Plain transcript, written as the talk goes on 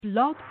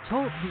Blog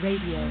Talk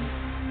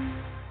Radio.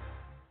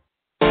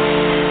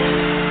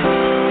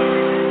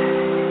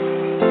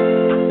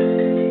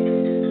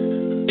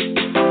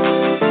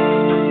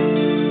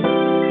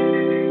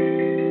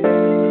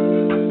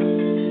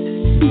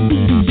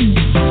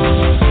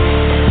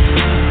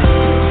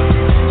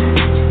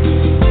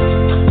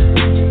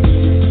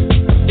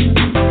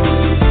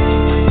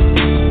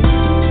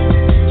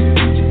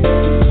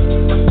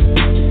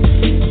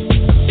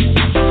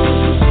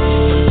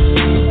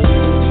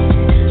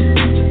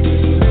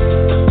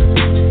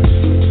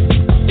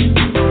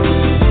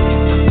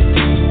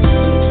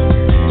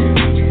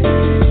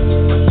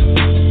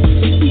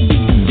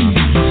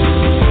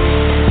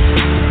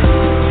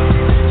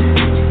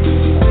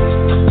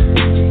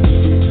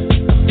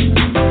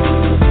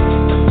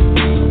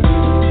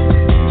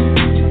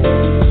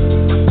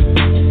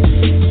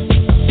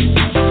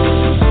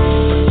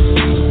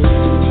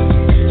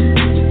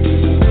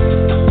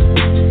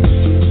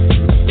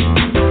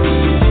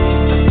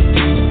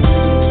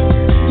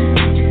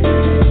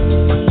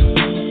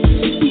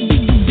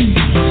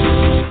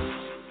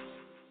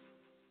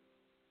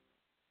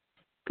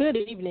 Good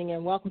evening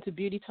and welcome to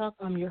Beauty Talk.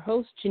 I'm your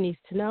host, Janice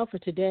Tennell, for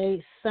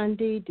today,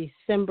 Sunday,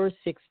 December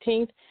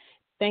 16th.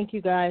 Thank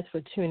you guys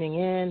for tuning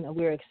in.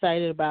 We're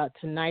excited about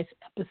tonight's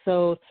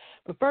episode.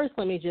 But first,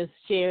 let me just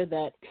share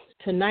that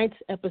tonight's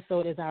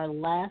episode is our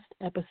last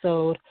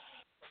episode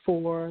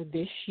for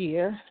this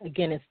year.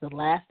 Again, it's the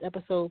last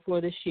episode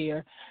for this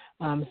year.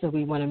 So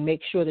we want to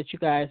make sure that you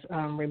guys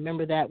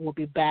remember that. We'll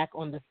be back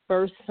on the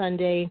first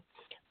Sunday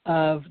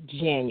of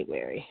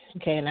January,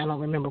 okay, and I don't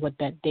remember what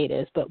that date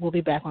is, but we'll be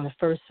back on the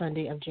first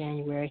Sunday of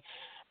January,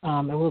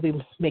 and we'll be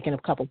making a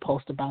couple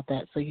posts about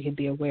that so you can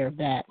be aware of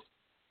that.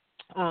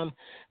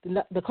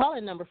 The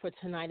call-in number for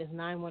tonight is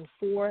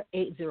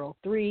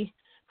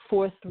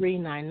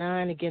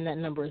 914-803-4399. Again, that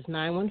number is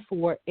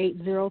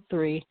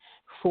 914-803-4399.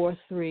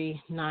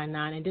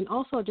 And then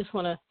also I just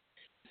want to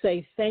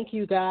say thank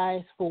you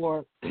guys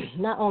for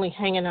not only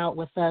hanging out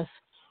with us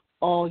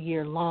all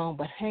year long,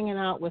 but hanging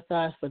out with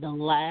us for the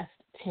last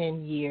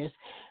 10 years.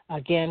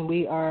 Again,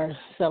 we are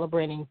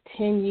celebrating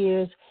 10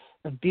 years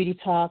of Beauty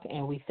Talk,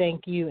 and we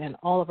thank you and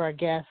all of our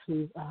guests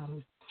who've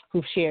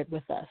shared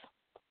with us.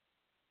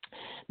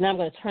 Now I'm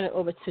going to turn it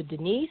over to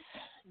Denise,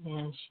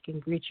 and she can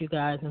greet you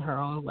guys in her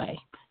own way.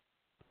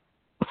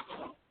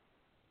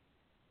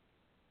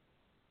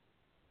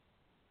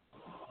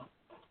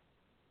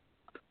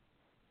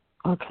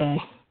 Okay.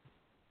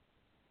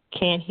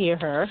 Can't hear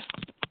her.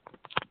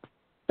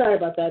 Sorry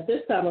about that.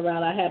 This time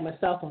around, I had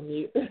myself on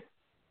mute.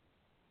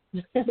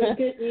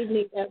 Good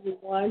evening,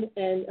 everyone,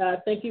 and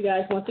thank you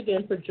guys once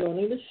again for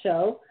joining the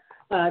show.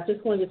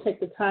 Just wanted to take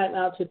the time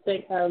out to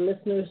thank our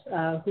listeners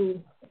who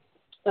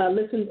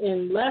listened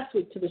in last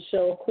week to the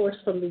show, of course,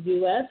 from the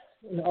U.S.,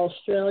 and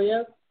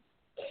Australia,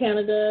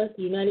 Canada,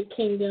 the United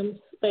Kingdom,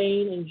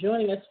 Spain, and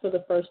joining us for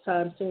the first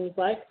time, seems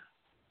like.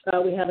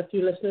 We have a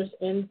few listeners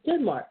in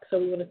Denmark, so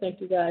we want to thank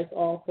you guys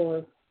all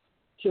for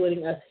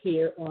joining us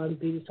here on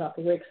Beauty Talk.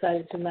 And we're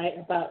excited tonight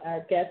about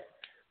our guests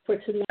for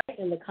tonight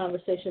and the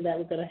conversation that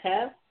we're going to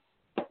have.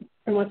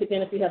 And once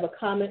again, if you have a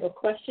comment or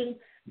question,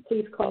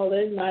 please call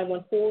in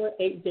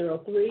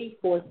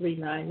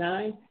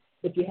 914-803-4399.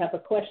 If you have a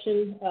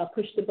question,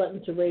 push the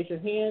button to raise your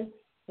hand,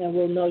 and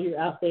we'll know you're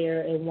out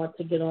there and want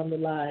to get on the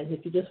line.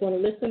 If you just want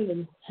to listen,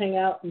 then hang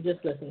out and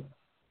just listen.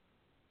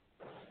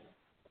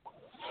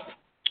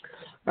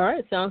 All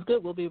right, sounds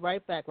good. We'll be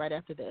right back right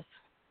after this.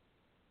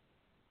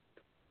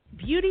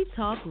 Beauty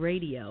Talk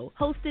Radio,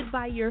 hosted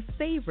by your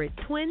favorite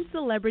twin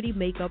celebrity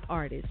makeup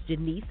artists,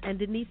 Janice and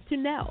Denise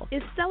Tennell,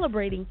 is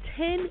celebrating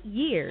 10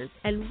 years,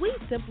 and we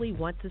simply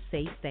want to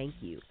say thank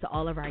you to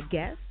all of our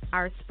guests,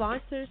 our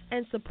sponsors,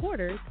 and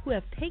supporters who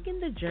have taken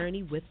the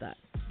journey with us.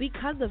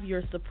 Because of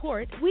your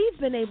support, we've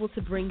been able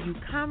to bring you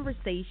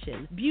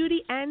conversation,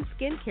 beauty and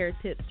skincare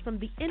tips from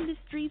the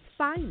industry's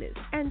finest,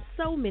 and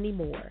so many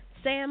more.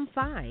 Sam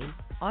Fine,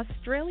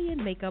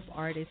 Australian makeup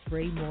artist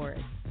Ray Morris,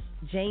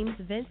 James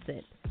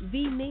Vincent,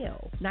 V.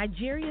 Neal,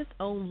 Nigeria's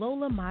own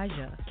Lola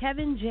Maja,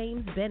 Kevin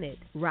James Bennett,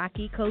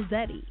 Rocky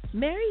Cosetti,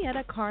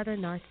 Marietta Carter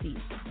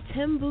Narcisse,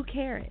 Tim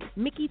Buchanan,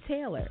 Mickey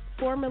Taylor,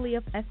 formerly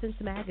of Essence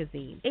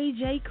Magazine,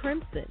 AJ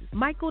Crimson,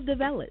 Michael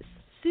DeVellis,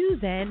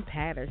 Suzanne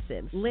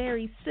Patterson,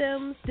 Larry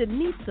Sims,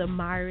 Denisa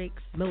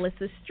Myricks,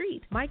 Melissa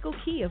Street, Michael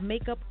Key of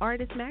Makeup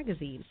Artist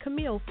Magazine,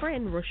 Camille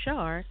Friend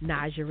Rochard,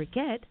 Naja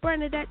Riquette,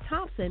 Bernadette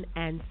Thompson,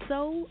 and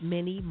so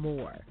many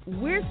more.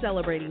 We're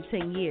celebrating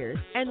 10 years,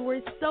 and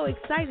we're so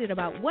excited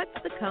about what's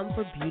to come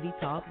for Beauty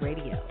Talk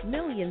Radio.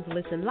 Millions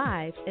listen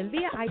live and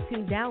via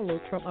iTunes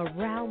downloads from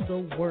around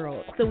the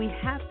world. So we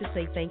have to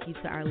say thank you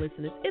to our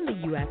listeners in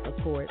the U.S., of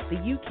course, the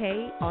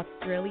UK,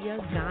 Australia,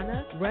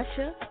 Ghana,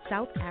 Russia,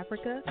 South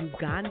Africa,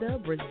 Uganda,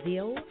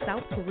 Brazil,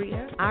 South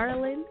Korea,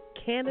 Ireland,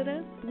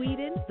 Canada,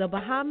 Sweden, the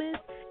Bahamas,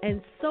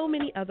 and so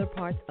many other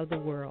parts of the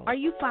world. Are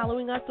you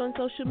following us on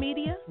social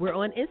media? We're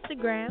on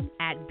Instagram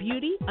at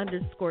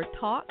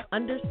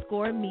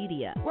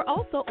beauty_talk_media. We're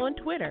also on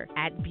Twitter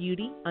at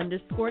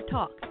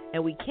beauty_talk.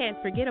 And we can't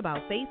forget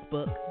about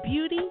Facebook,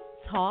 Beauty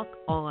Talk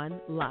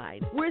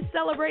Online. We're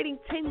celebrating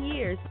 10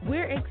 years.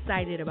 We're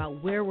excited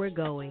about where we're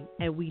going,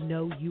 and we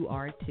know you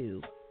are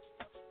too.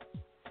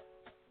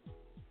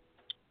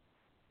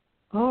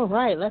 All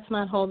right, let's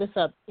not hold this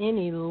up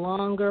any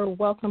longer.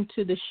 Welcome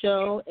to the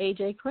show,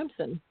 AJ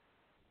Crimson.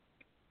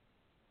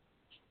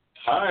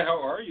 Hi,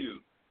 how are you?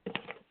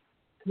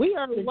 We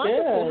are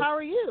wonderful. Good. How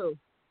are you?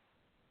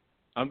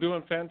 I'm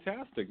doing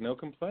fantastic. No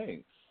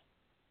complaints.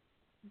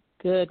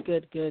 Good.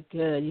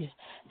 You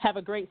have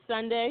a great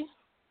Sunday?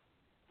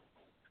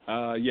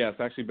 Yeah, it's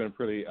actually been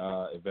pretty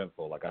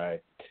eventful. Like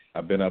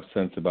I've been up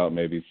since about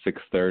maybe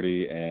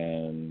 6:30,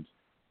 and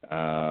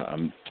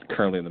I'm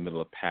currently in the middle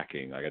of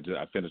packing. Like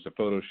I finished a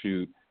photo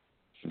shoot,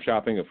 some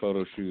shopping, a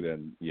photo shoot,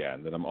 and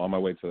then I'm on my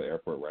way to the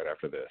airport right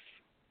after this.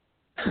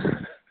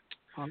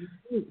 All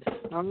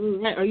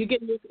right. Are you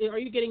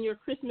getting your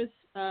Christmas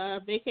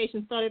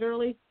vacation started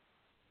early?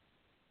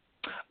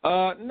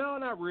 No,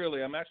 not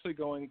really. I'm actually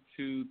going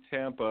to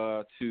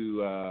Tampa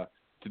to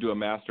do a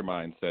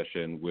mastermind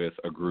session with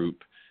a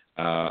group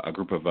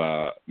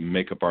of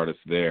makeup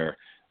artists there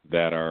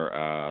that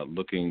are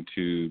looking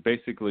to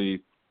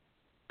basically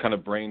kind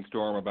of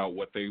brainstorm about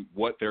what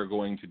they're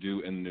going to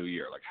do in the new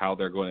year, like how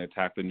they're going to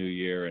attack the new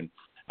year, and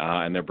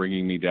they're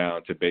bringing me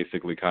down to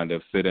basically kind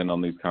of sit in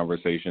on these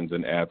conversations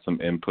and add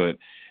some input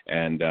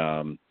and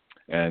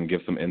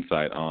give some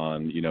insight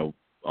on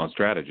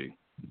strategy.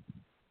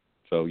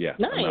 So yeah,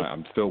 nice.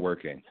 I'm still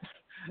working.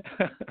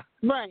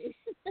 Right.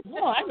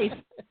 No, I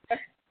mean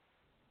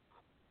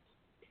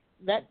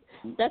that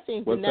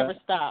seems to never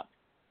stop.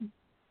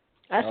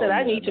 I said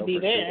I need to be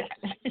there.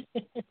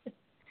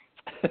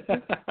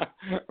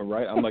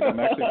 Right. I'm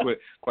actually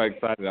quite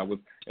excited.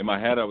 In my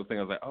head I was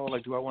thinking,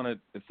 do I want to?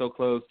 It's so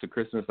close to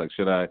Christmas. Like,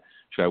 should I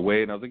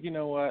wait? And I was like, you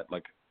know what?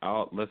 Like,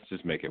 let's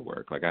just make it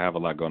work. Like, I have a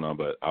lot going on,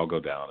 but I'll go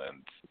down,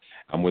 and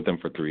I'm with them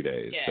for 3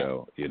 days. Yeah.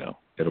 So it'll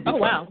be fun.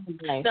 Wow.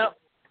 Okay.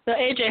 So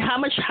AJ, how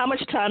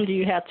much time do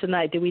you have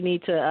tonight? Do we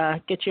need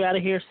to get you out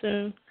of here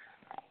soon?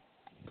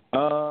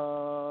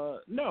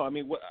 No. I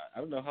mean, I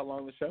don't know how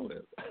long the show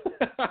is.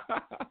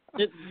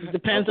 It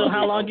depends on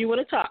how long you want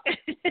to talk.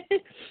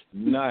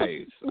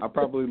 Nice. I'll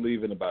probably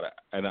leave in about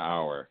an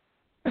hour.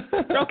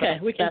 Okay,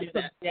 we can do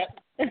that. Yep.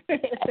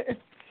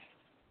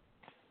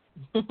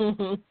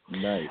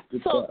 Nice.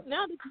 Good so stuff.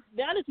 now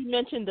that you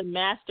mentioned the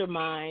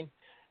mastermind,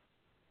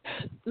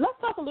 let's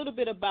talk a little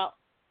bit about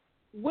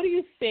what do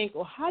you think,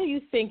 or how do you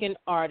think an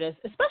artist,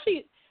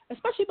 especially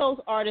those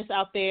artists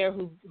out there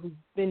who've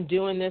been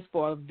doing this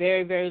for a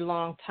very, very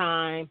long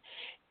time,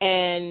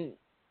 and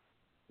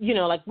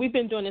like we've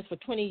been doing this for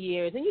 20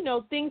 years, and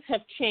things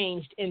have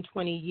changed in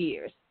 20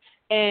 years,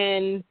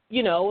 and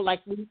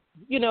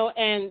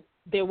and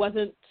there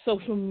wasn't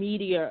social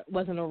media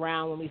wasn't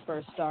around when we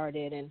first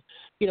started, and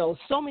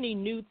so many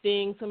new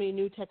things, so many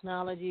new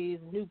technologies,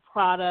 new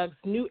products,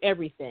 new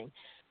everything.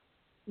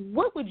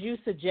 What would you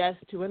suggest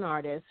to an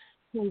artist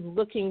who's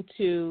looking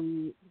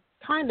to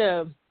kind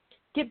of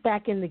get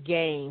back in the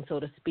game, so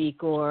to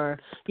speak, or,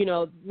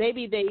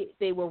 maybe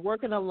they were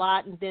working a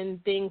lot and then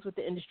things with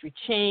the industry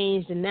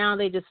changed and now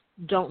they just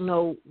don't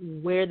know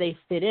where they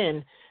fit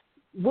in?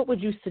 What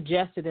would you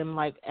suggest to them,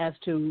 like, as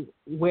to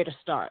where to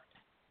start?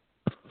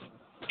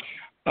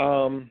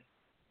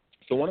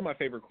 So one of my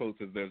favorite quotes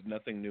is, "There's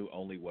nothing new,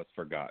 only what's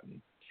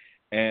forgotten."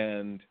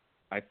 And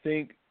I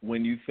think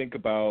when you think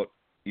about,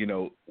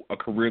 a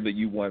career that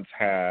you once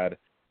had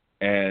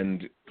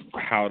and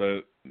how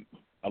to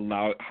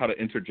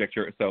interject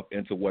yourself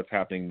into what's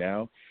happening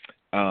now,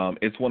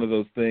 it's one of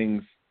those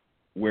things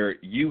where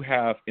you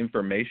have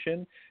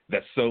information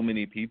that so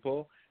many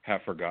people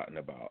have forgotten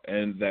about,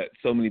 and that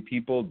so many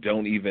people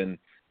don't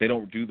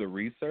do the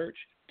research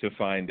to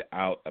find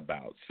out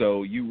about.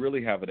 So you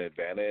really have an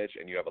advantage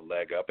and you have a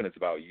leg up, and it's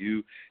about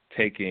you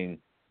taking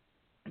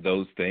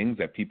those things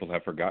that people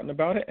have forgotten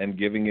about it and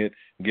giving it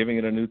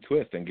a new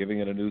twist and giving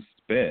it a new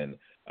spin.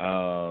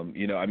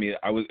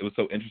 It was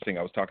so interesting.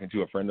 I was talking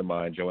to a friend of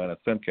mine, Joanna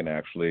Simpkin,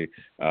 actually,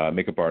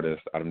 makeup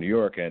artist out of New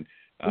York, and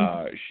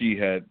she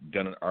had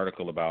done an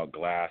article about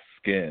glass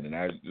skin, and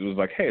it was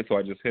like, hey, so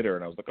I just hit her,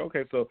 and I was like,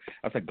 okay, so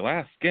I said,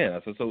 glass skin. I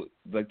said, so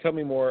like, tell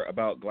me more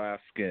about glass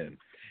skin.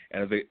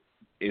 And I said,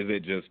 is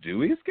it just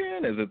dewy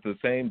skin? Is it the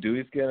same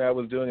dewy skin I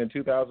was doing in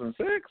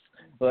 2006?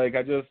 Like,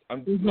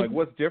 I'm like,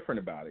 what's different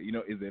about it?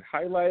 Is it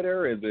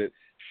highlighter? Is it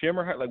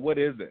shimmer? Like, what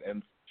is it?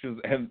 And she was,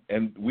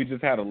 and we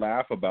just had a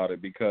laugh about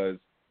it because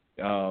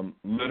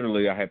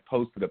literally I had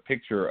posted a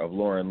picture of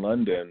Lauren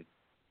London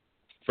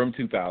from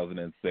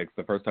 2006,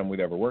 the first time we'd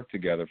ever worked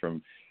together,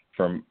 from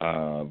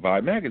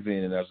Vibe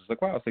magazine, and I was just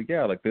like, wow. I was like,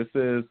 yeah, like, this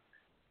is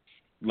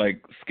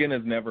like, skin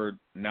has never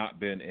not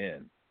been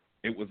in.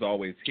 It was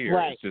always here.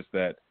 Right. It's just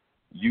that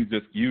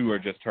you were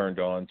just turned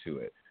on to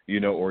it,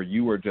 or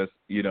you were just,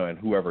 and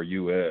whoever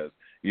you is,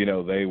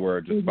 they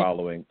were just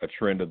following a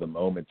trend of the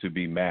moment to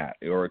be matte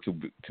or to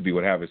be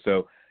what have you.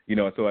 So,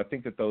 so I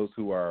think that those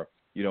who are,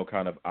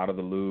 kind of out of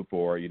the loop,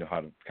 or,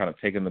 how to kind of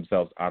taking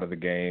themselves out of the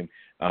game,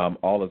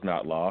 all is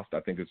not lost.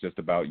 I think it's just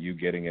about you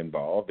getting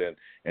involved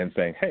and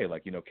saying, hey,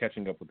 like,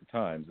 catching up with the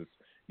times. It's,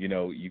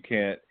 you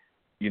can't,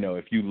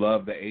 if you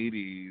love the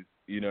 80s,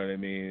 you know what I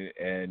mean,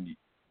 and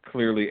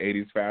clearly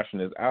 80s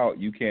fashion is out,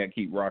 you can't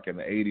keep rocking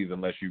the 80s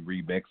unless you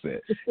remix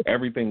it.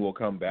 Everything will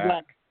come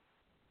back,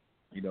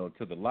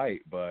 to the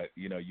light, but,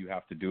 you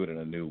have to do it in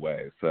a new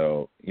way.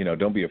 So,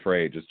 don't be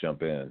afraid. Just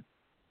jump in.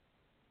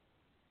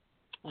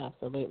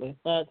 Absolutely.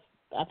 I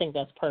think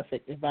that's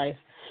perfect advice.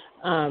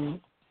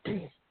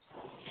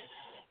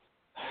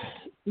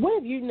 What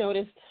have you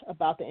noticed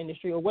about the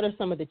industry, or what are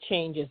some of the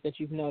changes that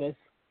you've noticed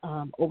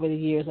over the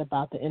years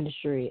about the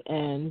industry?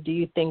 And do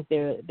you think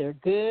they're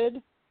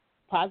good,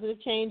 positive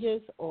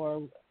changes,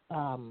 or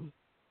have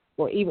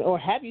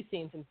you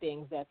seen some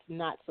things that's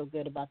not so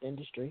good about the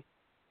industry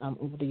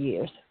over the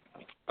years?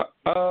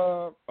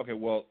 Okay.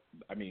 Well,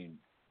 I mean,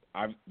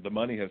 the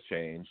money has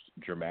changed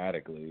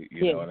dramatically.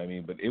 You know what I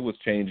mean? But it was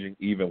changing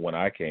even when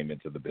I came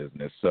into the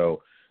business.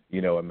 So,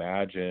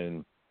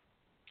 imagine,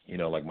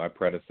 like my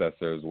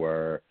predecessors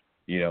were,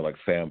 like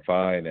Sam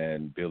Fine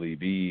and Billy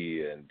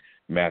B and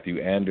Matthew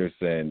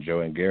Anderson,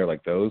 Joe and Gare,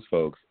 like those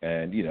folks.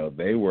 And,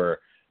 they were,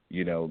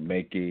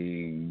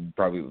 making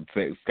probably,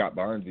 say, Scott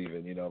Barnes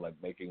even, like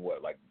making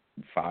like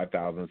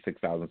 $5,000,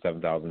 $6,000,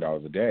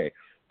 $7,000 a day.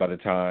 By the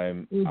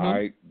time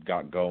I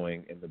got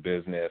going in the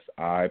business,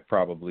 I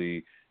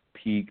probably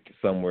peaked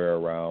somewhere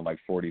around like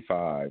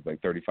 45,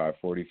 like 35,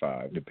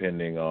 45,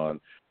 depending on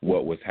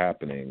what was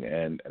happening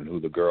and who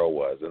the girl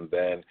was. And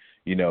then,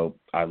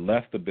 I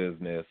left the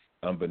business,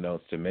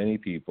 unbeknownst to many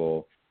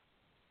people,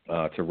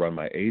 to run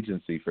my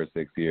agency for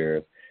 6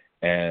 years.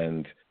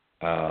 And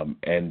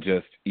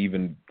just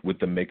even with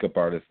the makeup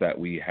artists that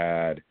we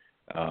had,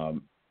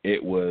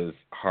 it was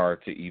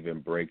hard to even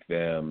break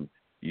them,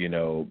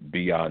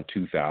 beyond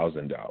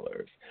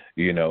 $2,000,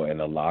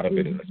 and a lot of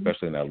it,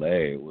 especially in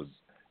LA, it was,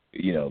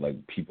 like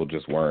people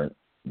just weren't,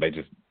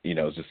 it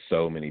was just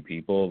so many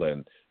people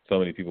and so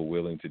many people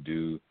willing to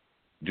do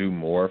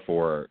more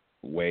for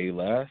way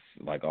less,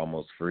 like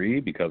almost free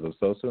because of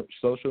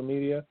social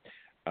media.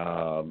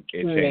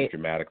 It changed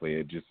dramatically.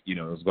 It just, it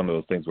was one of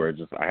those things where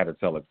I had to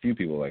tell a few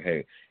people, like,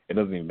 hey, it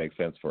doesn't even make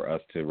sense for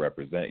us to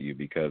represent you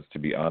because, to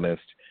be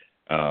honest,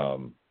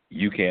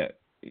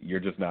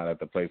 you're just not at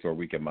the place where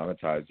we can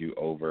monetize you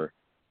over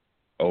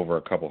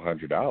a couple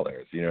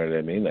 $100. You know what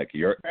I mean? Like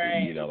you're,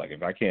 like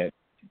if I can't,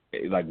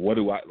 like, what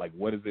is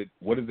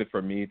it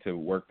for me to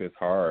work this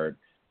hard,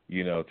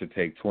 to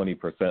take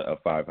 20%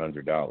 of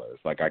 $500?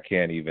 Like I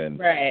can't even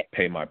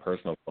pay my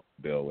personal phone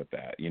bill with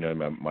that,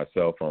 my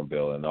cell phone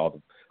bill and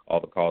all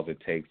the calls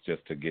it takes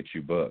just to get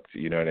you booked.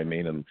 You know what I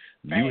mean? And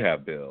you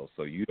have bills,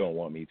 so you don't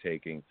want me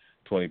taking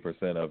 20%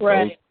 of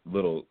those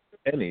little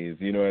pennies.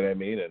 You know what I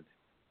mean? And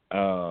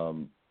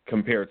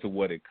compared to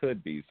what it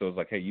could be. So it's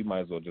like, hey, you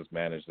might as well just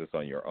manage this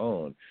on your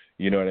own.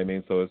 You know what I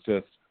mean? So it's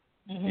just,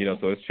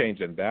 so it's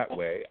changed in that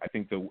way. I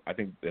think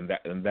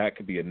that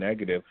could be a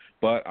negative,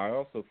 but I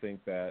also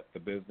think that the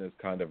business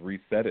kind of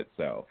reset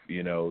itself,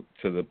 to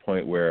the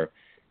point where,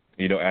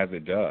 as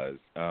it does,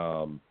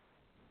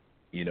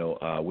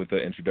 with the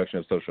introduction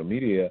of social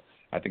media,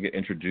 I think it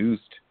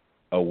introduced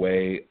a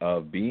way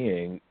of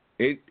being.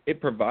 It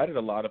provided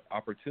a lot of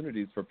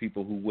opportunities for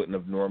people who wouldn't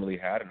have normally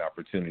had an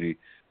opportunity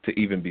to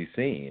even be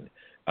seen.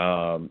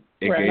 It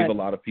gave a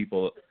lot of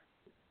people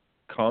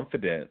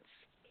confidence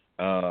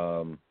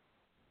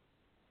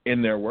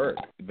in their work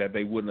that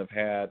they wouldn't have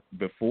had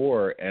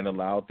before, and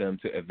allowed them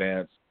to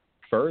advance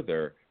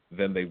further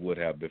than they would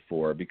have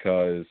before.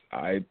 Because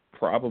I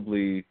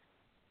probably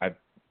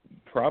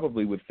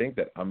would think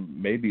that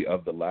I'm maybe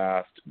of the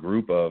last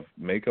group of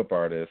makeup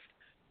artists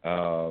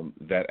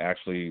that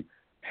actually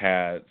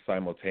had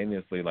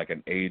simultaneously like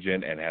an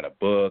agent and had a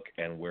book,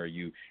 and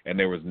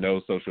there was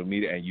no social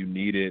media, and you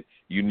needed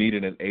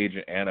an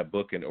agent and a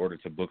book in order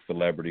to book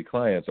celebrity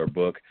clients or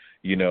book,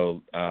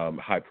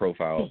 high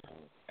profile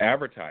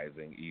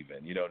advertising even.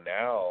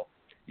 Now,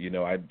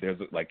 there's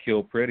like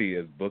Kill Pretty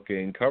is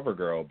booking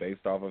CoverGirl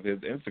based off of his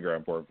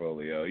Instagram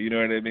portfolio. You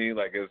know what I mean?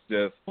 Like it's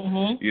just,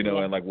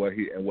 and like what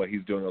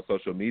he's doing on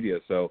social media.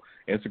 So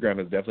Instagram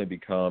has definitely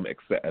become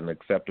an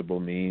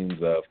acceptable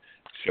means of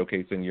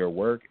showcasing your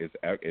work.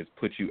 It's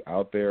put you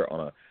out there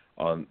on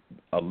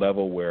a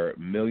level where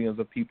millions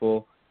of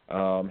people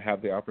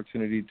have the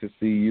opportunity to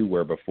see you,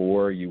 where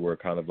before you were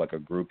kind of like a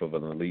group of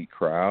an elite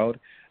crowd.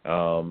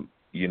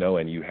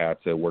 And you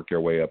had to work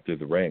your way up through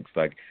the ranks.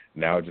 Like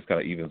now it just kind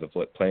of evens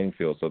the playing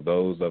field. So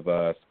those of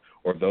us,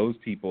 or those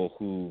people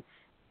who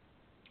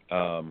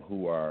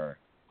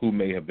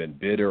may have been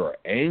bitter or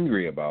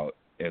angry about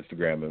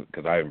Instagram,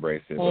 because I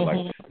embraced it, but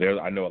like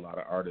I know a lot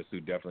of artists who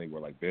definitely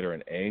were like bitter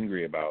and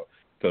angry about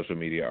social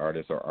media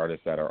artists, or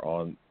artists that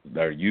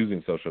are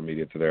using social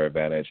media to their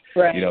advantage.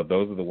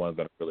 Those are the ones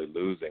that are really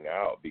losing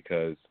out,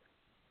 because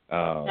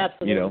I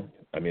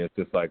mean, it's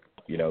just like,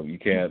 you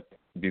can't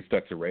be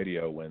stuck to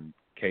radio when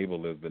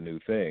cable is the new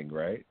thing,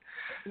 right?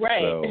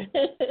 So.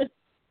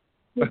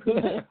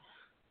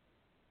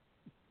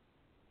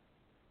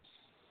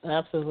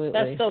 Absolutely.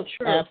 That's so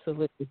true.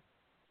 Absolutely.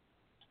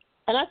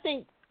 And I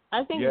think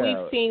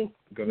we've seen.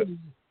 Go ahead.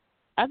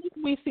 I think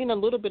we've seen a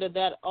little bit of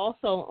that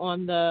also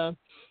on the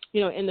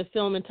in the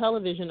film and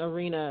television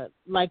arena,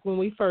 like when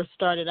we first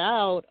started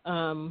out,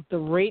 the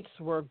rates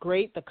were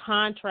great. The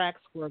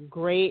contracts were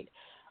great.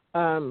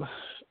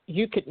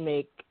 You could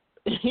make,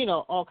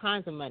 all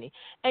kinds of money.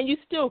 And you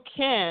still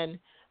can,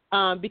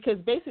 because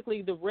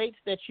basically the rates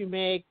that you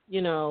make,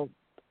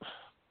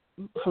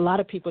 a lot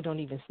of people don't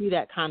even see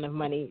that kind of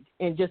money,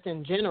 and just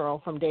in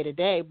general from day to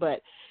day,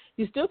 but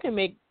you still can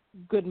make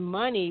good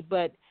money.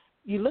 But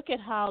you look at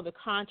how the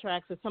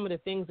contracts or some of the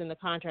things in the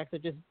contracts are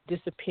just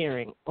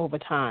disappearing over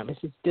time. It's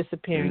just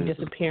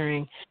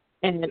disappearing.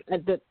 And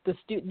the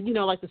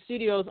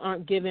studios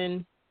aren't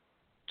given,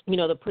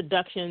 the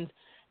productions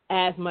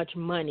as much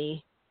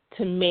money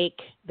to make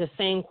the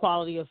same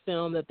quality of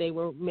film that they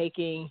were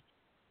making,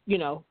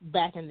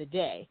 back in the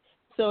day.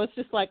 So it's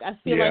just like, I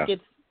feel like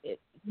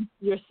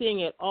you're seeing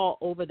it all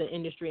over the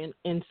industry and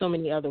in so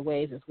many other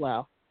ways as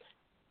well.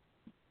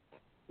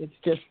 It's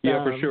just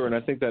for sure. And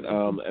I think that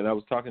and I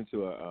was talking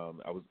to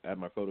I was at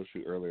my photo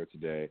shoot earlier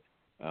today,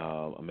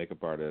 a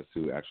makeup artist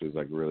who actually is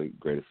like really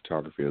great at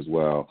photography as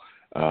well.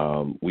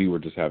 We were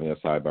just having a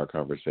sidebar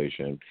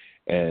conversation,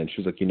 and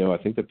she was like, I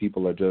think that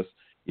people have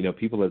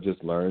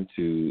just learned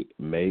to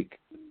make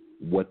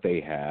what they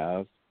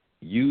have,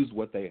 use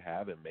what they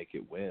have, and make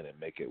it win and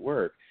make it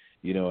work.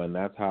 And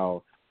that's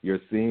how you're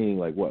seeing,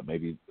 like,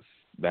 maybe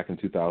back in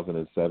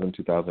 2007,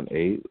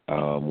 2008,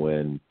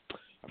 when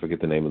I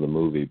forget the name of the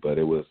movie, but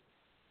it was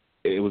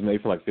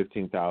made for like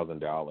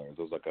 $15,000. It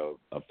was like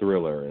a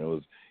thriller, and it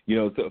was,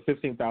 it's a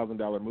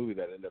 $15,000 movie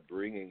that ended up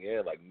bringing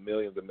in like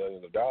millions and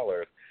millions of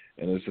dollars,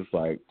 and it's just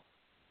like,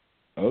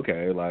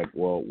 okay, like,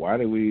 well, why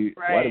did we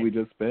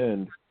just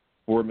spend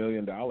 $4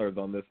 million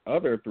on this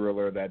other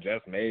thriller that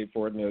just made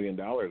 $4 million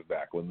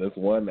back, when this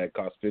one that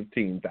cost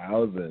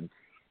 $15,000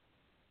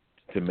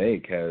 to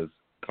make has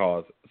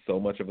caused so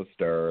much of a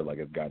stir, like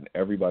it's gotten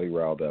everybody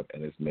riled up,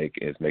 and it's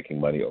making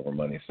money over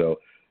money. So,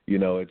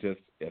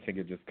 I think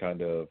it just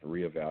kind of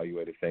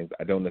reevaluated things.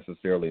 I don't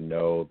necessarily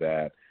know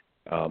that.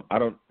 I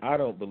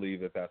don't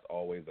believe that that's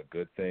always a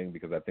good thing,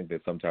 because I think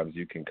that sometimes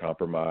you can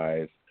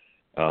compromise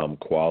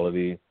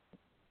quality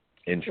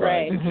in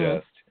trying to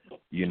just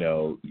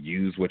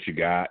use what you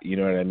got. You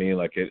know what I mean?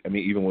 Like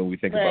even when we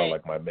think about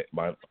like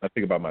I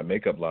think about my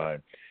makeup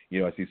line.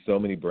 I see so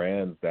many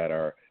brands that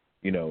are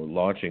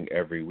launching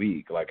every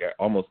week. Like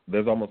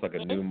there's almost like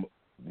a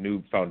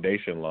new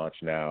foundation launch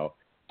now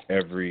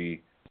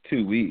every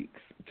 2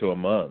 weeks to a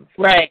month.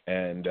 Right.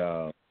 And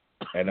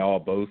all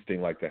boasting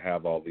like to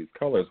have all these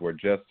colors, where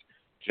just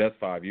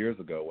 5 years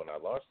ago when I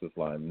launched this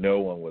line,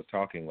 no one was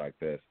talking like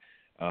this.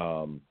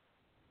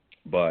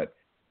 But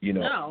in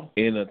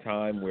a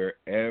time where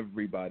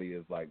everybody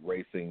is like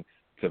racing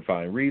to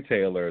find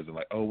retailers and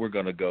like, oh, we're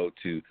going to go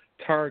to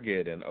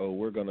Target, and oh,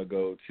 we're going to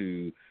go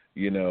to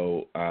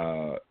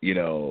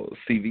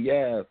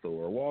CVS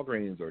or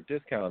Walgreens or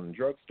discount and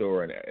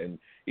drugstore, and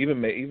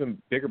even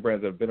bigger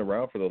brands that have been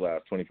around for the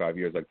last 25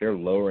 years, like they're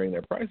lowering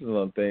their prices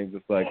on things.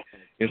 It's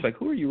like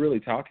who are you really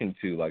talking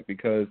to? Like,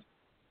 because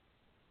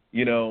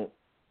the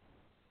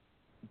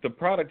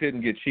product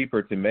didn't get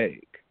cheaper to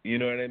make. You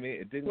know what I mean?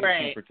 It didn't get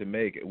cheaper to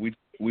make.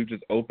 We've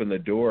just opened the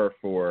door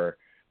for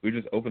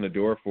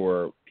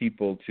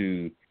people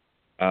to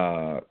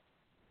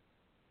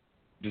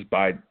just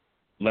buy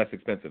less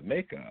expensive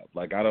makeup.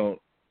 Like I don't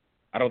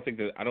think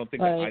that I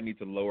need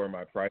to lower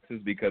my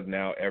prices because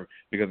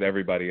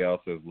everybody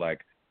else is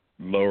like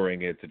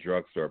lowering it to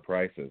drugstore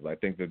prices. I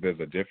think that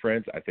there's a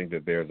difference. I think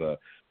that there's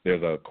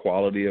a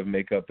quality of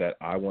makeup that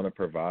I want to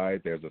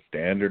provide. There's a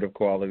standard of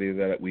quality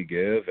that we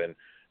give, and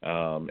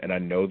I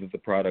know that the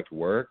product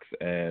works,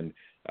 and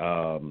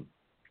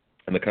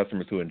the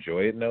customers who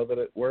enjoy it know that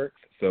it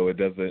works. So it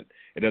doesn't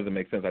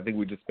make sense. I think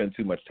we just spend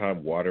too much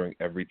time watering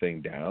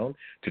everything down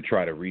to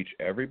try to reach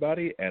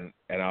everybody, and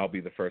I'll be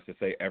the first to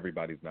say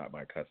everybody's not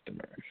my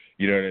customer.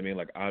 You know what I mean?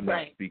 Like I'm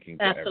not speaking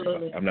to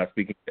everybody. I'm not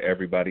speaking to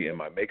everybody in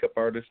my makeup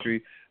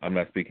artistry. I'm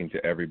not speaking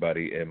to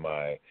everybody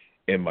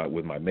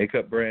with my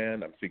makeup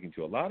brand. I'm speaking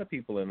to a lot of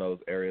people in those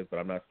areas, but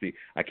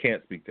I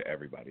can't speak to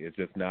everybody. It's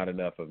just not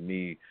enough of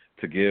me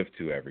to give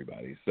to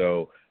everybody.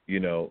 So,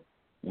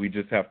 we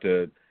just have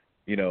to,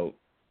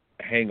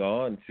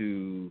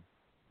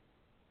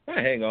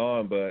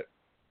 but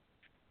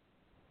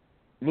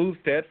move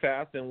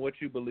steadfast in what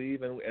you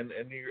believe and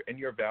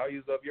your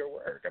values of your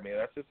work. I mean,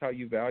 that's just how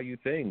you value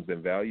things,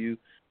 and value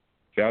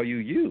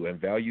you, and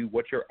value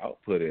what your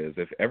output is.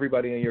 If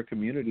everybody in your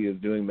community is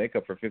doing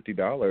makeup for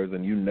 $50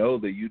 and you know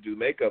that you do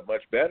makeup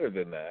much better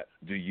than that,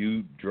 do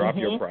you drop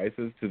your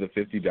prices to the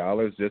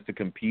 $50 just to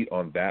compete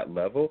on that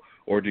level,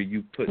 or do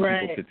you put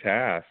people to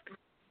task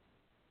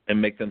and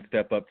make them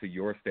step up to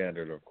your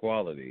standard of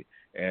quality?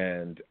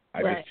 And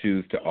I just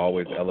choose to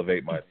always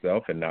elevate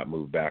myself and not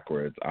move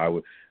backwards. I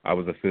was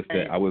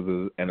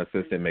an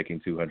assistant making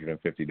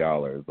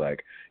 $250.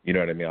 Like, you know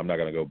what I mean? I'm not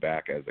going to go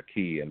back as a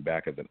key and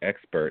back as an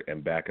expert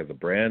and back as a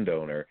brand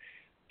owner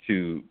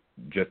to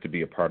just to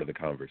be a part of the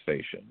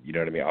conversation. You know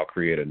what I mean? I'll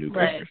create a new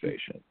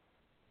conversation.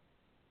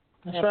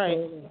 That's right.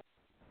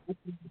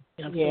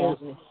 Yeah.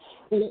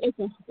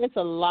 It's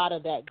a lot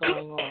of that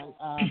going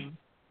on.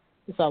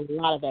 There's a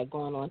lot of that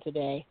going on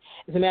today.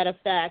 As a matter of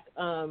fact,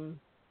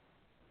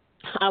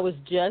 I was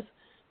just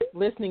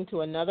listening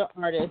to another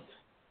artist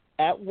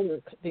at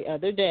work the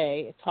other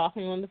day,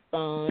 talking on the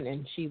phone,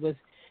 and she was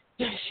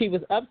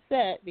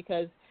upset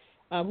because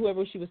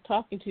whoever she was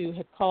talking to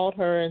had called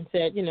her and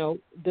said,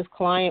 this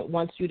client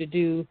wants you to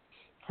do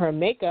her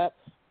makeup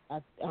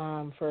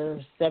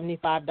for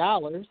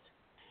 $75,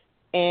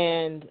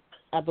 and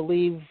I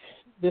believe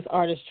this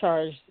artist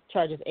charges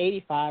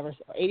 $85 or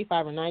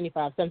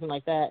 $95, something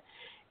like that.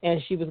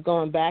 And she was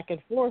going back and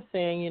forth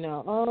saying,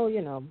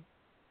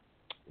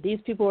 these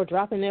people are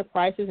dropping their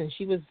prices, and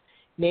she was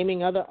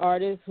naming other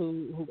artists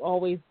who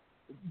always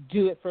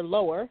do it for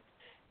lower,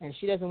 and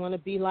she doesn't want to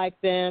be like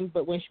them.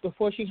 But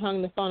before she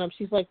hung the phone up,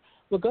 she's like,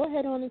 well, go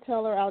ahead on and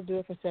tell her I'll do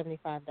it for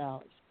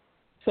 $75.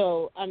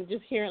 So I'm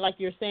just hearing, like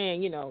you're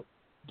saying,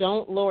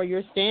 don't lower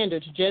your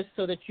standards just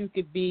so that you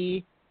could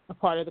be a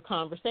part of the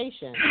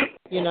conversation,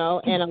 and a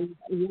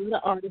lot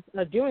of artists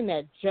are doing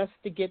that just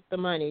to get the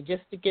money,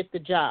 just to get the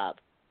job,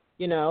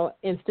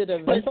 instead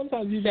of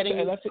sometimes you setting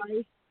just, the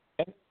price.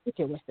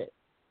 Okay, with it.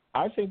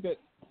 I think that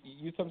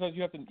you have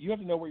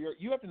to know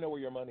where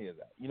your money is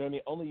at. You know what I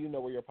mean? Only you know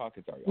where your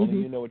pockets are. Only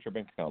you know what your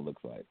bank account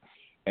looks like.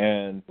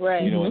 And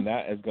right. And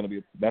that is going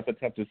to that's a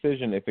tough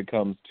decision if it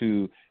comes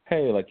to,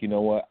 hey, like, you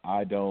know what,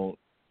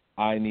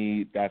 I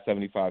need that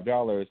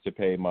 $75 to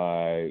pay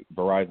my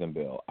Verizon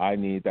bill. I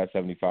need that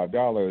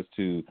 $75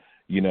 to,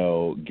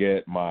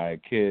 get my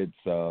kids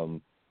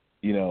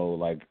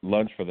like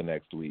lunch for the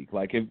next week.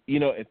 Like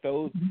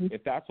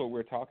if that's what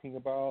we're talking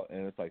about,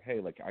 and it's like, hey,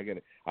 like I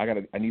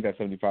need that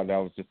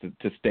 $75 just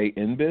to stay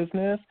in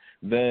business,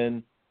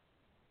 then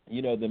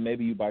then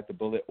maybe you bite the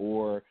bullet,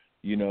 or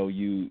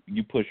you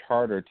push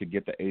harder to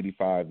get the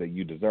 $85 that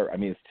you deserve. I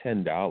mean, it's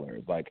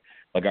 $10. Like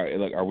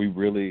are we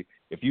really?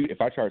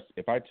 If I charge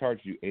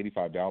you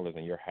 $85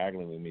 and you're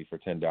haggling with me for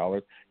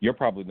 $10, you're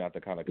probably not the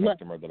kind of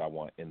customer that I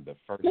want in the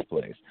first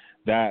place.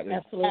 That's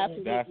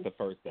the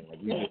first thing.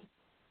 Like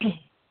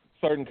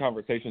certain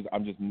conversations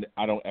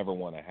I don't ever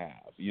want to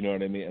have. You know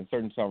what I mean? And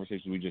certain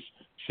conversations we just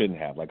shouldn't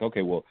have. Like,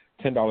 okay, well,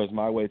 $10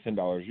 my way,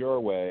 $10 your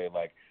way.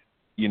 Like,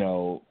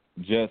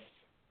 just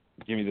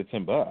give me the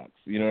 $10.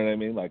 You know what I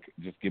mean? Like,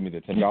 just give me the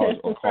 $10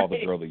 or call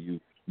the girl that you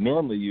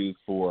normally use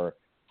for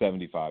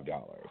 $75.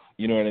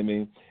 You know what I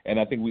mean? And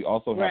I think we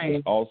also have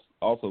to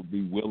also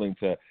be willing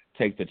to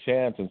take the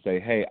chance and say,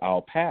 hey,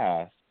 I'll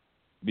pass,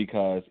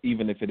 because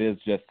even if it is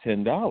just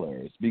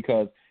 $10,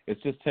 because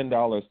it's just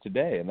 $10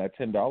 today, and that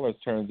 $10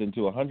 turns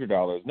into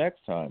 $100 next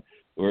time,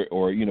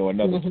 or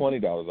another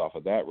 $20 off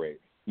of that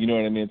rate. You know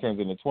what I mean? It turns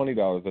into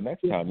 $20 the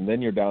next time, and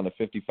then you're down to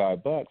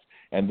 $55,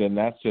 and then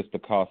that's just the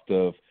cost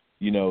of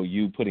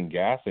you putting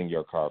gas in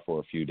your car for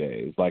a few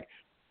days. Like,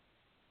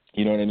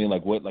 you know what I mean?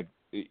 Like what? Like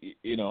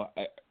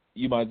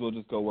you might as well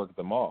just go work at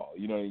the mall.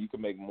 You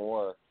can make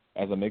more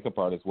as a makeup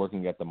artist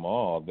working at the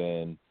mall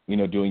than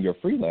doing your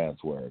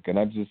freelance work. And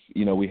I just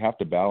we have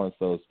to balance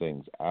those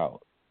things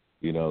out.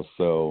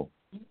 So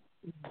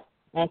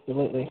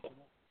absolutely.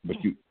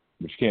 But you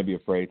can't be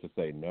afraid to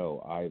say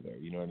no either.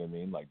 You know what I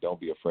mean? Like, don't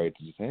be afraid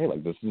to just say, hey,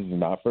 like, this is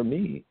not for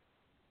me.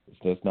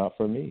 It's just not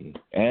for me.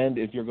 And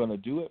if you're going to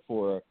do it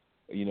for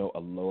a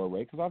lower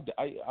rate, because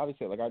I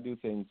obviously, like, I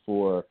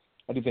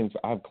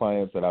have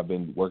clients that I've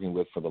been working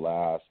with for the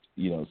last,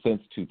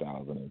 since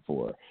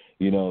 2004,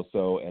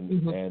 so,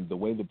 and the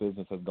way the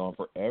business has gone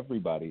for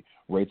everybody,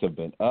 rates have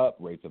been up,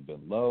 rates have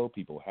been low,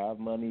 people have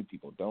money,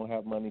 people don't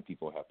have money,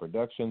 people have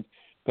productions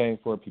paying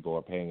for it, people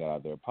are paying out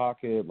of their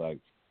pocket, like,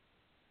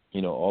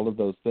 all of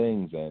those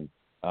things. And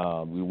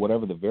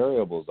whatever the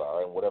variables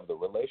are and whatever the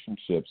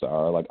relationships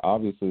are, like,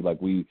 obviously,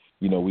 like, we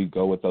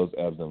go with those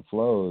ebbs and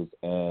flows.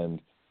 And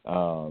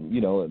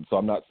and so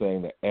I'm not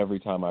saying that every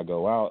time I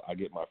go out, I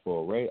get my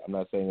full rate. I'm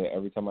not saying that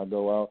every time I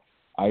go out,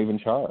 I even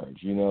charge.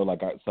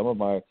 Like, some of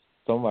my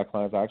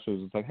clients actually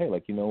was just like, hey,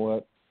 like, you know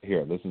what?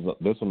 Here, this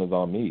one is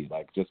on me.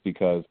 Like, just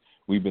because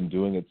we've been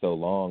doing it so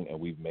long and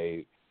we've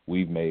made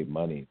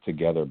money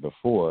together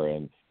before,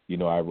 and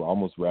I would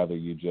almost rather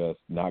you just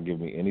not give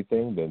me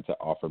anything than to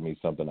offer me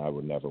something I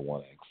would never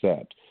want to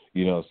accept.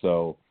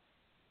 So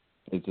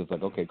it's just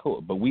like, okay,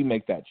 cool. But we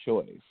make that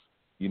choice.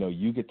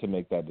 You get to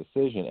make that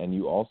decision, and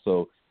you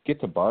also get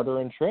to barter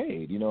and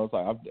trade. It's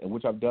like,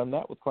 which I've done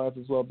that with clients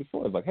as well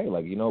before. It's like, hey,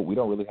 like, we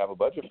don't really have a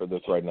budget for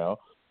this right now,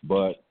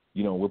 but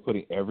we're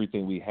putting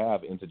everything we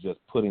have into just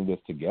putting this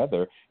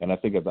together. And I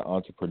think as an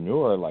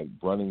entrepreneur, like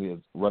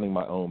running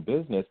my own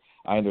business,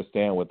 I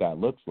understand what that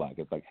looks like.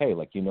 It's like, hey,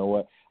 like, you know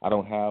what? I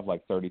don't have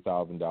like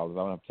 $30,000. I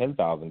don't have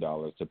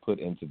 $10,000 to put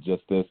into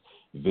just this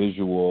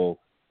visual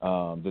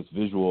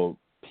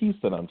piece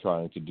that I'm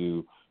trying to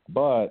do.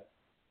 But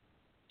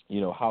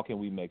how can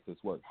we make this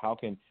work? How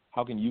can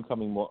you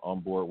coming more on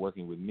board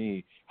working with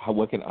me?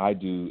 What can I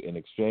do in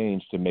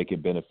exchange to make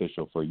it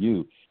beneficial for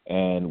you?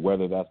 And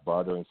whether that's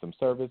bartering some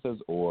services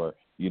or,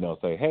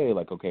 say, hey,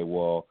 like, okay,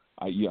 well,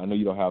 I know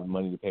you don't have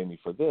money to pay me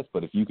for this,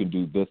 but if you can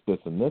do this, this,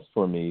 and this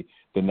for me,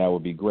 then that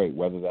would be great.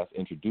 Whether that's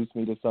introduce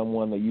me to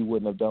someone that you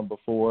wouldn't have done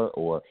before,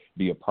 or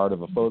be a part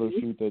of a photo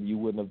shoot that you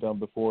wouldn't have done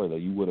before,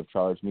 that you would have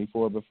charged me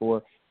for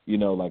before.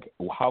 Like,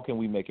 how can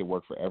we make it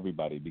work for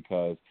everybody?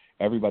 Because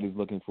everybody's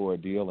looking for a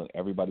deal and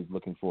everybody's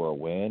looking for a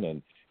win.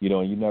 And,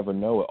 and you never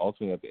know.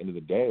 Ultimately, at the end of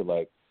the day,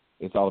 like,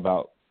 it's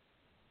about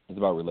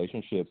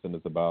relationships, and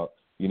it's about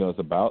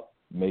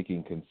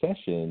making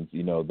concessions,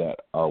 that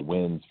are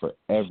wins for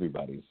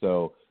everybody.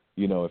 So,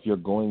 if you're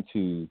going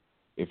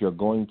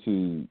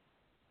to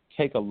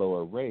take a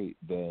lower rate,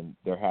 then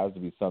there has to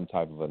be some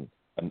type of an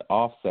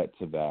offset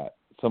to that,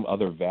 some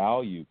other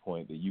value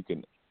point that you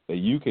can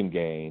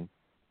gain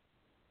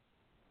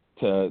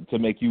to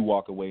make you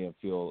walk away and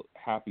feel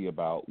happy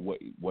about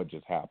what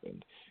just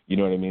happened. You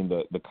know what I mean?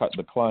 The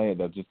client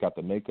that just got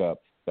the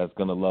makeup, that's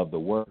going to love the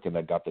work and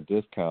that got the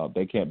discount,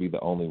 they can't be the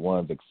only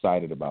ones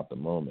excited about the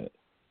moment.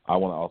 I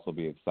want to also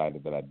be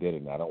excited that I did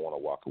it, and I don't want to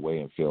walk away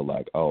and feel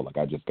like, oh, like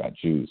I just got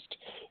juiced.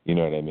 You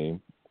know what I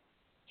mean?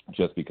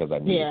 Just because I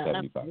needed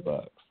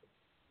 $75.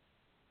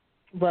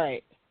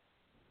 Right.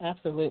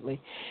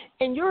 Absolutely.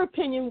 In your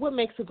opinion, what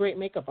makes a great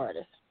makeup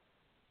artist?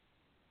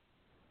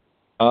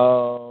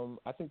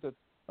 I think that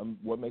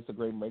what makes a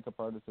great makeup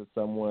artist is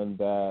someone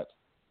that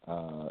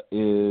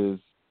is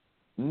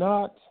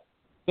not.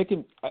 I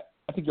think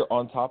you're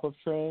on top of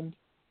trend,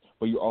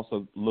 but you're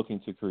also looking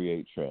to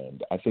create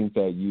trend. I think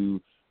that you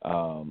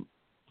are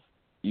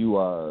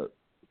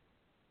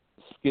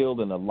skilled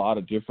in a lot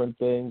of different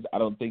things. I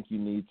don't think you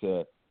need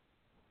to.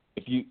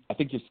 I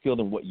think you're skilled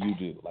in what you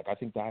do. Like, I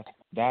think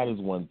that is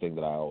one thing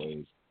that I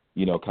always,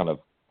 kind of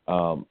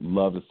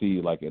love to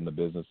see, like, in the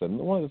business. And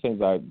one of the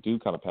things I do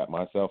kind of pat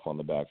myself on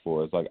the back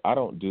for is, like, I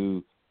don't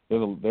do.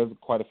 There's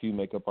quite a few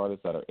makeup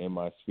artists that are in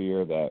my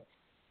sphere that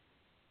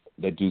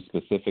do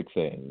specific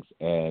things,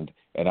 and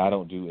I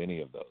don't do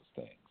any of those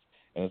things.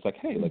 And it's like,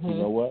 hey, like, you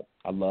know what?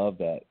 I love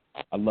that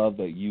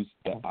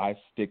I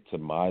stick to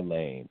my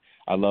lane.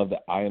 I love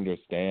that I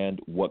understand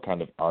what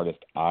kind of artist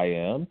I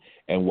am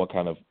and what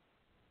kind of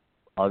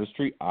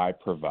artistry I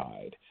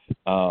provide,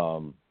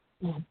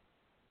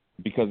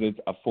 because it's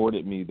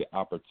afforded me the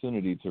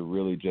opportunity to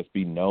really just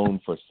be known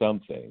for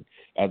something,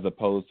 as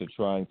opposed to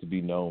trying to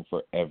be known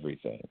for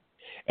everything.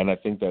 And I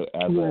think that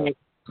as a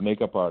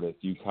makeup artist,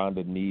 you kind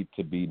of need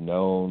to be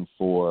known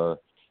for.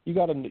 You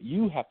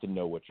have to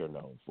know what you're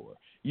known for.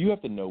 You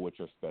have to know what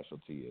your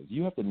specialty is.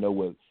 You have to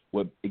know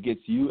what it gets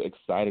you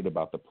excited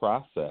about the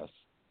process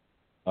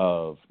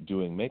of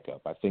doing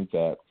makeup. I think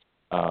that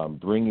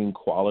bringing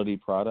quality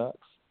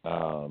products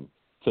to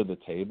the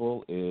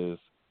table is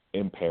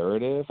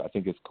imperative. I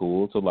think it's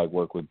cool to, like,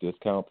 work with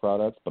discount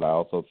products, but I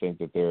also think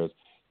that there's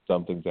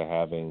something to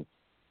having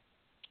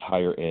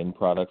higher end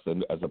products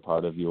as a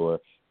part of your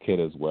kit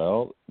as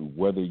well.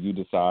 Whether you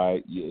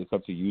decide, it's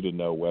up to you to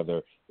know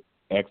whether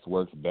X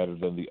works better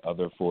than the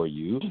other for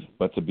you,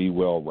 but to be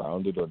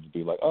well-rounded, or to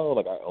be like, oh,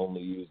 like, I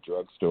only use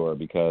drugstore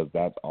because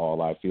that's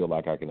all I feel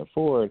like I can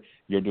afford,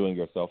 you're doing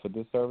yourself a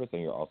disservice,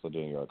 and you're also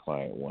doing your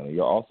client one. And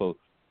you're also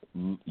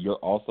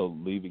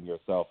leaving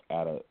yourself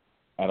at a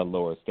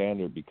lower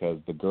standard, because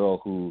the girl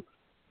who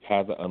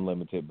has an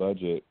unlimited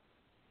budget,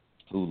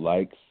 who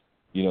likes,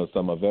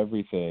 some of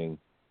everything,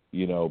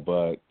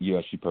 but,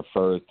 she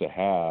prefers to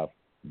have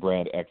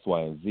brand X,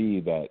 Y, and Z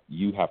that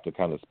you have to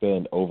kind of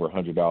spend over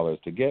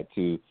 $100 to get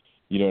to,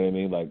 you know what I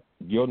mean? Like,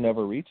 you'll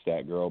never reach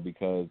that girl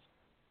because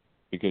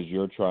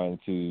you're trying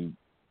to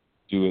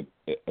do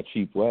it a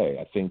cheap way.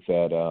 I think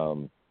that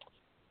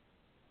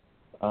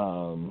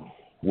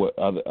what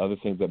other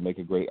things that make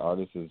a great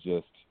artist is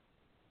just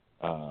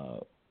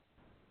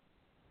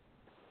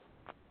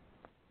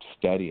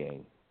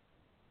studying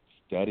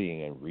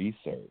and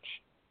research.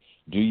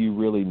 Do you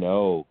really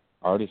know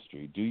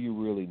artistry? Do you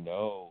really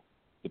know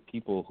the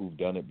people who've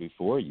done it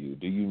before you?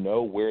 Do you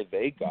know where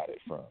they got it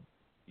from?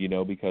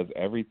 Because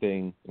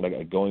everything,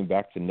 like, going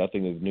back to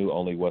nothing is new,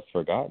 only what's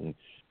forgotten.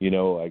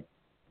 Like,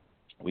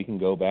 we can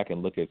go back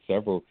and look at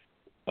several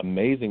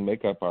amazing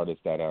makeup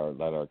artists that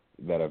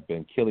have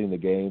been killing the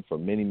game for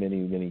many, many,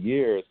 many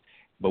years,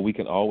 but we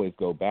can always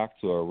go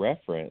back to a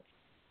reference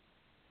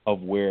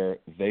of where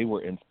they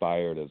were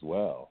inspired as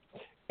well.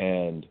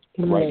 And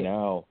right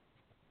now,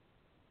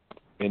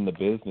 in the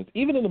business,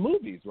 even in the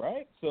movies,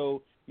 right?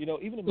 So,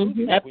 even in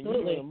movies, like, when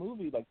you're doing a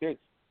movie, like,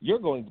 you're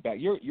going back,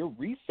 you're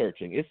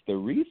researching. It's the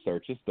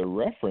research, it's the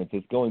reference,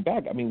 it's going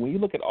back. I mean, when you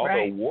look at all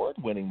the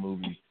award-winning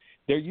movies,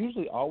 they're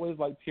usually always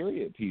like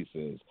period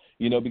pieces,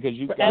 because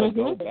you've got to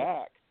go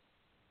back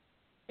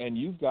and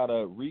you've got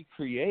to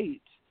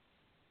recreate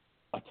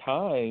a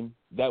time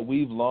that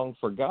we've long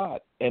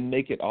forgot and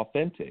make it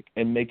authentic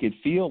and make it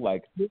feel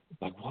like,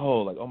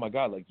 whoa, like, oh my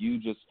God, like, you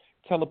just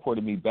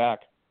teleported me back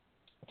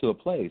to a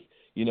place.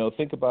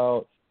 Think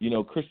about,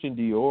 Christian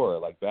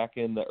Dior, like, back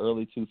in the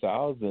early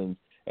 2000s,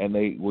 and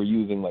they were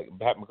using, like,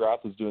 Pat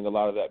McGrath was doing a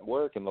lot of that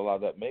work and a lot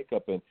of that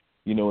makeup, and,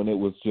 and it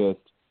was just,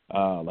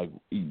 like,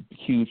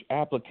 huge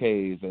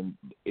appliques, and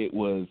it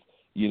was,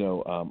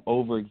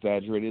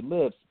 over-exaggerated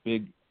lips,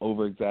 big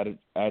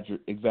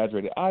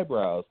over-exaggerated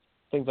eyebrows,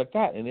 things like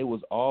that. And it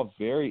was all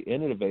very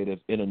innovative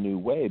in a new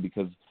way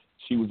because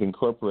she was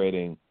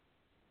incorporating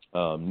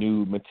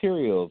new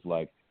materials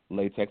like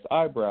latex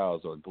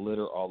eyebrows or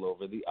glitter all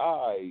over the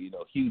eye,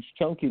 huge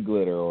chunky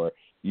glitter, or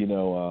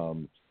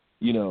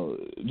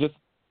just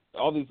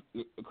all these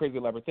crazy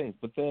elaborate things.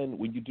 But then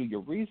when you do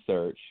your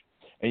research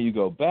and you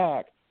go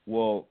back,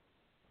 well,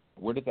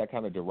 where did that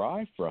kind of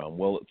derive from?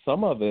 Well,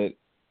 some of it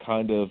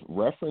kind of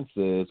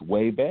references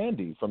Way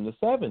Bandy from the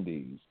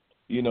 70s.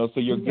 So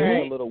you're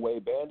getting a little Way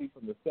Bandy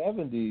from the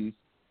 70s,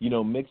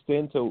 mixed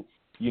into,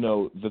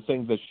 the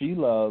things that she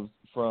loves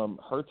from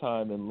her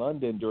time in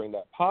London during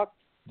that punk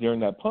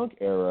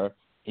era,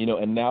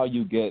 and now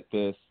you get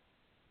this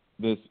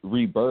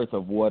rebirth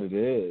of what it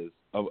is,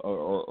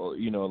 or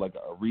like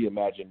a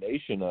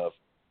reimagination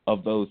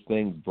of those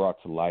things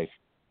brought to life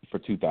for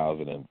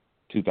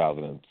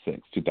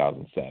 2006,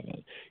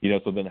 2007.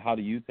 So then how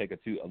do you take a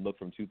look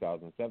from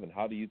 2007?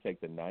 How do you take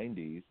the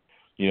 90s,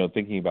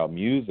 thinking about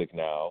music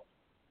now,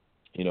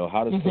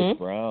 how does Chris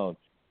Brown,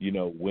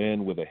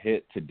 win with a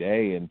hit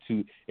today in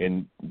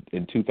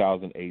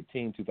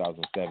 2018,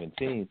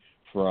 2017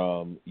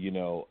 from,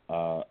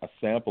 a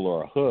sample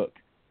or a hook,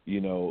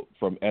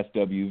 from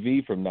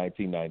SWV from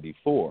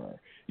 1994.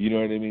 You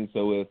know what I mean?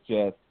 So it's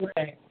just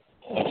a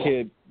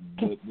kid,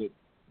 the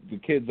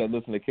kids that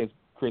listen to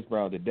Chris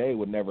Brown today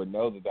would never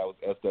know that was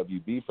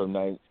SWV from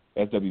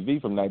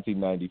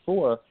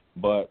 1994,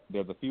 but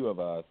there's a few of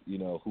us,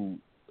 who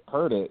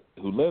heard it,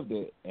 who lived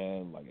it,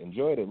 and like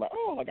enjoyed it. Like,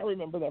 oh, like I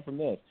remember that from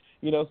this,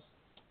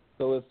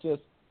 So it's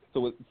just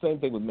same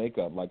thing with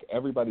makeup. Like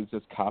everybody's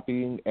just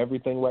copying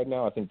everything right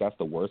now. I think that's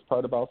the worst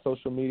part about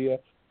social media.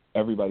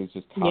 Everybody's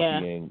just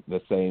copying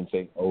the same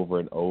thing over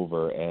and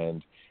over,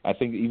 and I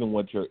think even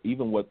what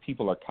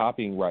people are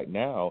copying right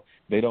now,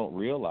 they don't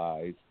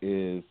realize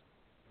is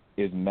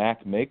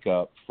MAC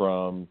makeup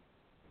from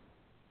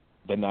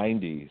the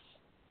 90s.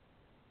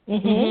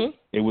 Mm-hmm.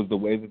 It was the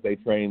way that they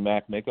trained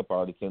MAC makeup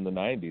artists in the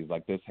 90s,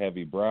 like this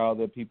heavy brow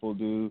that people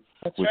do,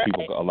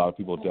 a lot of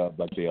people dub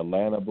like the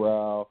Atlanta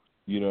brow.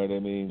 You know what I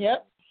mean?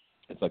 Yep.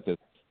 It's like this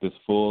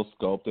full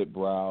sculpted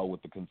brow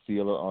with the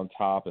concealer on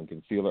top and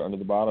concealer under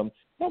the bottom.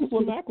 That was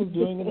what MAC was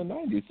doing in the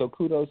 90s. So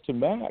kudos to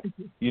MAC,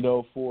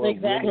 for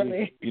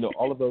really,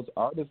 all of those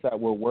artists that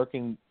were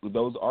working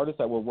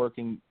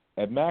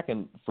at MAC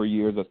and for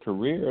years as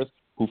careers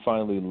who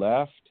finally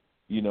left,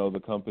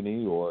 the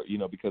company or,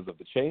 because of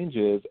the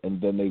changes,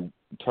 and then they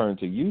turned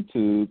to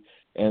YouTube,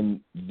 and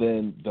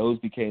then those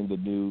became the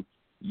new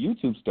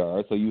YouTube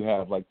stars. So you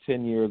have like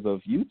 10 years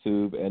of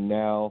YouTube, and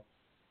now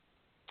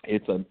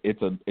it's a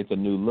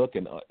new look.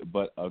 And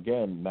but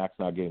again, MAC's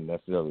not getting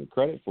necessarily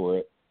credit for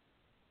it,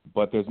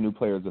 but there's new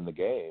players in the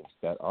game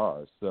that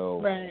are.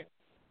 So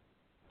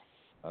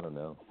I don't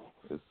know.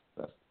 That's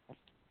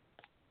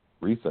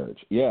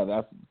research. Yeah,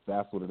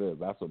 that's what it is.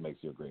 That's what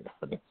makes you a great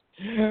artist.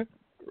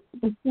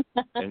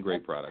 And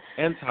great product.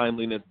 And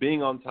timeliness,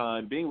 being on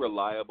time, being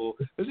reliable.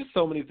 There's just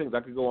so many things. I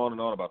could go on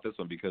and on about this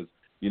one because,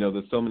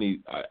 there's so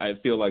many. I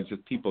feel like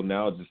just people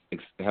now just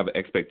have an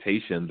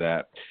expectation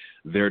that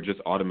they're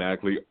just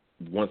automatically,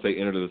 once they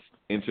enter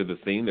the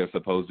scene, they're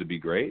supposed to be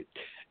great.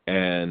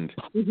 And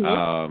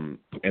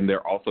and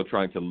they're also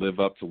trying to live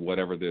up to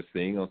whatever they're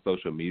seeing on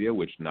social media,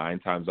 which 9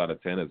 times out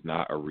of 10 is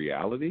not a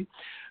reality.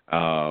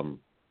 So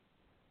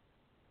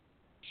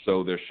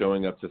they're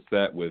showing up to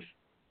set with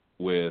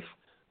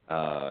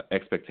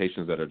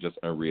expectations that are just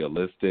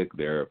unrealistic.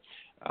 They're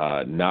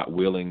not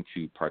willing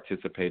to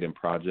participate in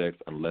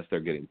projects unless they're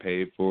getting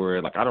paid for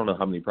it. Like, I don't know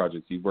how many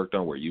projects you've worked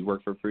on where you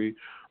work for free,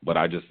 but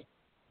I've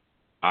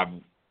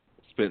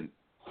spent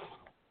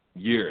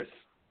years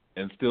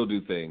and still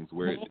do things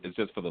where it's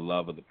just for the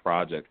love of the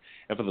project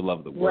and for the love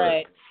of the work.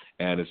 Right.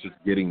 And it's just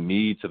getting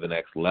me to the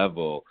next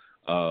level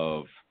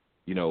of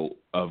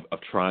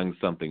trying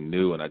something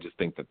new. And I just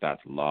think that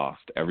that's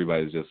lost.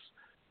 Everybody's just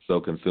so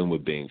consumed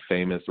with being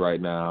famous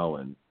right now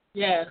and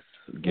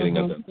getting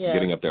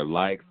up their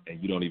likes,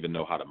 and you don't even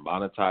know how to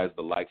monetize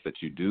the likes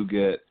that you do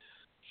get.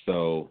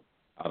 So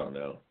I don't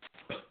know.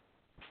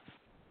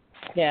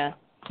 Yeah,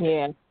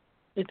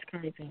 it's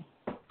crazy.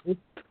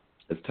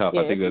 It's tough.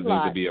 I think there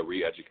needs to be a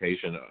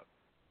re-education.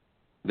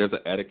 There's an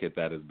etiquette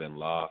that has been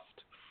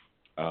lost,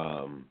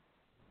 and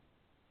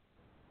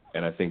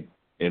I think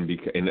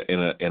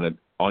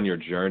on your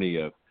journey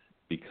of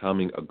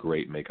becoming a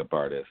great makeup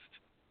artist,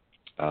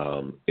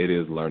 it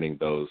is learning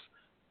those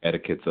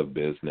etiquettes of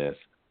business,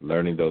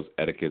 learning those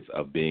etiquettes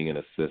of being an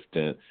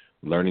assistant,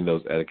 learning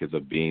those etiquettes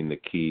of being the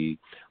key,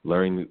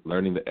 learning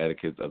the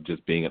etiquettes of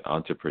just being an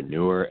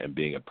entrepreneur and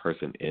being a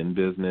person in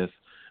business.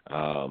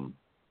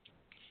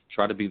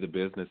 Try to be the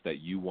business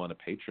that you want to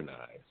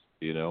patronize.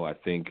 I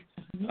think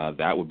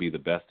that would be the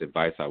best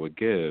advice I would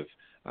give.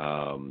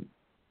 I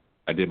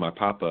did a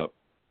pop-up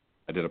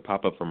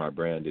for my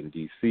brand in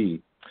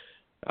D.C.,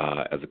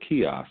 as a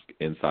kiosk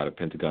inside of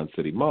Pentagon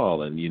City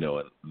Mall. And,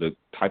 the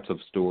types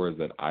of stores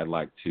that I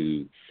like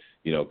to,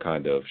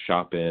 kind of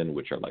shop in,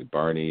 which are like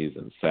Barney's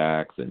and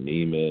Saks and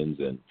Neiman's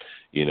and,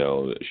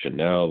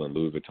 Chanel and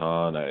Louis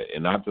Vuitton.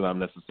 And not that I'm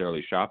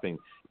necessarily shopping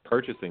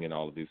purchasing in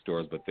all of these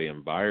stores, but the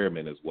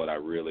environment is what I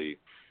really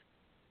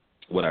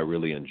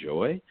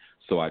enjoy.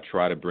 So I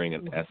try to bring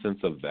an essence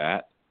of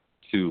that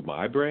to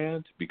my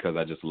brand because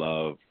I just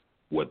love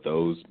what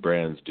those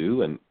brands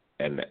do, and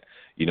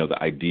you know,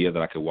 the idea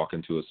that I could walk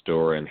into a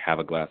store and have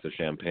a glass of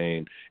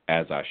champagne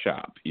as I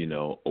shop, you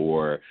know,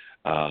 or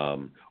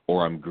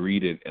I'm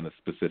greeted in a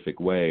specific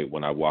way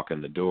when I walk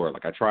in the door.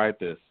 Like I tried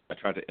to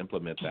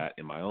implement that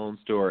in my own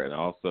store and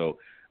also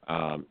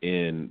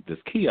in this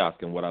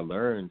kiosk. And what I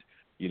learned,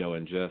 you know,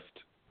 in just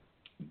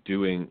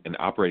doing and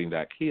operating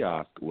that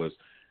kiosk was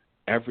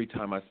every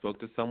time I spoke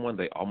to someone,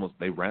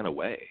 they ran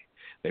away.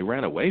 They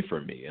ran away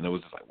from me. And it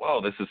was just like, whoa,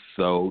 this is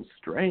so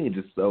strange.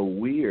 It's so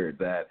weird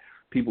that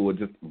people would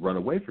just run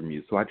away from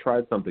you. So I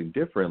tried something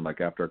different. Like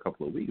after a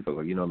couple of weeks, I was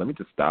like, you know, let me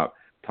just stop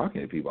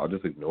talking to people. I'll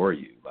just ignore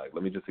you. Like,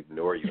 let me just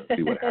ignore you and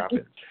see what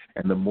happens.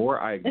 And the more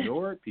I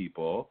ignored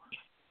people,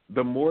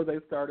 the more they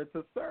started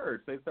to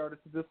search. They started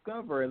to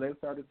discover, and they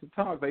started to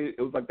talk. It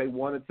was like they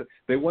wanted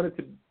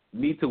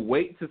me to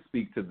wait to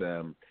speak to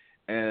them,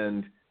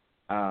 and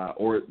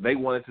or they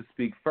wanted to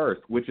speak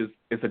first, which is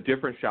it's a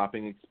different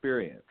shopping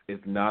experience.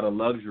 It's not a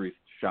luxury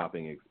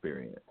shopping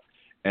experience.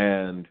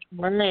 And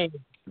right.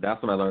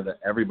 That's when I learned that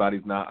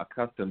everybody's not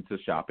accustomed to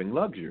shopping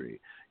luxury,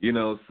 you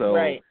know, so,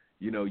 right.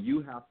 You know,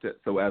 you have to,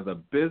 so as a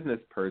business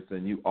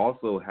person, you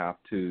also have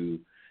to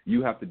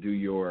do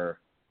your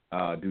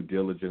due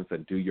diligence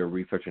and do your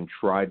research and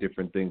try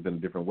different things in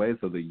different ways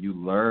so that you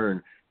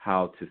learn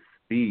how to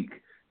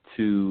speak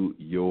to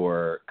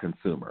your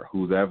consumer,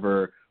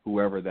 whoever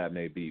that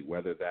may be,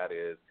 whether that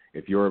is,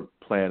 if your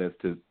plan is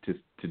to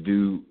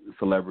do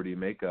celebrity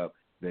makeup,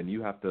 then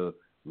you have to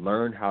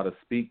learn how to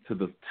speak to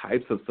the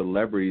types of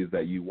celebrities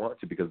that you want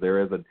to, because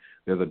there's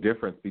a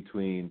difference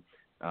between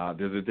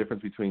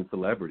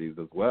celebrities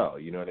as well,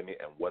 you know what I mean,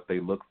 and what they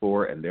look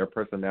for and their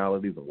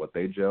personalities and what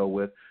they gel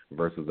with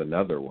versus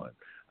another one.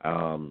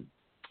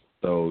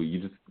 So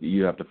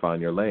you have to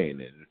find your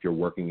lane, and if you're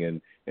working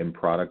in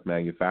product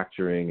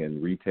manufacturing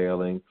and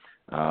retailing,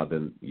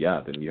 then you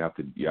have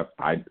to.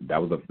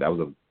 That was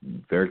a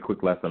very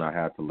quick lesson I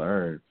had to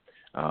learn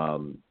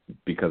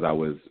because I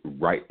was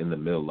right in the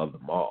middle of the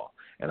mall.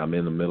 And I'm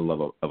in the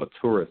middle of a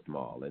tourist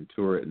mall, and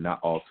not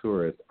all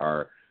tourists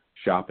are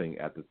shopping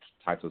at the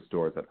types of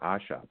stores that I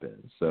shop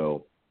in.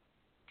 So,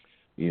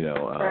 you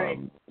know, right.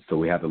 So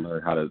we have to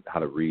learn how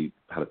to read,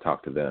 how to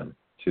talk to them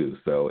too.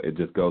 So it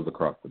just goes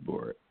across the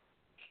board.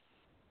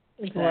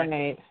 Exactly.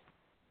 Right.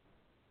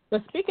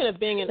 But speaking of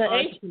being an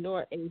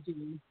entrepreneur, AG.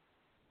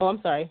 Oh,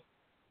 I'm sorry.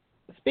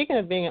 Speaking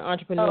of being an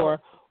entrepreneur,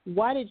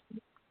 why did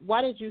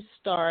you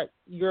start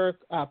your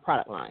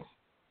product line?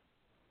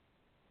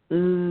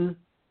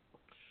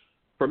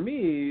 For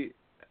me,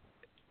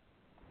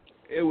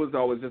 it was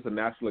always just a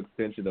natural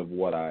extension of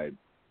what I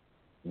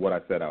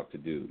set out to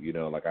do. You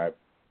know, like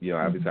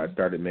obviously I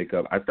started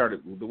makeup.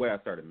 The way I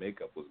started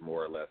makeup was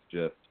more or less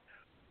just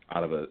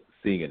out of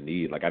seeing a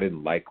need. Like I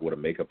didn't like what a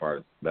makeup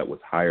artist that was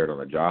hired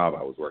on a job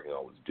I was working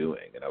on was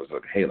doing. And I was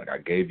like, hey, like I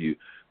gave you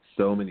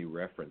so many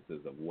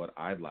references of what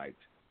I liked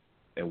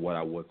and what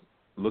I was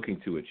looking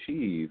to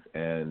achieve,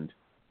 and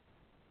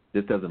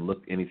this doesn't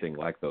look anything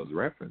like those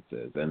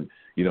references. And,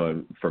 you know,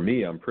 and for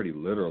me, I'm pretty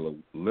literal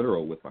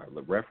with my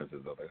references.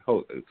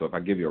 So if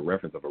I give you a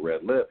reference of a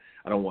red lip,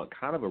 I don't want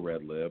kind of a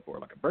red lip or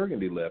like a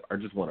burgundy lip. I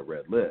just want a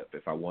red lip.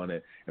 If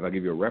I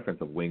give you a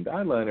reference of winged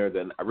eyeliner,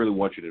 then I really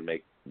want you to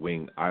make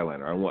winged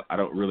eyeliner. I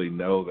don't really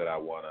know that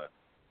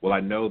I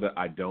know that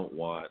I don't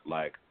want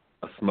like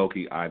a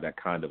smoky eye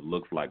that kind of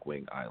looks like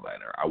winged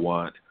eyeliner. I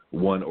want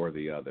one or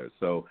the other.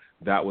 So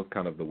that was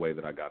kind of the way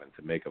that I got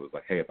into makeup. It was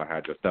like, hey, if I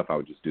had your stuff, I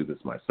would just do this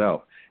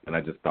myself. And I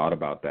just thought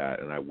about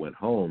that, and I went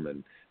home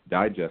and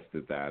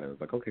digested that, and it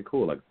was like, okay,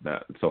 cool. Like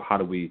that. So how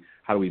do we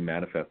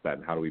manifest that,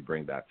 and how do we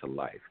bring that to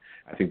life?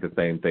 I think the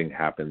same thing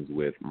happens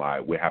with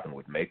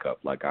makeup.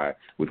 Like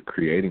with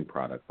creating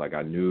products. Like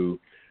I knew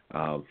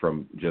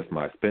from just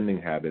my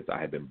spending habits, I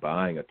had been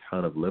buying a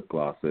ton of lip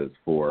glosses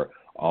for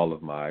all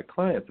of my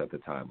clients at the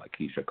time, like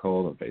Keisha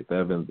Cole and Faith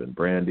Evans and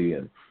Brandy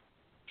and,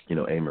 you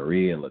know,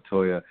 A-Marie and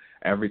LaToya.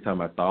 Every time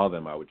I saw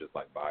them, I would just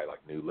like buy like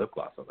new lip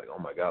gloss. I was like, oh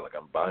my God, like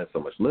I'm buying so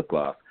much lip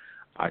gloss.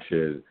 I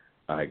should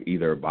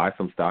either buy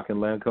some stock in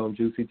Lancome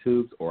Juicy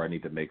Tubes or I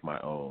need to make my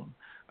own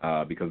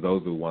because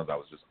those are the ones I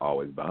was just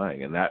always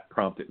buying. And that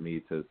prompted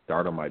me to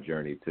start on my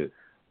journey to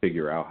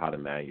figure out how to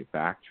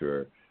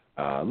manufacture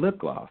lip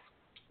gloss.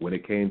 When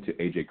it came to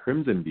AJ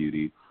Crimson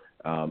Beauty,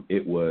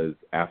 it was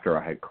after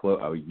I had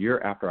a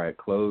year after I had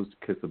closed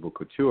Kissable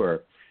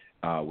Couture,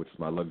 which is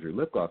my luxury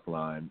lip gloss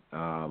line,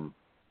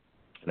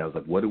 and I was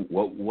like,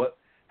 what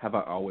have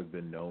I always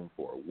been known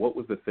for? What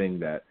was the thing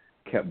that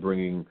kept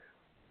bringing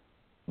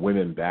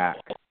women back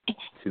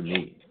to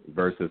me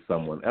versus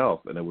someone else?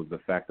 And it was the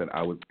fact that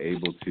I was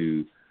able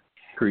to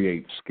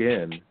create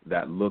skin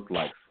that looked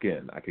like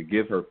skin. I could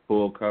give her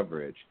full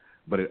coverage,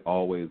 but it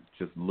always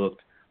just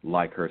looked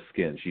like her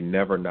skin. She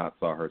never not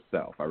saw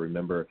herself. I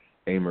remember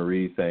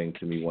A-Marie saying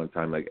to me one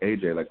time, like,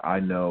 AJ, like, I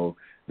know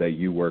that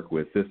you work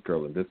with this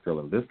girl and this girl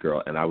and this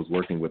girl, and I was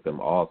working with them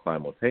all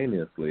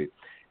simultaneously,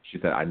 She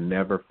said, I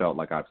never felt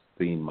like I've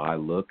seen my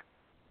look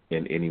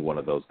in any one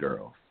of those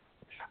girls.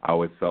 I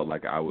always felt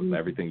like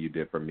everything you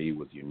did for me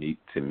was unique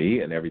to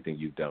me, and everything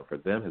you've done for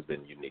them has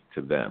been unique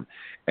to them.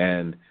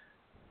 And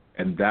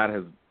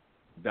that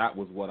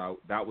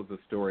was the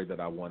story that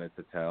I wanted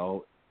to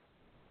tell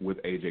with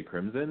AJ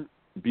Crimson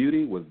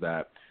Beauty, was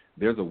that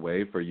there's a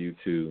way for you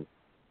to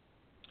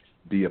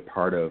be a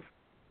part of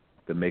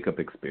the makeup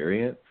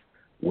experience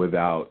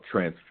without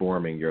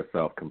transforming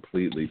yourself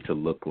completely to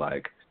look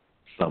like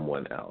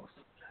someone else.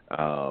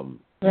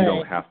 We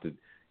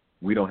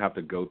don't have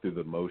to go through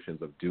the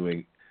motions of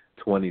doing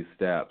 20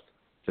 steps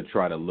to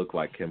try to look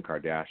like Kim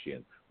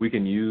Kardashian. We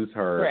can use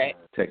her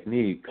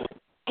techniques,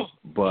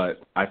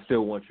 but I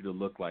still want you to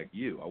look like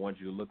you. I want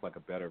you to look like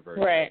a better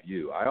version of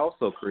you. I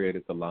also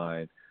created the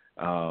line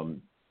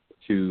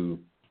to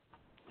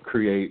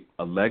create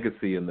a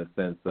legacy in the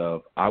sense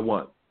of, I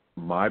want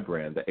my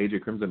brand, the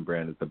AJ Crimson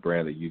brand, is the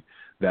brand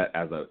that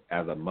as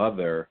a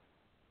mother,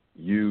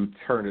 you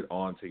turn it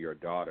on to your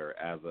daughter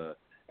as a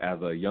as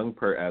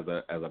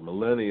a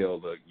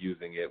millennial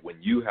using it. When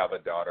you have a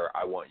daughter,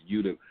 I want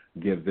you to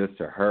give this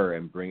to her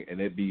and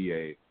it'd be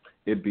a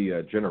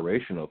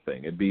generational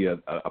thing. It'd be a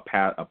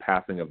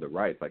passing of the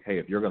rights. Like, hey,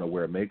 if you're going to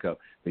wear makeup,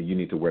 then you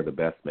need to wear the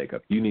best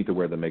makeup. You need to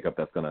wear the makeup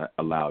that's going to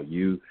allow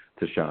you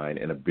to shine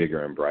in a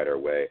bigger and brighter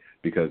way,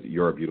 because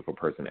you're a beautiful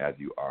person as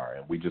you are,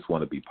 and we just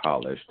want to be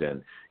polished.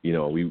 And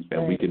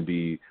we can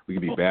be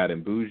bad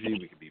and bougie.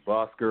 We can be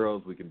boss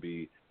girls. We can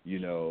be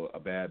a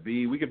bad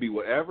bee. We can be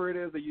whatever it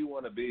is that you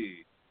want to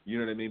be. You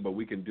know what I mean? But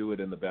we can do it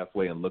in the best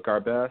way and look our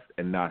best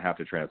and not have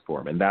to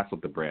transform. And that's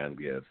what the brand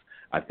gives.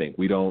 I think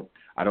me and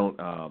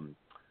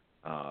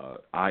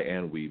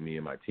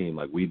my team,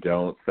 like, we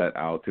don't set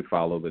out to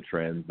follow the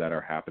trends that are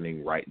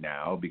happening right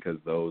now, because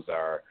those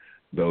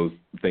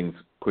things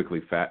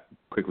quickly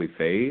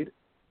fade.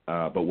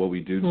 But what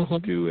we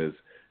do is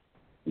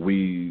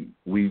we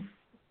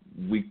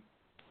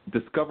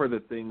discover the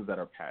things that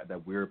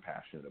we're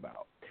passionate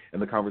about,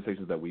 and the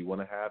conversations that we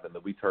want to have, and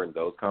then we turn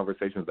those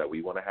conversations that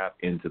we want to have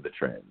into the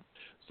trends.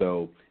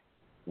 So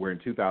where in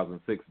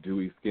 2006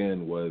 dewy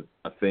skin was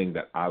a thing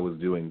that I was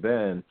doing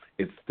then,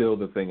 it's still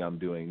the thing I'm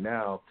doing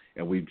now,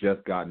 and we're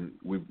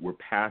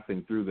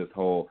passing through this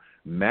whole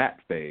matte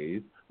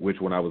phase, which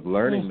when I was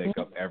learning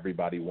makeup,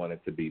 everybody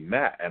wanted to be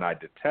matte, and I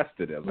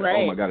detested it. I was like,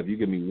 oh my God, if you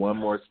give me one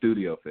more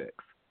studio fix.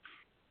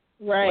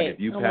 Right. Like if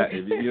you know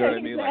what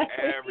I mean? Like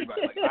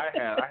everybody, like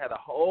I had a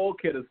whole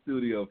kit of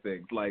studio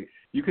fix. Like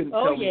you couldn't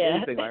tell me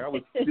anything. Like I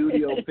was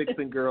studio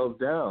fixing girls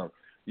down.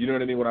 You know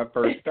what I mean? When I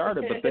first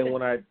started, but then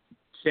when I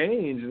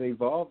changed and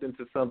evolved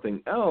into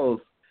something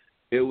else,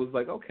 it was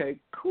like, okay,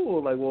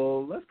 cool. Like,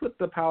 well, let's put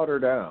the powder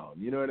down.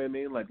 You know what I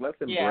mean? Like, let's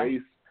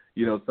embrace,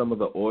 some of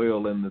the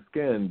oil in the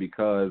skin,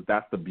 because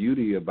that's the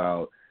beauty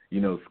about,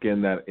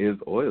 skin that is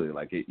oily.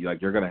 Like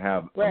you're going to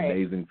have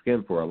amazing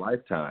skin for a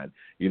lifetime,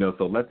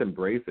 so let's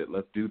embrace it.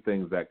 Let's do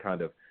things that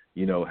kind of,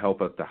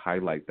 help us to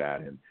highlight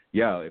that. And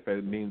if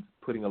it means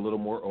putting a little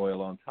more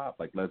oil on top,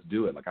 like, let's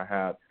do it. Like I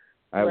have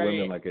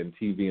women like in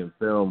TV and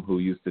film who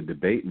used to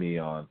debate me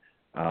on,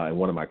 in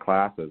one of my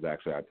classes,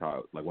 actually, I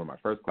taught, like one of my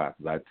first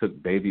classes, I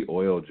took baby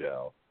oil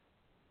gel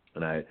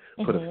and I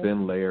put a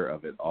thin layer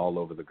of it all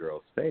over the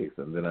girl's face.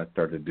 And then I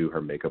started to do her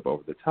makeup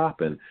over the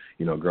top. And,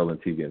 a girl in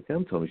TV and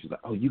film told me, she's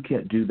like, oh, you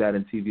can't do that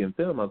in TV and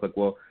film. I was like,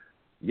 well,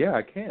 yeah,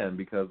 I can,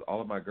 because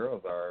all of my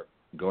girls are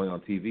going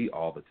on TV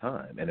all the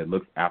time, and it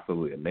looks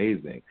absolutely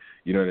amazing.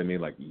 You know what I mean?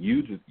 Like,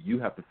 you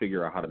have to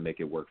figure out how to make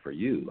it work for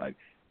you. Like,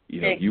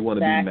 if you want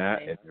to be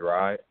matte and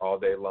dry all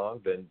day long,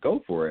 then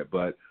go for it.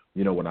 But,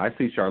 when I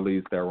see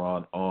Charlize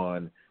Theron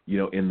on,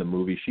 in the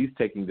movie, she's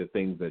taking the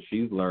things that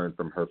she's learned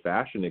from her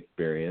fashion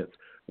experience,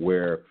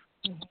 where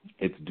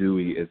it's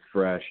dewy, it's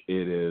fresh,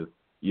 it is,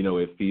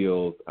 it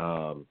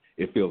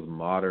feels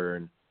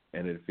modern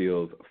and it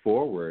feels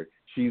forward.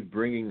 She's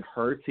bringing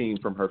her team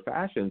from her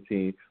fashion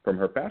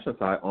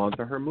side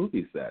onto her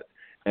movie set.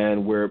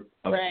 And where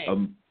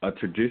a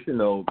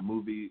traditional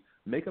movie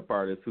makeup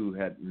artist who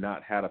had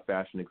not had a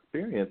fashion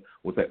experience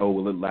would say, oh,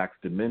 well, it lacks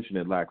dimension,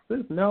 it lacks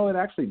this. No, it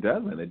actually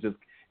doesn't.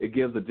 It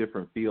gives a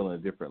different feel and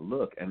a different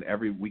look. And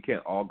we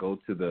can't all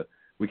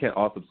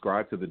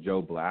subscribe to the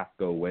Joe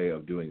Blasco way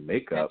of doing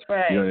makeup. That's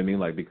right. You know what I mean?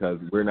 Like, because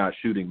we're not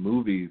shooting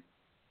movies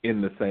in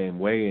the same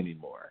way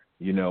anymore.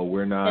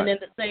 We're not. And in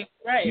the same,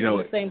 in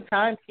the same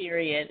time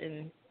period.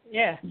 And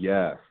yeah.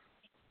 Yes.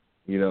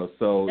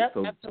 So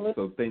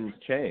things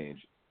change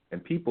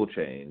and people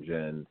change.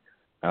 And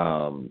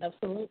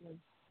absolutely.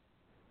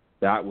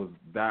 That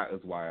is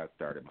why I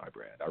started my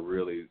brand. I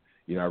really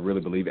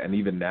believe it. And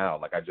even now,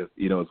 like, I just,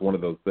 it's one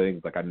of those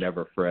things, like, I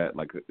never fret.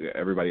 Like,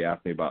 everybody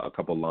asked me about a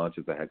couple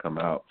launches that had come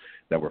out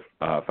that were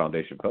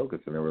foundation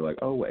focused, and they were like,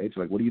 oh, H,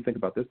 like, what do you think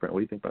about this brand? What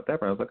do you think about that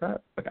brand? I was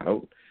like, I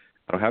don't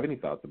have any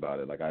thoughts about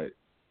it. Like, I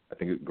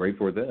think it's great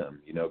for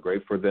them,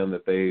 great for them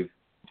that they've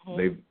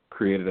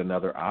created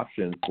another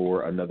option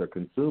for another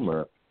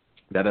consumer.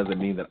 That doesn't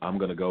mean that I'm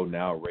going to go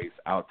now race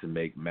out to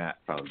make matte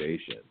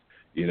foundation,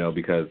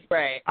 because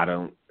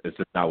it's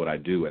just not what I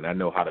do. And I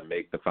know how to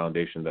make the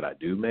foundation that I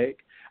do make.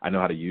 I know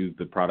how to use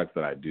the products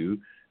that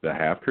I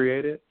have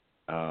created,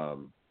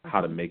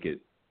 how to make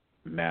it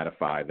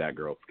mattify that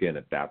girl's skin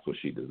if that's what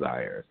she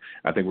desires.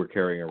 I think we're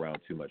carrying around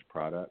too much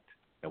product,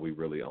 and we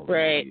really only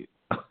need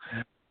not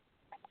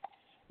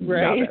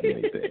that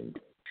many things.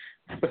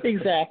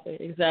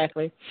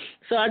 Exactly.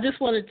 So I just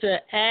wanted to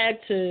add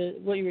to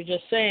what you were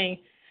just saying.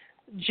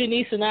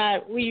 Janice and I,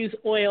 we use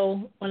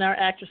oil on our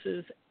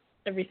actresses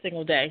every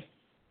single day.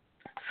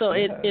 So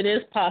it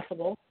is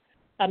possible.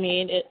 I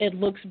mean, it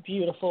looks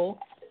beautiful.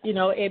 You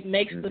know, it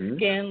makes the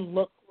skin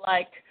look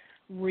like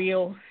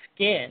real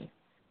skin.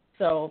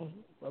 So,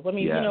 I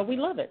mean, you know, we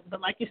love it.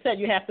 But like you said,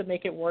 you have to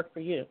make it work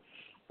for you.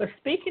 But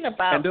speaking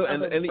about you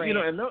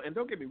know, and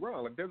don't get me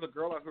wrong, like there's a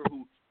girl out here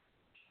who,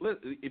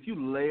 if you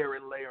layer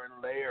and layer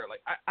and layer,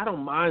 like I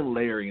don't mind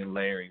layering and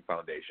layering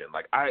foundation.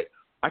 Like I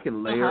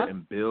can layer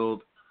and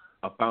build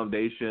a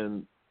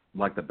foundation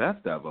like the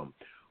best of them.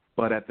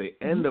 But at the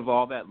end of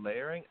all that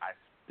layering, I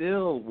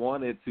still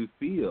wanted to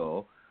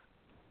feel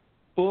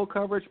full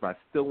coverage, but I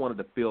still wanted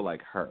to feel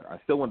like her. I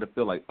still wanted to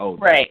feel like,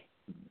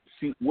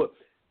 she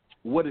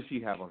what does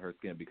she have on her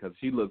skin? Because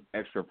she looks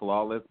extra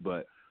flawless,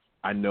 but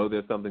I know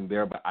there's something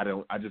there, but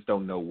I just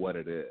don't know what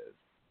it is.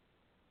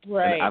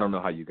 Right. And I don't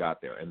know how you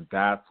got there. And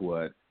that's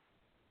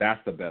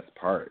the best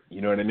part.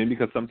 You know what I mean?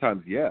 Because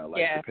sometimes,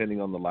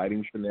 depending on the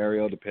lighting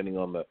scenario, depending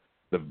on the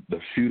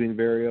shooting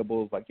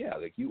variables, like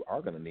you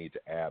are going to need to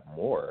add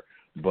more.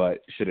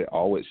 But should it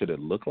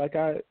look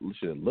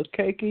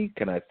cakey?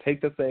 Can I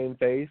take the same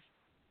face?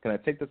 Can I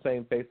take the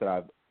same face that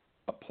I've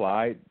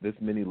applied this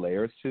many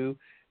layers to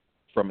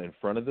from in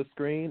front of the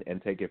screen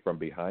and take it from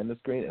behind the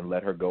screen and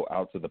let her go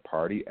out to the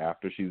party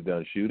after she's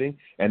done shooting?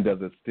 And does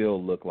it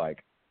look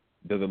like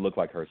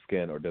her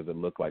skin, or does it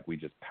look like we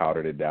just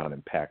powdered it down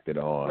and packed it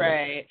on?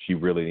 Right. She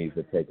really needs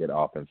to take it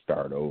off and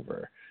start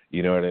over.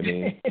 You know what I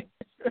mean?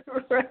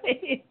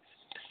 Right.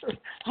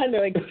 I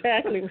know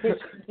exactly what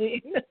you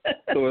mean.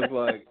 So it's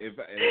like,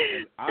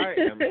 and I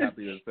am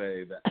happy to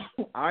say that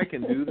I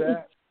can do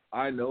that.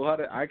 I know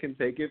I can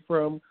take it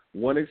from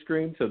one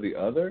extreme to the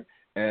other.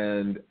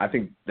 And I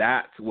think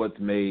that's what's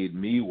made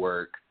me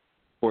work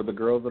for the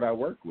girls that I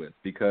work with,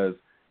 because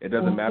it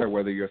doesn't matter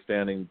whether you're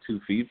standing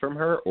 2 feet from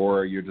her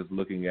or you're just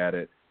looking at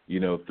it, you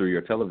know, through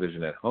your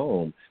television at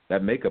home.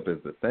 That makeup is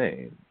the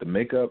same. The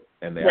makeup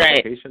and the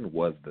application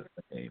was the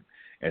same.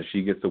 And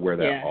she gets to wear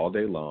that all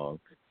day long.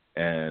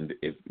 And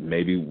if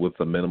maybe with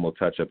a minimal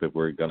touch-up if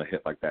we're going to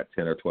hit like that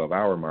 10 or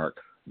 12-hour mark,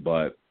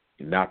 but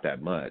not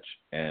that much.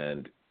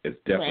 And it's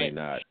definitely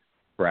not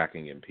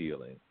cracking and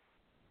peeling.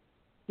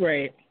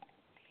 Right.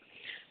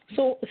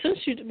 So since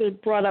you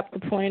brought up the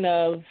point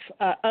of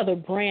other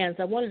brands,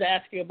 I wanted to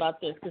ask you about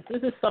this, because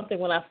this is something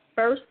when I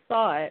first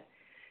saw it,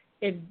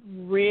 it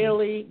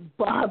really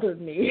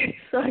bothered me.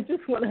 So I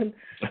just want to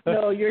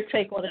know your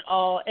take on it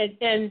all.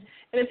 And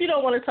if you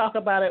don't want to talk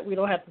about it, we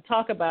don't have to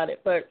talk about it.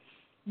 But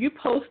you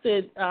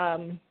posted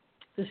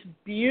this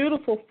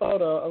beautiful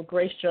photo of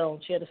Grace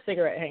Jones. She had a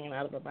cigarette hanging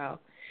out of her mouth.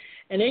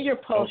 And in your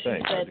post,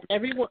 you said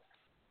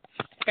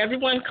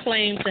everyone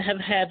claimed to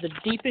have had the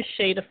deepest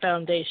shade of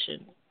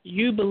foundation.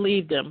 You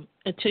believed them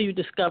until you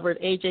discovered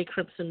AJ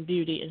Crimson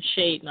Beauty in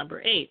shade number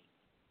 8.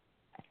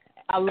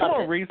 I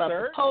love it.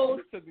 Research.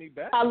 It took me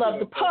back. I love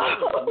the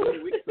post.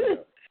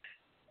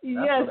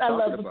 Yes, I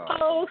love the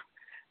post.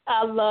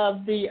 I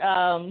love the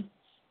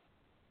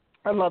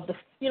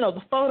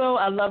the photo.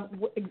 I love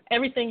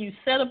everything you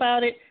said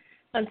about it,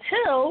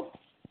 until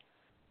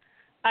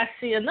I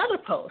see another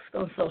post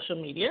on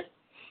social media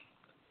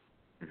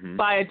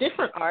by a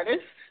different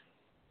artist,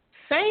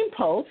 same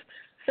post,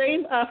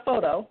 same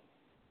photo,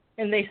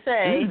 and they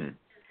say,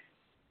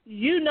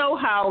 you know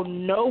how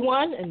no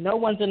one, and no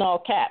one's in all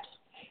caps,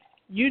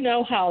 you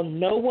know how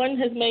no one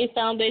has made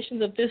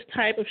foundations of this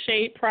type of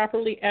shade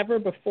properly ever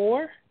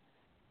before?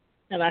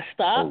 And I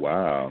stopped. Oh,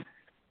 wow.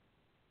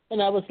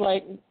 And I was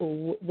like,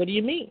 what do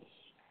you mean?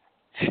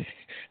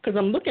 Because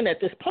I'm looking at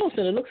this post,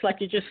 and it looks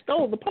like you just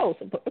stole the post.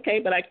 Okay,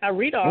 but I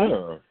read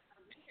on,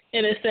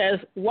 and it says,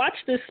 watch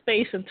this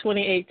space in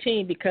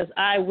 2018 because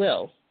I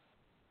will.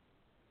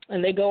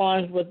 And they go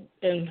on with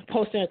and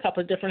posting a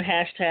couple of different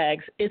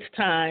hashtags. It's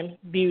time,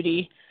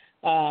 beauty,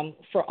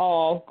 for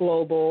all,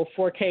 global,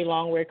 4K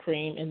longwear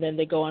cream, and then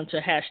they go on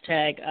to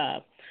hashtag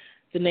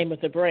the name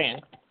of the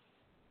brand,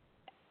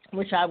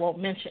 which I won't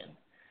mention.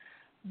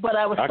 But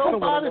I was so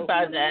bothered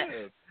by that.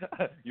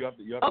 You have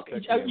to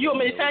text me. You want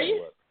me to tell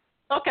you?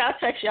 Okay, I'll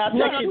text you. I'll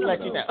text you to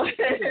let you know.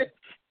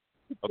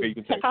 Okay, you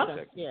can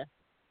text me.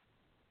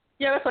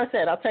 Yeah, that's what I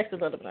said. I'll text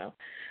and let them know.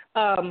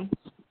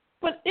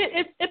 But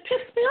it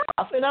pissed me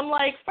off. And I'm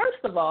like,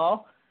 first of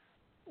all,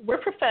 we're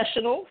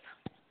professionals.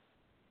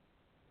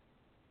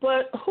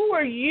 But who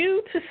are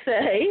you to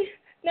say?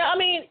 Now, I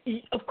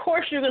mean, of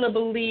course you're going to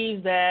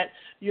believe that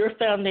your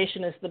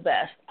foundation is the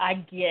best. I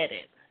get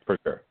it. For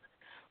sure.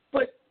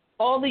 But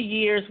all the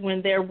years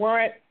when there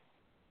weren't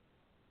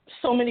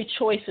so many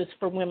choices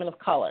for women of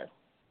color.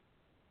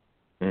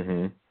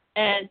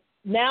 And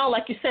now,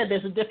 like you said,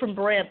 there's a different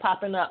brand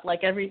popping up.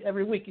 Like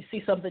every week you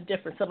see something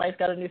different. Somebody's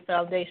got a new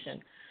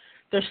foundation.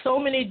 There's so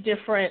many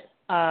different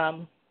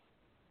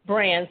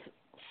brands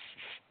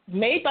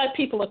made by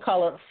people of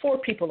color for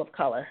people of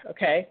color,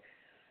 okay?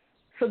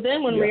 So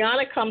then when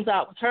Rihanna comes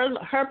out with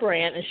her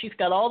brand and she's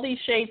got all these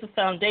shades of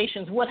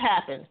foundations, what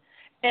happened?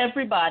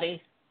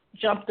 Everybody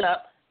jumped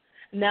up.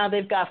 Now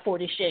they've got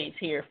 40 shades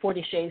here,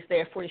 40 shades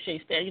there, 40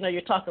 shades there. You know,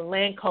 you're talking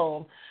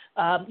Lancome,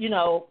 you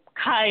know,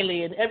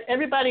 Kylie and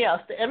everybody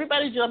else.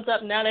 Everybody jumped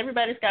up. Now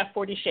everybody's got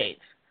 40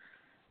 shades.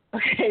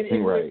 Okay.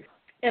 Right.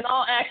 In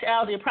all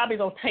actuality, it probably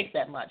don't take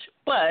that much,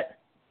 but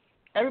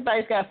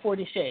everybody's got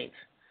 40 shades.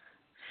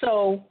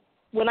 So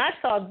when I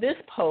saw this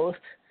post,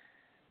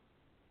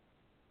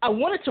 I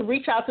wanted to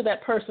reach out to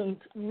that person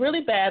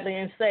really badly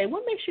and say,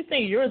 what makes you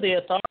think you're the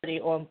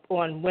authority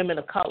on women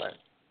of color?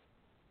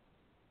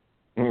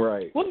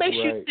 Right. What makes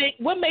you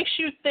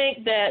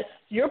think that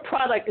your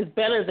product is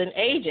better than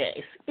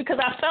AJ's? Because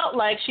I felt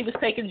like she was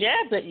taking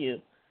jabs at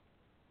you.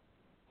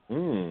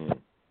 And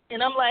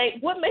I'm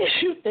like, what makes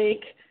you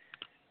think,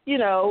 you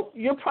know,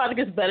 your product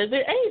is better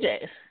than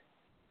AJ's?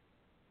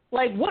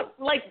 Like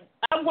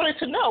I wanted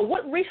to know,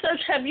 what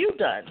research have you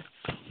done?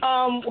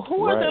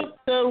 Who are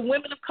the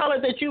women of color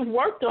that you've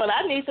worked on?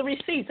 I need the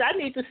receipts. I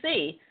need to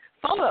see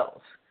photos.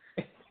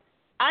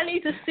 I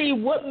need to see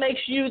what makes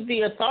you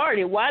the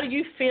authority. Why do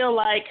you feel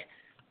like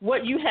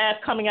what you have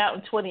coming out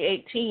in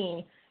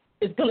 2018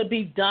 is going to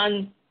be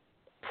done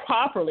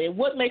properly?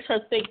 What makes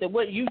her think that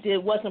what you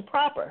did wasn't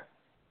proper?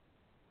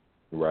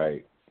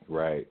 Right.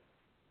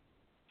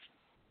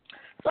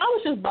 So I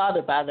was just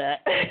bothered by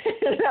that.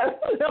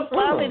 I'm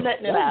finally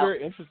letting it out.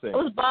 Very interesting. I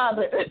was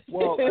bothered.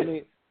 Well, I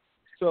mean,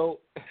 so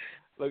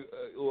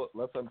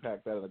let's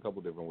unpack that in a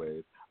couple different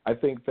ways. I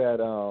think that,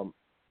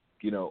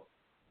 you know,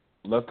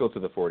 let's go to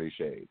the 40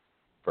 Shades,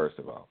 first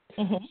of all.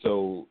 Mm-hmm.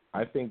 So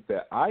I think,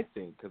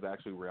 because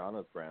actually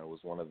Rihanna's brand was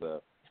one of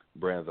the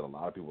brands that a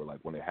lot of people were like,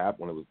 when it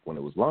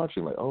was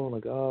launching, like, oh my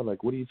God,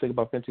 like, what do you think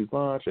about Fenty's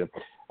launch? And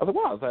I was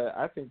like, wow,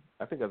 I think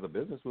as a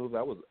business move,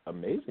 that was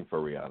amazing for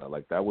Rihanna.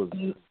 Like, that was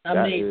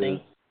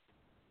amazing.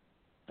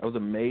 That was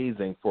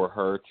amazing for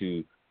her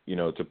to, you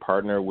know, to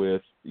partner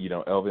with, you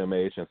know,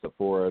 LVMH and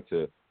Sephora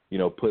to, you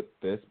know, put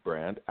this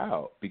brand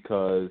out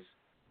because,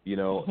 you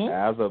know,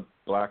 as a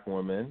Black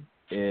woman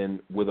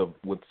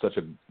with such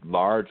a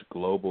large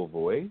global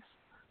voice,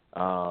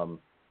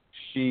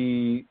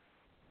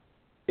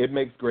 it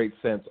makes great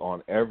sense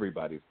on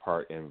everybody's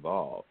part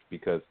involved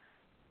because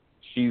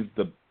she's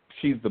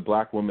the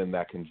Black woman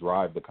that can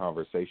drive the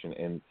conversation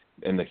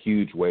in the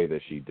huge way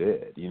that she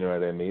did. You know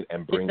what I mean?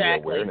 And bring the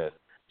awareness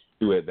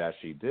to it that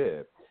she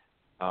did.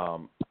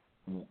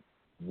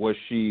 Was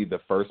she the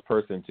first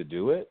person to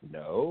do it?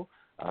 No.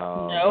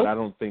 No. But I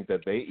don't think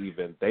that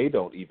they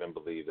don't even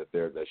believe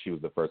that she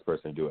was the first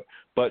person to do it.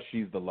 But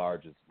she's the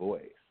largest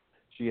voice.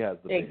 She has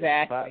the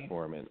biggest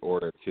platform in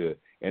order to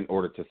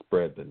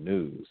spread the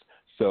news.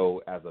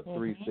 So as a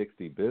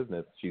 360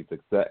 business,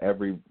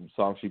 every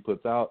song she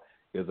puts out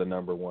is a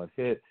number one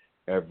hit.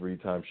 Every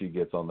time she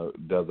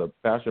does a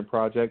fashion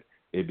project,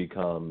 it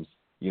becomes,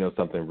 you know,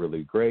 something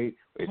really great.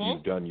 If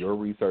you've done your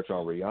research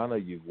on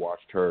Rihanna, you've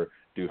watched her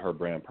do her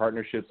brand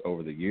partnerships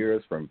over the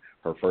years, from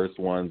her first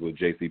ones with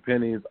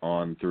JCPenney's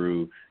on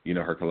through, you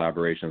know, her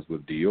collaborations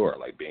with Dior,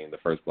 like being the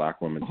first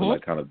Black woman to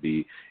like kind of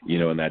be, you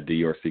know, in that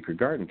Dior Secret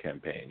Garden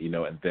campaign, you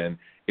know, and then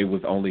it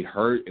was only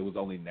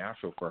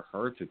natural for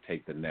her to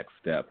take the next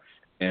step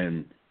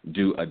and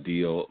do a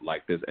deal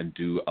like this and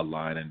do a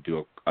line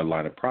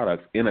of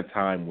products in a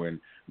time when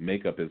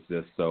makeup is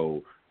just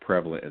so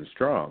prevalent and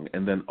strong.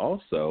 And then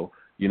also,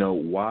 you know,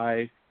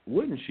 why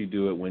wouldn't she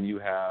do it when you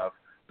have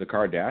the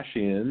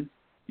Kardashians,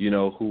 you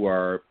know, who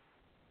are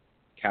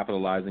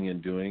capitalizing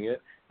and doing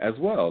it as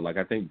well? Like,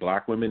 I think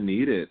Black women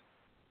needed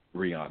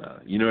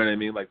Rihanna. You know what I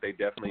mean? Like, they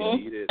definitely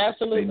needed.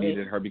 Absolutely. They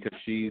needed her because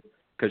she's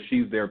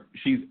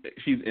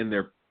in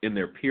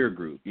their peer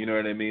group. You know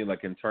what I mean?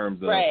 Like, in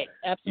terms of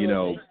you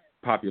know,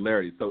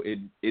 popularity. So it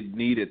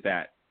needed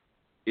that.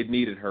 It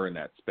needed her in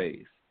that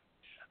space.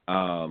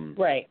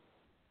 Right.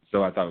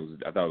 So I thought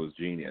it was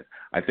genius.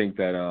 I think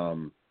that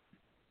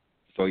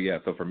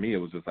So for me, it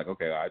was just like,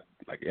 okay, I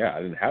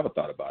didn't have a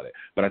thought about it.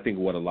 But I think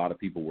what a lot of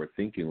people were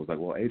thinking was like,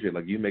 well, AJ,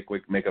 like, you make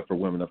makeup for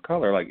women of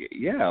color. Like,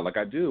 yeah, like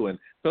I do. And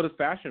so does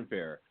Fashion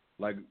Fair,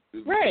 like,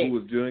 who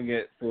was doing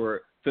it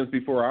since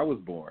before I was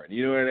born.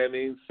 You know what I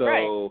mean?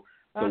 So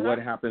what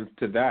happens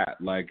to that?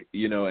 Like,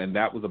 you know, and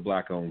that was a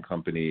Black-owned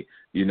company,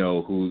 you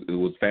know, it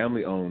was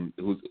family-owned,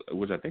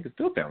 which I think is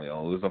still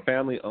family-owned. It was a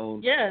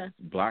family-owned,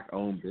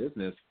 Black-owned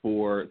business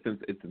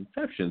since its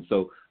inception.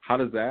 So how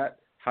does that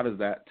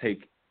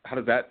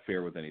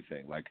fare with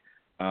anything? Like,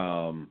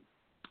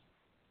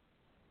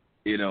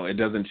 you know, it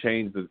doesn't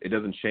change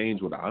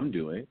what I'm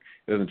doing.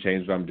 It doesn't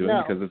change what I'm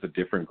doing because it's a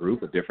different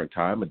group, a different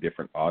time, a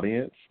different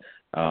audience.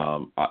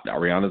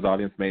 Rihanna's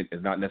audience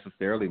is not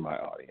necessarily my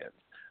audience.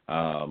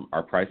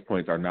 Our price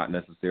points are not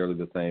necessarily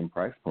the same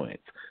price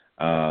points.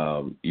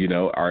 You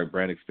know, our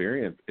brand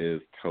experience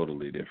is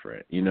totally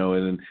different. You know,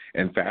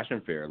 and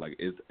Fashion Fair, like,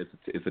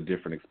 it's a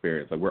different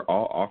experience. Like, we're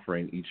all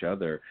offering each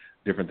other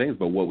different things,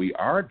 but what we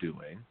are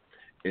doing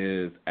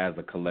is, as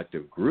a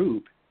collective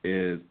group,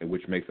 is,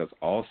 which makes us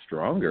all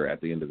stronger at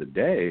the end of the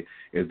day,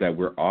 is that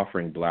we're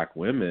offering Black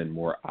women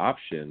more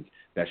options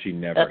that she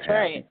never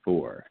had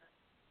before.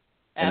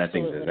 And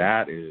Absolutely. I think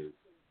that is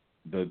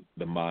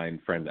the mind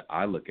frame that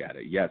I look at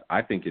it. Yes,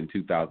 I think in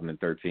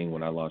 2013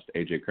 when I launched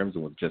AJ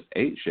Crimson with just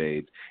 8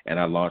 shades and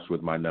I launched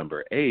with my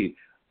number 8,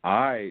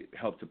 I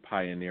helped to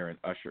pioneer and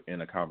usher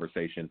in a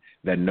conversation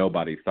that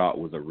nobody thought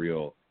was a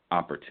real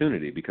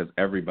opportunity because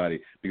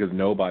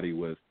nobody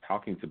was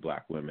talking to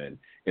Black women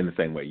in the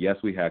same way. Yes,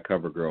 we had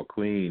CoverGirl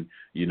Queen,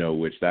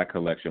 which that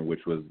collection,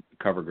 which was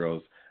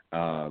CoverGirl's,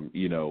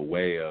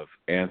 way of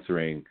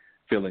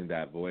filling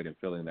that void and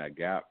filling that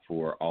gap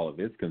for all of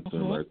its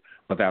consumers.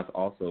 But that's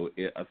also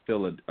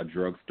still a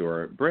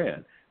drugstore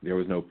brand. There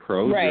was no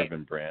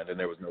pro-driven brand, and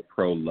there was no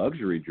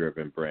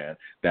pro-luxury-driven brand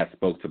that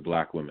spoke to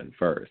Black women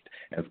first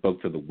and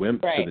spoke to the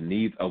to the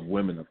needs of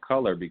women of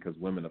color, because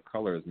women of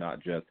color is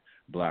not just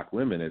Black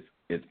women.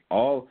 It's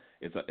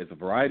a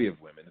variety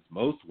of women. It's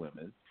most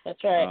women.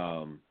 That's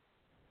right.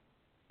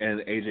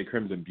 And AJ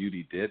Crimson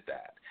Beauty did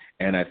that.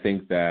 And I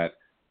think that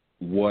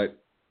what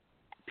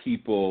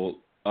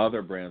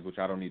other brands, which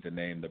I don't need to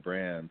name the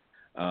brands,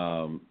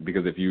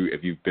 because if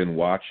you've been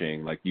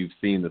watching, like, you've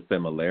seen the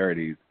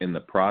similarities in the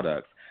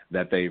products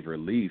that they've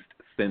released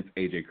since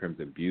AJ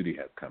Crimson Beauty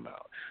has come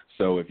out.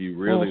 So if you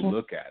really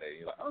look at it,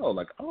 you're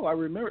like, I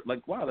remember,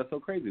 like, wow, that's so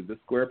crazy. This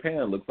square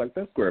pan looks like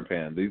that square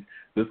pan.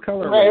 This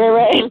color,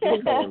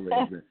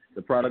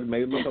 the product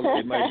might be a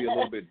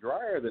little bit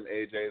drier than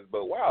AJ's,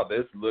 but wow,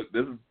 this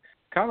is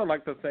kind of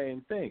like the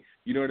same thing.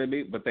 You know what I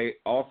mean? But they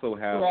also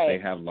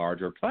have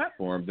larger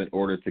platforms in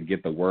order to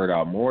get the word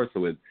out more.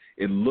 So it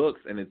looks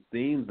and it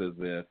seems as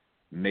if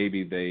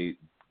maybe they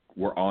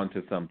were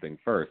onto something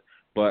first.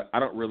 But I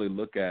don't really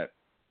look at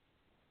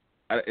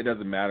it.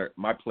 Doesn't matter.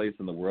 My place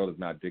in the world is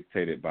not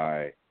dictated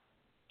by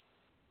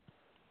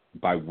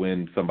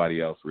when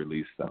somebody else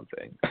released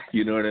something.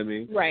 You know what I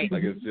mean? Right.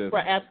 Like, it's just,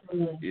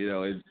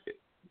 absolutely.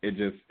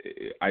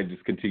 I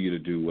just continue to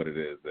do what it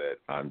is that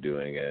I'm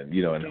doing, and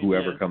and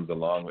whoever comes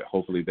along,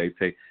 hopefully they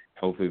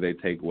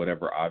take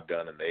whatever I've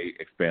done and they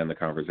expand the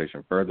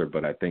conversation further.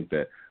 But I think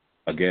that,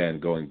 again,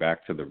 going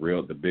back to the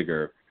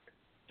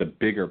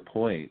bigger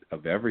point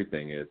of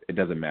everything is, it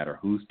doesn't matter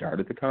who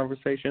started the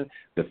conversation.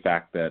 The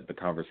fact that the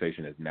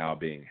conversation is now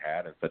being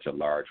had in such a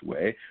large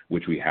way,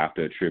 which we have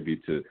to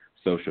attribute to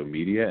social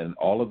media and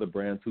all of the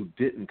brands who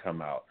didn't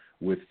come out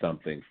with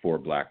something for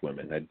Black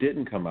women, that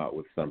didn't come out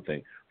with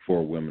something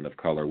for women of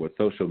color. What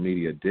social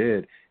media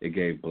did, it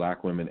gave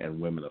Black women and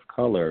women of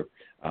color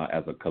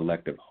as a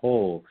collective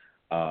whole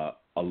a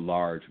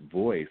large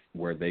voice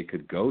where they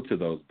could go to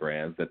those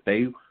brands that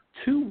they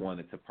too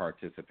wanted to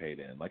participate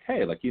in. Like,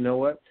 hey, like, you know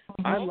what?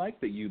 I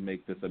like that you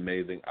make this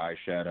amazing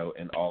eyeshadow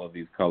in all of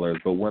these colors,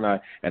 but when I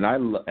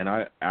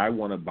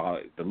want to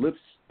buy the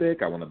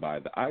lipstick, I want to buy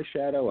the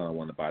eyeshadow, and I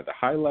want to buy the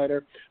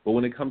highlighter, but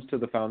when it comes to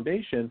the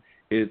foundation,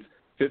 it's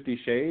 50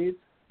 shades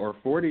or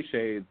 40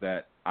 shades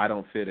that I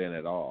don't fit in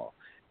at all.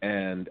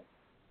 And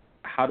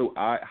how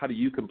do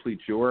you complete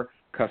your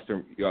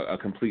a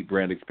complete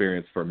brand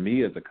experience for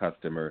me as a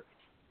customer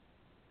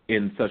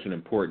in such an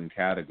important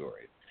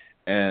category?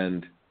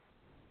 And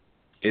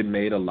it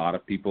made a lot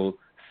of people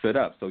sit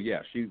up. So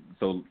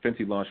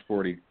Fenty launched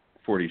 40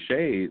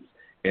 shades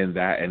in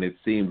that, and it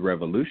seemed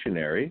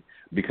revolutionary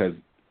because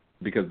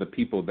the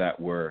people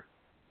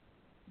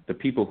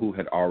who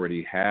had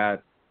already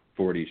had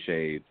 40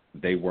 shades,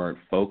 they weren't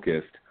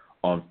focused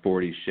on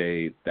 40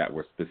 shades that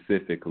were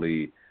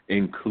specifically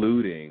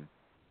including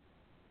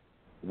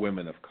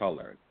women of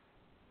color.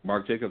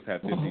 Marc Jacobs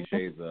had 50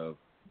 shades of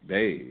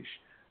beige.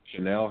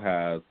 Chanel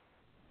has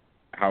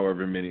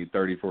however many,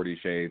 30, 40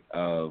 shades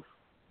of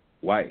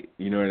white,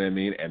 you know what I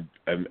mean, and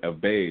of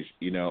beige.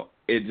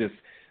 It just,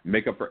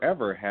 Makeup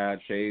Forever had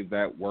shades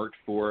that worked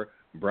for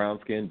brown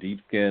skin,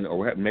 deep skin,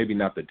 or maybe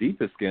not the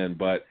deepest skin,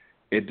 but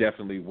it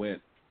definitely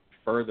went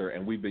further,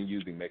 and we've been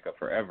using Makeup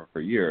Forever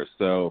for years.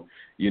 So,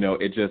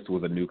 it just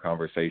was a new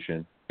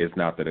conversation. It's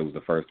not that it was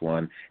the first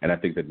one, and I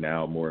think that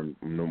now more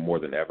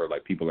than ever,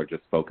 like, people are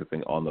just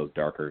focusing on those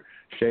darker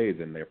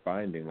shades, and they're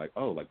finding like,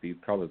 oh, like, these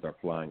colors are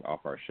flying off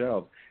our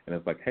shelves, and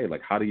it's like, hey,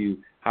 like, how do you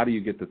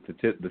get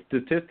the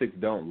statistics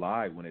don't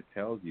lie when it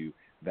tells you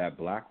that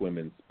Black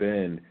women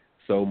spend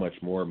so much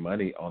more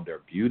money on their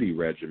beauty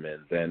regimen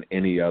than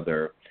any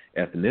other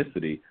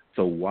ethnicity.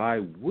 So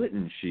why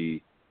wouldn't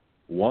she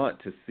want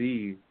to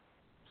see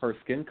her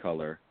skin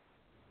color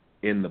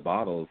in the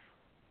bottles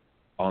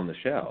on the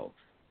shelves?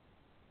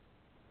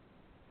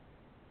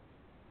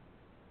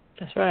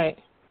 That's right.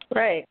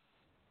 Right.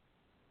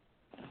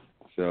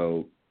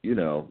 So,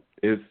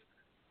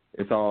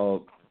 it's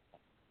all.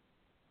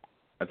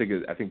 I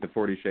think the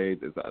 40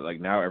 Shades is like,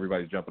 now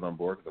everybody's jumping on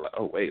board because they're like,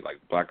 oh wait, like,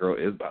 Black girl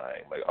is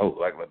buying, like, oh,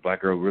 like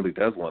Black girl really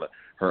does want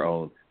her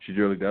own. She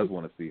really does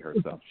want to see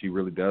herself. She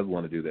really does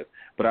want to do this.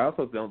 But I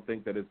also don't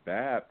think that it's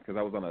bad, because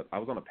I was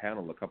on a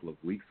panel a couple of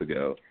weeks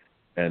ago,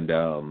 and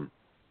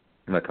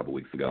not a couple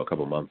weeks ago, a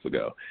couple months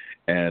ago,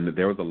 and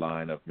there was a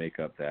line of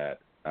makeup that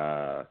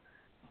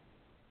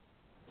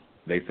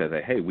they said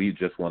that, hey, we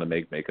just want to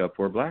make makeup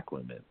for black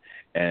women.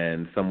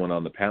 And someone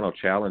on the panel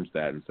challenged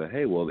that and said,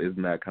 hey, well,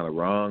 isn't that kind of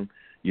wrong,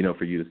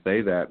 for you to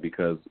say that?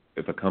 Because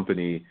if a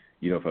company,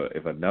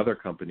 if another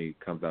company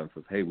comes out and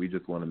says, hey, we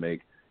just want to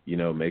make,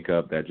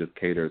 makeup that just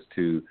caters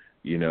to,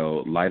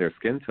 lighter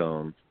skin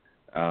tones,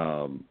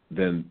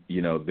 then,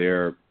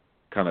 they're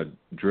kind of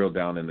drilled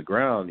down in the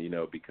ground,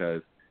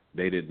 because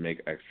they didn't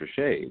make extra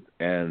shades.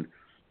 And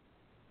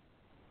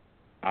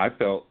I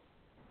felt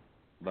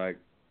like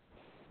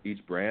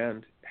each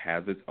brand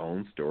has its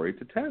own story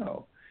to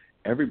tell.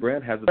 Every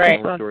brand has its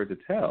own story to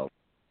tell.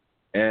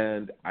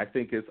 And I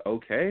think it's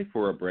okay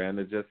for a brand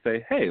to just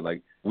say, hey,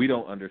 like, we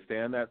don't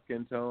understand that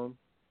skin tone.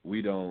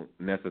 We don't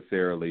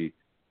necessarily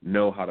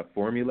know how to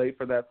formulate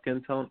for that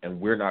skin tone, and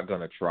we're not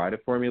going to try to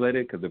formulate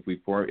it, because if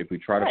we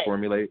try to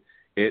formulate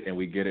it and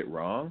we get it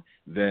wrong,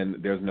 then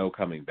there's no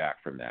coming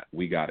back from that.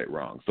 We got it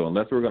wrong. So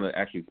unless we're going to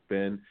actually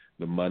spend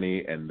the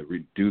money and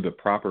do the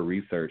proper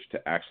research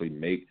to actually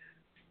make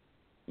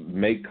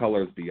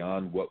colors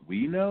beyond what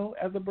we know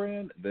as a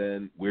brand,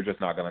 then we're just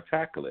not going to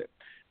tackle it,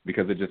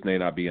 because it just may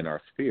not be in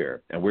our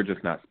sphere, and we're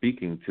just not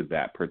speaking to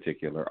that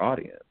particular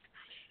audience.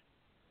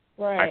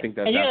 Right. I think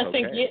that's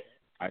okay.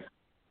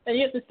 And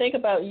you have to think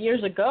about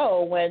years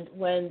ago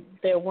when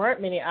there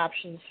weren't many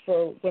options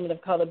for women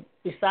of color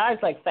besides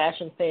like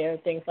fashion fair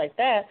and things like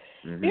that.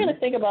 Mm-hmm. You're going to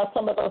think about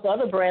some of those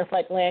other brands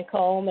like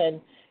Lancome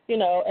and,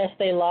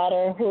 Estee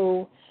Lauder,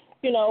 who,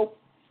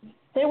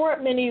 there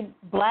weren't many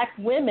black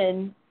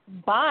women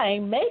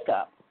buying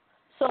makeup.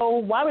 So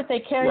why would they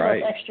carry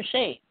those extra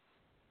shades?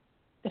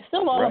 It's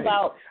still all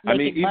about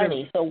making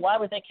money, so why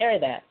would they carry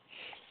that?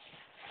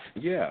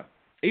 Yeah.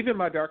 Even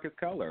my darkest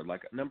color,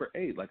 like number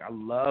 8, like I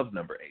love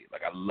number 8.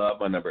 Like I love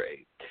my number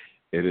 8.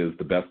 It is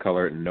the best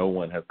color. No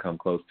one has come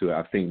close to it.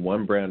 I've seen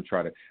one brand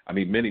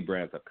many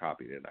brands have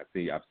copied it.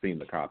 I've seen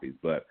the copies,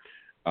 but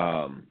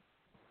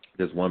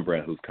there's one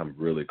brand who's come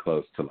really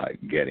close to like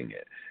getting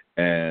it.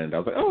 And I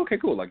was like, oh, okay,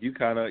 cool. Like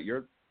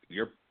you're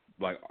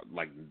like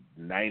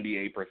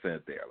 98%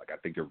 there. Like I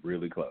think you're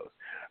really close.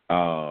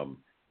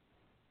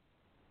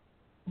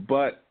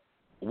 But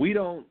we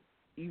don't,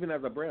 even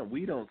as a brand,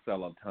 we don't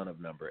sell a ton of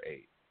number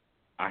 8.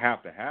 I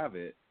have to have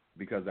it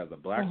because as a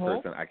black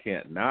person, I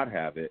can't not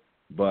have it.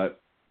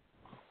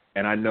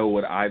 And I know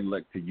what I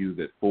like to use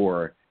it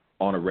for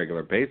on a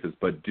regular basis.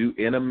 But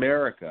in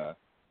America,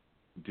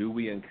 do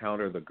we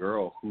encounter the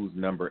girl who's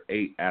number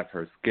 8 as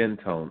her skin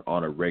tone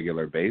on a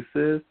regular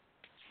basis?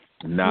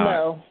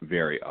 Not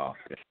very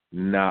often.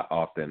 Not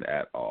often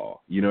at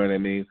all. You know what I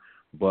mean?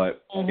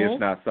 But it's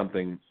not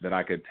something that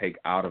I could take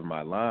out of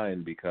my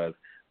line, because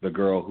the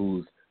girl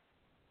who's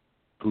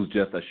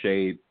just a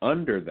shade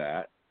under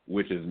that,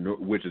 which is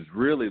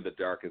really the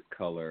darkest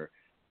color,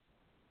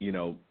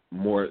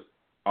 more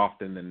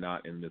often than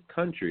not in this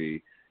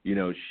country,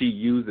 she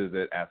uses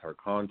it as her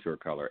contour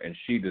color, and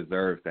she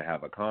deserves to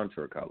have a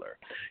contour color,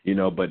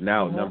 But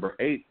now number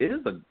 8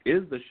 is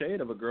the shade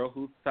of a girl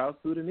who's South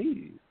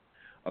Sudanese.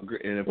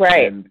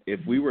 And if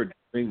we were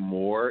doing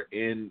more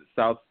in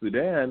South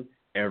Sudan,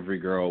 every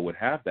girl would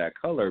have that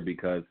color,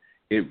 because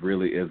it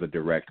really is a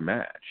direct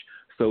match.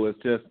 So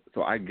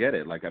so I get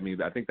it. Like, I mean,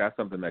 I think that's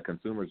something that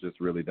consumers just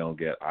really don't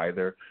get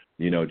either,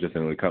 just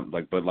when it comes,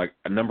 but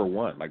a number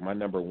 1, like my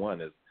number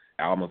 1 is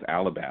almost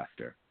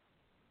alabaster.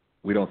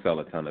 We don't sell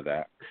a ton of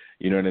that.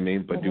 You know what I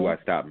mean? But do I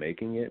stop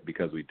making it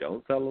because we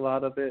don't sell a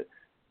lot of it?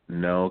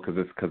 No,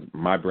 because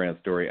my brand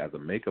story as a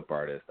makeup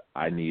artist,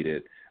 I need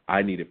it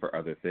for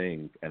other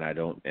things,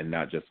 and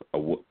not just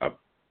a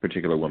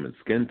particular woman's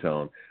skin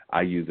tone.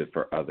 I use it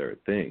for other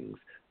things.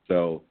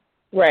 So,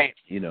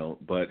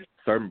 but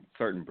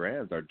certain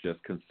brands are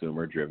just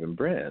consumer-driven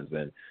brands,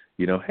 and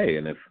hey,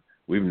 and if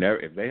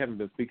they haven't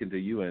been speaking to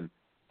you in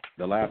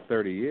the last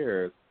 30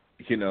 years,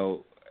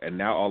 and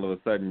now all of a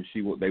sudden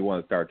they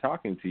want to start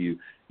talking to you,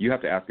 you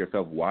have to ask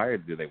yourself, why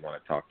do they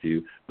want to talk to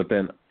you? But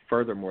then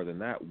furthermore than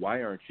that,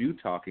 why aren't you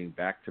talking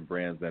back to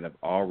brands that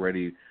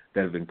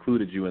have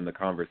included you in the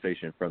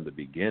conversation from the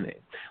beginning?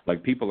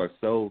 Like, people are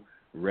so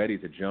ready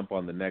to jump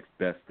on the next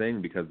best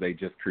thing because they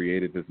just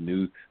created this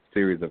new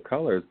series of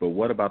colors, but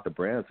what about the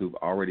brands who've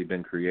already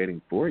been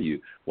creating for you?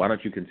 Why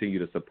don't you continue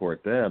to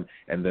support them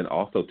and then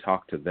also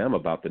talk to them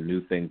about the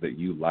new things that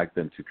you like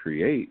them to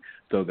create,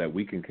 so that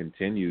we can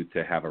continue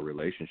to have a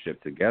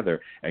relationship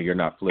together, and you're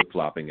not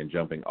flip-flopping and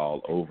jumping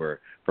all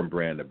over from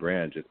brand to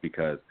brand just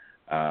because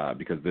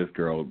this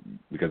girl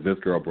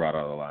brought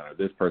out a line, or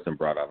this person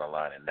brought out a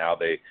line, and now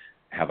they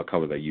have a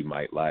color that you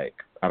might like.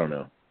 I don't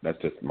know.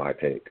 That's just my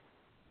take.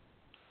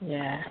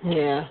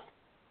 Yeah,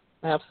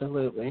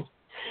 absolutely.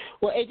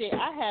 Well, AJ,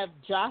 I have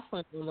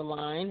Jocelyn on the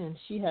line, and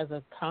she has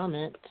a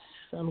comment,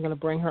 so I'm going to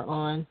bring her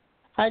on.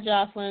 Hi,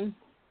 Jocelyn.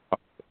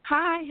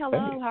 Hi,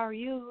 hello. Hey. How are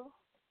you?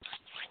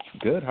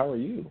 Good. How are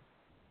you?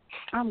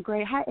 I'm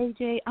great. Hi,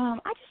 AJ. I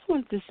just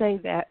wanted to say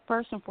that,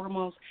 first and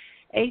foremost,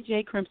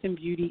 AJ Crimson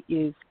Beauty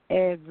is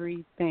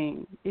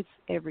everything. It's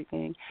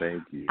everything.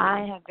 Thank you.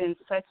 I have been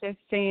such a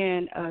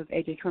fan of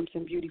AJ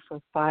Crimson Beauty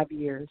for 5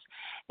 years.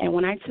 And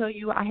when I tell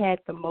you I had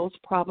the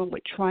most problem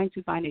with trying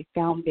to find a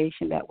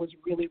foundation that was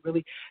really,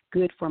 really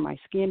good for my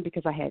skin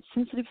because I had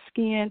sensitive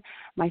skin.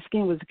 My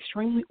skin was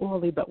extremely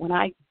oily. But when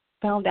I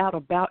found out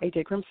about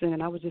AJ Crimson,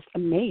 and I was just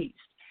amazed.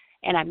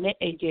 And I met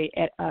AJ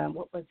at,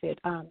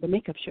 the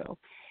makeup show.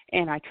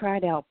 And I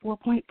tried out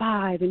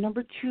 4.5 and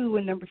number 2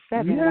 and number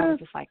 7. Yes. And I was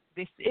just like,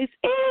 this is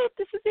it.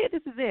 This is it.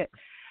 This is it.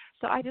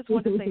 So I just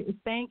want to say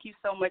thank you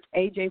so much,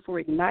 AJ, for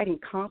igniting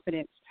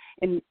confidence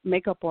in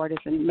makeup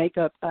artists and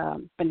makeup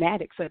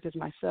fanatics such as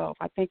myself.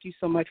 I thank you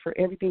so much for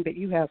everything that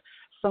you have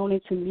sown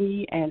into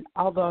me and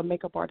all the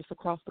makeup artists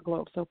across the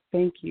globe. So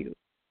thank you.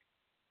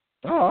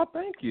 Oh,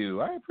 thank you.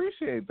 I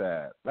appreciate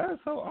that. That is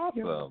so awesome.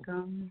 You're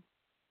welcome.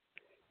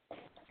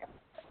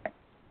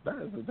 That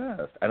is the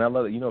best, and I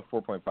love it.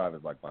 4.5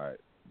 is like our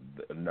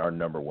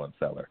number one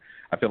seller.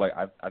 I feel like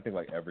I think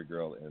like every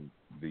girl in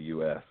the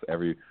U.S.,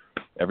 every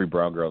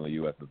brown girl in the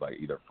U.S. is like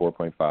either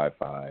 4.5,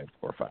 5,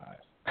 or 5.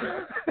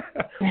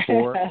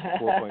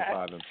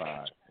 4.5, and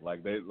 5. Like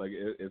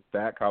it's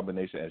that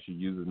combination, and she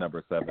uses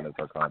number 7 as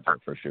her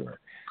content for sure.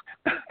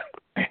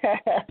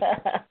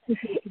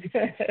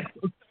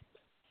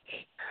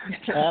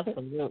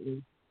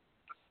 Absolutely.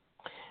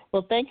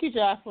 Well, thank you,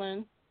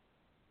 Jocelyn.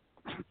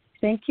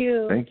 Thank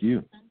you. Thank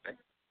you.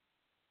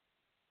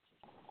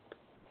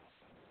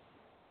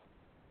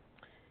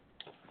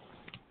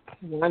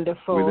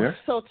 Wonderful. We there?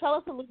 So tell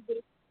us a little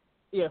bit.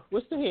 Yeah,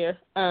 we're still here.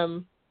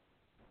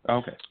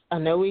 Okay. I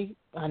know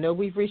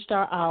we've reached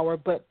our hour,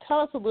 but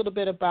tell us a little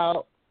bit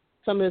about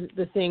some of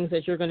the things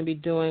that you're going to be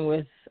doing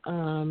with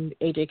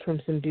AJ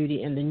Crimson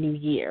Beauty in the new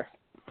year.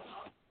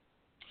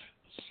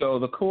 So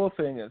the cool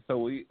thing is,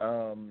 we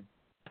I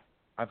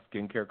have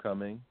skincare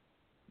coming,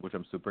 which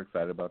I'm super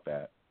excited about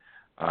that.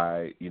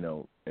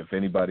 If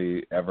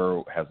anybody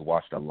ever has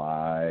watched a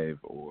live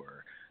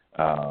or,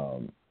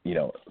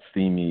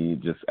 see me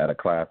just at a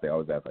class, they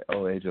always ask, like,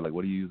 oh, AJ, like,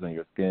 what do you use on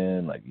your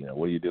skin? Like,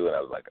 what do you do? And I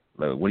was like,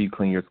 what do you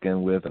clean your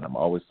skin with? And I'm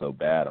always so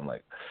bad. I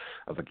was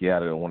like, yeah, I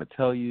don't want to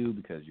tell you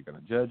because you're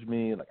going to judge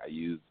me. Like, I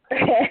use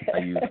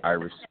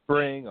Irish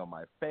Spring on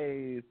my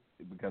face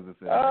because it's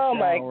in the shower. Oh,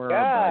 my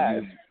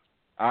God.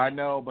 I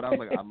know, but I was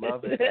like, I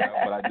love it,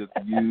 but I just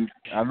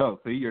I know,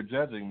 see, you're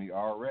judging me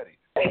already.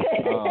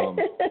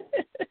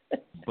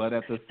 But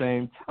at the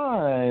same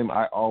time,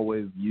 I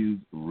always use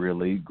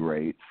really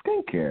great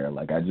skincare.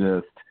 Like I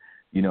just,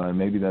 and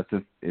maybe that's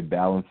just, it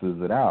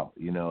balances it out,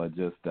 it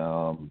just,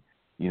 so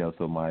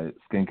my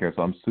skincare,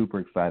 so I'm super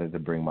excited to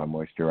bring my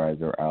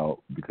moisturizer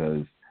out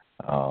because,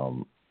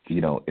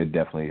 it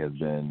definitely has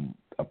been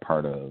a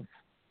part of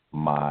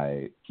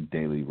my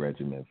daily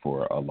regimen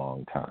for a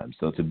long time.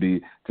 So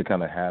to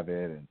kind of have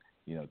it and,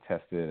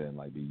 test it and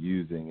like be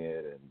using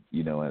it and,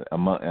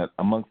 and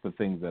amongst the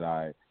things that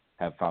I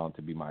have found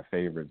to be my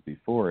favorites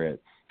before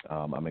it,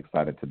 I'm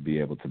excited to be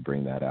able to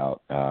bring that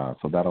out.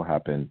 So that'll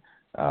happen,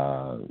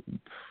 I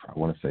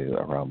want to say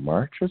around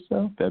March or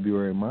so,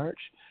 February, March.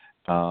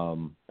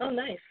 Oh,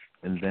 nice.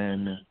 And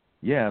then,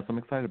 so I'm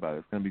excited about it.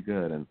 It's going to be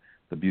good. And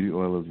the beauty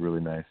oil is really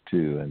nice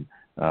too. And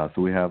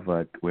so we have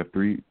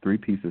three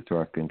pieces to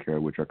our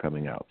skincare which are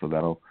coming out. So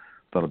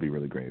that'll be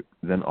really great.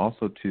 Then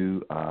also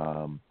too,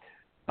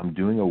 I'm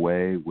doing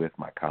away with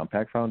my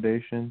compact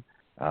foundation.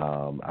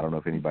 I don't know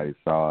if anybody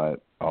saw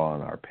it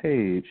on our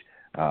page.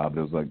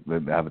 There's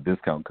they have a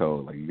discount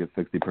code. Like you get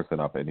 60%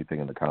 off anything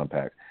in the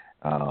compact.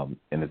 And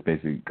it's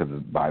basically because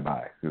it's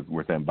bye-bye. Because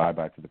we're saying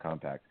bye-bye to the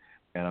compact.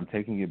 And I'm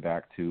taking it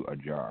back to a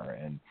jar.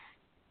 And,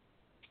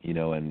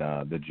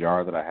 the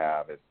jar that I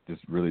have is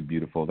just really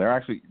beautiful. They're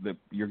actually,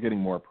 you're getting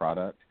more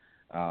product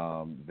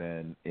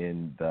than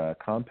in the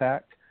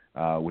compact,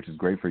 which is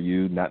great for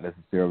you, not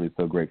necessarily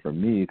so great for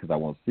me because I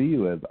won't see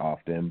you as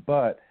often,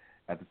 but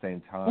at the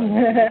same time,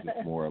 it's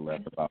just more or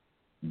less about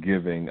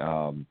giving,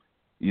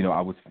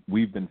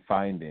 we've been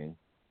finding,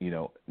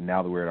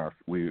 now that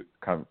we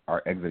kind of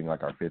are exiting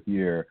like our 5th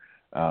year,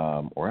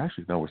 or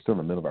actually, no, we're still in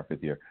the middle of our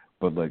 5th year,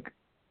 but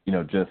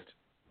just,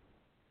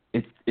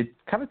 it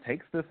kind of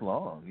takes this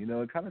long,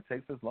 it kind of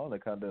takes this long to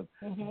kind of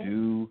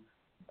do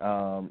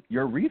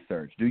your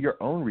research, do your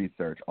own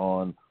research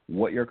on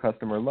what your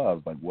customer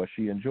loves, like what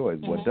she enjoys,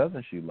 what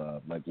doesn't she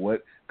love, like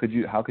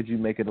how could you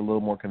make it a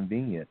little more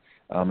convenient?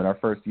 In our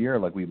first year,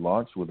 like we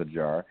launched with a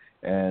jar,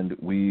 and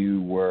we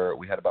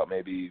had about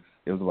maybe,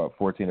 it was about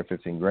 14 or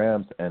 15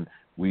 grams, and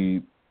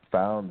we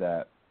found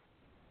that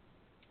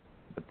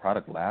the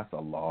product lasts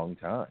a long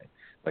time.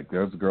 Like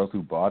there's girls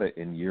who bought it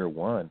in year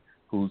 1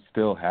 who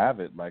still have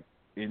it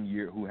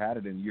who had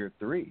it in year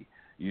 3,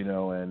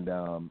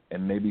 and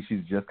maybe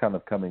she's just kind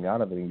of coming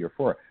out of it in year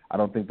 4. I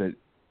don't think that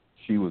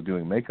she was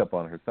doing makeup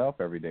on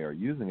herself every day or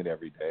using it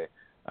every day,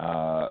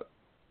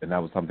 and that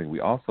was something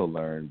we also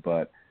learned.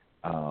 But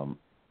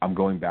I'm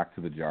going back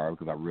to the jar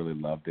because I really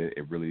loved it.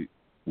 It really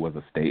was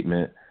a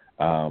statement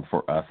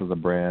for us as a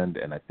brand,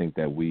 and I think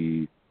that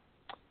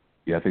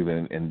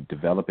in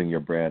developing your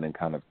brand and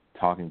kind of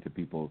talking to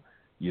people,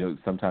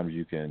 sometimes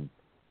you can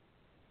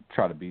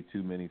try to be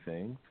too many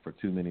things for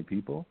too many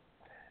people.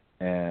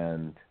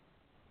 And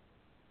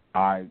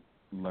I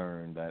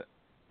learned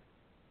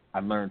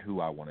who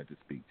I wanted to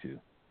speak to.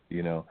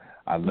 You know,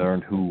 I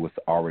learned who was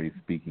already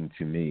speaking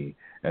to me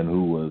and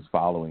who was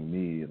following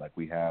me. Like,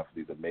 we have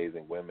these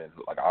amazing women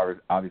who, like,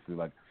 obviously,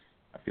 like,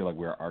 I feel like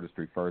we're an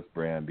Artistry First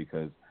brand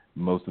because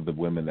most of the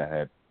women that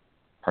had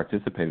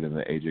participated in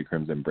the AJ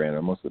Crimson brand,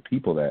 or most of the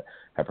people that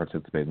have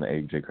participated in the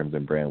AJ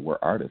Crimson brand,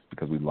 were artists,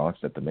 because we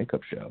launched at the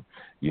makeup show,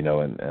 you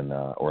know, in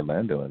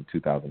Orlando in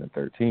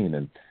 2013.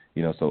 And,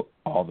 you know, so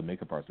all the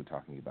makeup artists were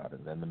talking about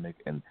it. And then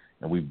and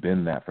we've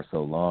been that for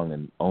so long,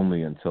 and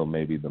only until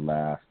maybe the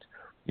last,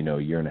 you know,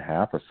 year and a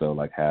half or so,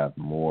 like, have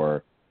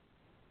more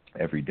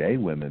everyday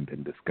women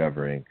been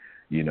discovering,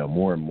 you know,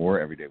 more and more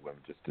everyday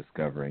women just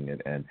discovering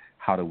it. And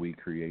how do we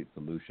create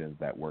solutions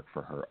that work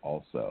for her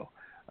also?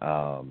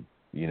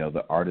 You know,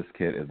 the artist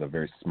kit is a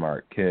very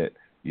smart kit,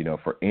 you know,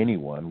 for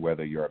anyone,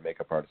 whether you're a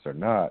makeup artist or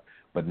not,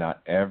 but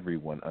not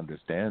everyone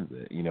understands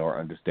it, you know, or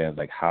understands,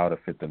 like, how to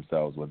fit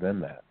themselves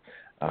within that.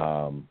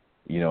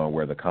 You know, and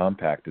where the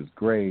compact is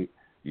great,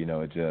 you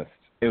know, I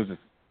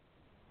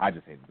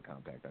just hated the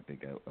compact, I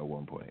think, at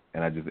one point,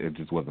 and it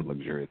just wasn't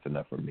luxurious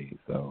enough for me.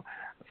 So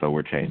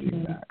we're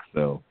changing back.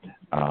 So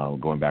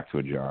going back to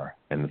a jar,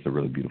 and it's a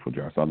really beautiful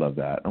jar. So I love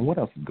that. And what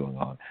else is going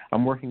on?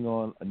 I'm working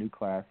on a new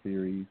class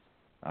series.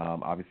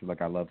 Obviously,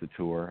 like, I love to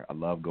tour. I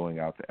love going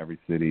out to every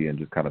city and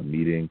just kind of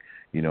meeting,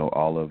 you know,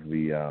 all of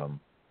the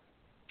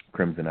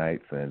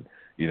Crimsonites, and,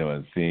 you know,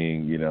 and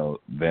seeing, you know,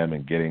 them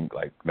and getting,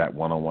 like, that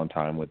one-on-one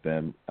time with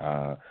them.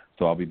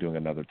 So I'll be doing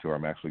another tour.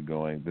 I'm actually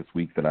going this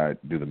week that I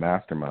do the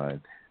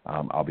mastermind.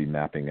 I'll be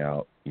mapping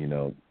out, you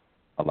know,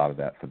 a lot of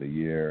that for the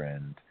year.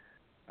 And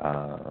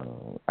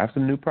I have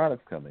some new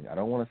products coming. I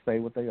don't want to say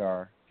what they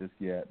are just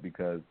yet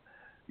because,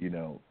 you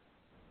know,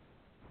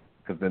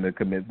 because then it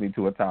commits me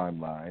to a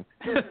timeline.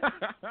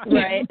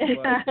 Right.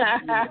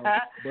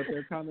 but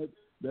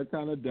they're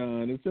kind of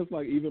done. It's just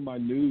like even my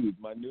new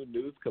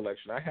nudes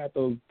collection. I had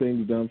those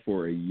things done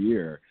for a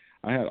year.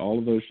 I had all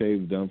of those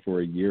shades done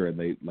for a year, and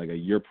they, like, a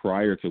year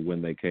prior to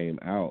when they came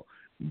out.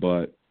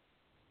 But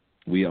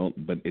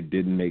it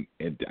didn't make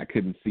it. I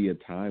couldn't see a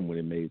time when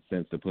it made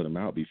sense to put them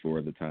out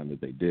before the time that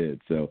they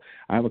did. So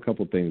I have a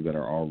couple things that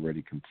are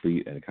already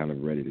complete and kind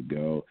of ready to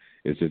go.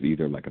 It's just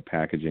either like a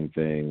packaging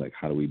thing, like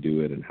how do we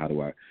do it, and how do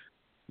I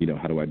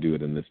do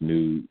it in this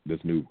new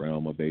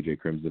realm of AJ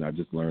Crimson. I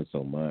just learned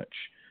so much.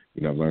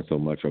 You know, I've learned so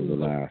much over the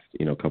last,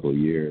 you know, couple of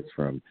years,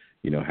 from,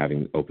 you know,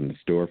 having opened the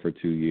store for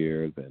 2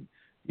 years, and,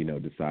 you know,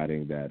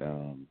 deciding that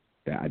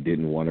I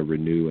didn't want to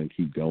renew and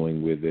keep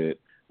going with it.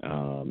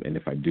 And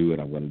if I do it,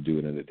 I'm going to do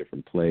it in a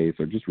different place,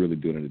 or just really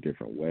do it in a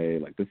different way.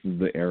 Like, this is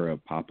the era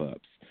of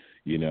pop-ups,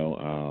 you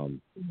know,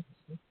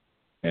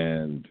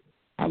 and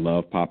I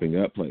love popping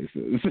up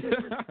places.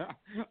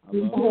 I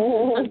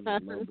love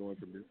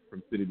going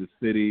from city to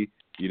city.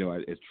 You know,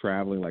 it's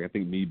traveling. Like, I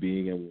think me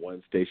being in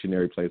one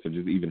stationary place, or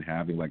just even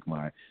having, like,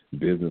 my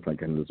business,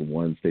 like, in this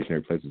one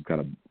stationary place, is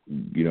kind of,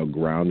 you know,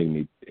 grounding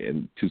me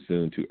in too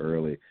soon, too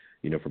early,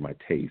 you know, for my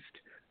taste.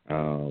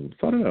 So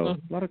I don't know,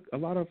 a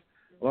lot of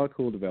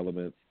cool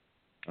developments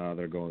that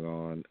are going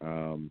on.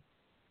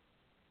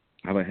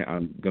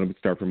 I'm going to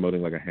start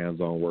promoting, like, a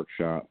hands-on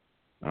workshop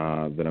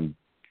that I'm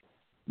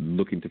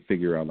looking to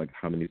figure out, like,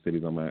 how many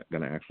cities I'm going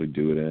to actually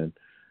do it in.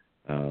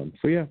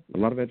 So yeah, a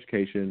lot of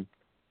education,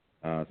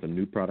 some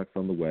new products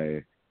on the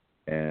way,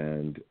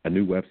 and a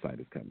new website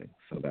is coming.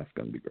 So that's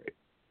going to be great.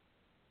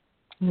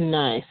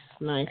 Nice.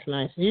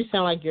 You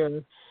sound like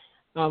you're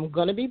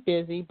going to be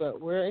busy, but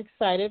we're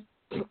excited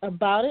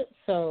about it.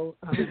 So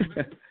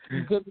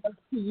good luck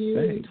to you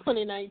in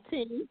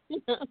 2019.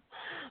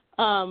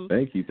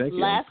 Thank you.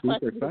 Last I'm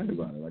super question. excited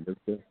about it. Like I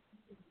said.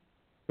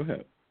 Go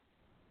ahead.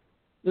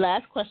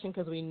 Last question,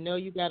 because we know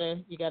you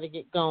gotta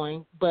get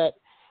going. But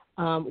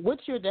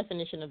what's your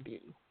definition of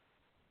beauty?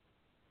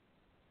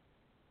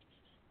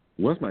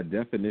 What's my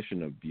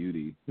definition of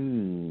beauty?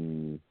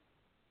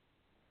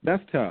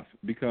 That's tough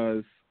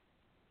because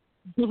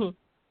I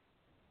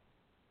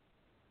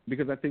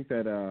think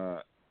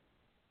that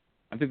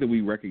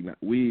we recognize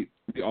we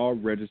all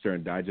register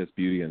and digest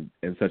beauty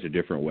in such a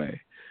different way.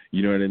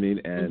 You know what I mean?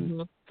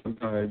 And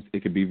sometimes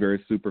it could be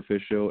very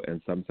superficial,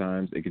 and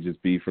sometimes it could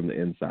just be from the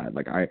inside.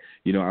 Like, I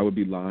would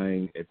be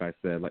lying if I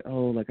said, like,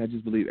 oh, like, I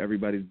just believe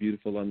everybody's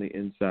beautiful on the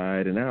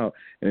inside and out,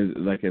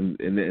 and like, and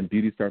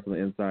beauty starts on the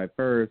inside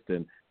first,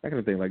 and that kind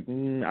of thing. Like,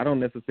 I don't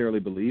necessarily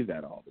believe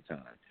that all the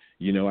time.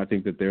 You know, I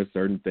think that there's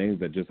certain things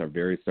that just are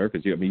very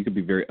surface. I mean, you could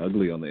be very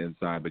ugly on the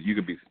inside, but you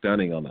could be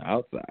stunning on the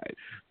outside.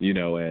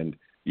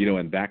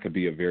 And that could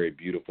be a very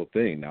beautiful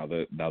thing. Now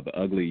the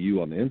ugly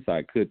you on the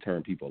inside could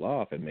turn people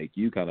off and make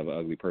you kind of an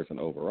ugly person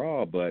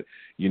overall. But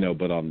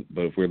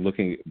if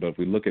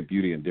we look at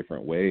beauty in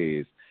different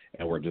ways,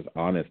 and we're just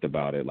honest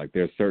about it, like,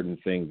 there's certain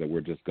things that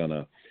we're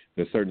gonna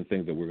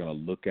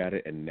look at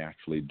it and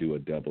naturally do a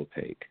double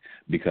take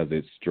because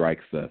it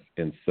strikes us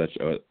in such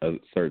a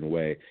certain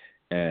way,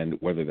 and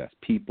whether that's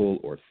people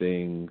or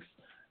things,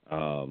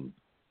 so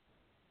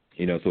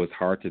it's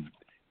hard to.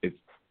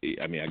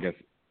 I guess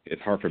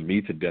it's hard for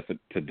me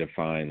to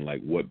define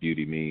like what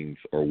beauty means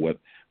or what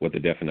the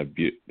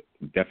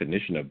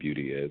definition of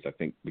beauty is. I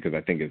think because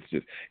I think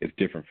it's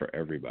different for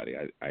everybody.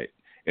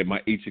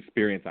 Each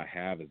experience I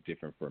have is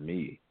different for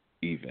me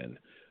even.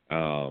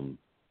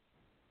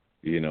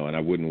 You know, and I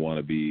wouldn't want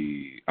to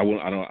be.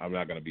 I'm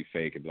not gonna be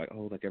fake and be like,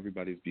 oh, like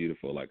everybody's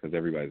beautiful, like because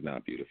everybody's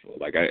not beautiful.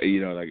 Like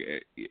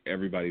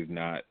everybody's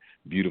not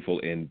beautiful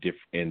in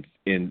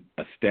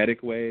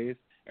aesthetic ways.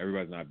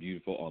 Everybody's not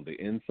beautiful on the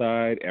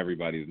inside.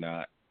 Everybody's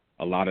not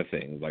a lot of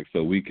things. Like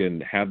so, we can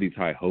have these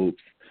high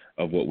hopes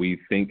of what we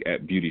think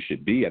beauty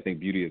should be. I think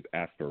beauty is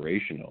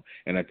aspirational,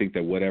 and I think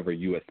that whatever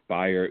you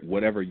aspire,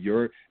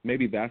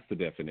 maybe that's the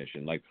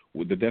definition. Like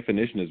the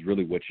definition is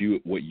really what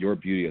your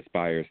beauty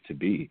aspires to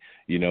be.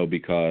 You know,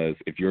 because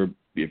if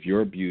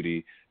your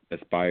beauty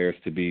aspires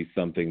to be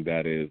something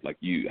that is like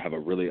you have a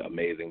really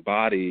amazing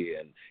body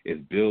and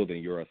is built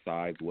and you're a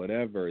size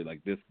whatever,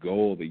 like this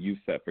goal that you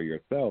set for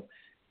yourself,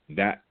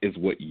 that is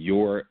what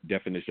your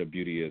definition of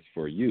beauty is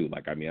for you.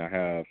 Like I mean, I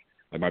have.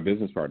 Like my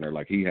business partner,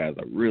 like he has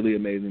a really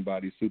amazing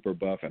body, super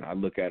buff, and I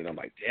look at it and I'm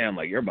like, damn,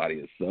 like your body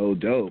is so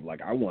dope.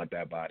 Like I want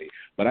that body.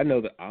 But I know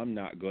that I'm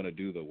not going to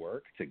do the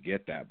work to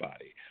get that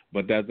body.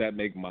 But does that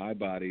make my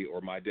body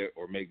or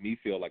make me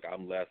feel like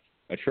I'm less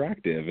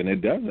attractive? And it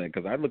doesn't,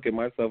 because I look at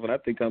myself and I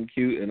think I'm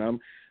cute and I'm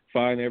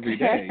fine every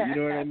day. You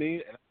know what I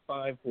mean? And I'm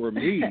fine for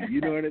me. You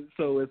know what I mean?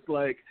 So it's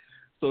like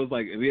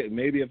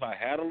maybe if I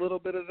had a little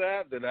bit of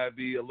that, then I'd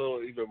be a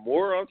little even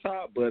more on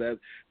top. But I've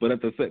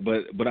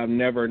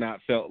never not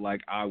felt like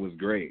I was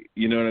great.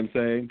 You know what I'm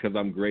saying? Because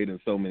I'm great in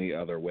so many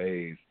other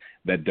ways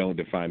that don't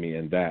define me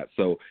in that.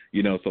 So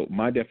so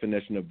my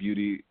definition of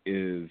beauty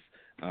is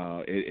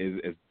I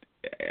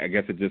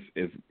guess it just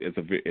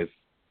it's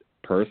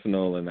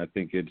personal, and I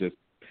think it just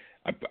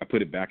I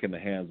put it back in the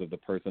hands of the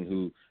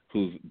person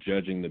who's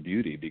judging the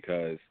beauty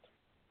because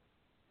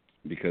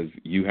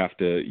you have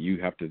to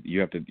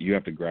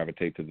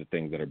gravitate to the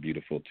things that are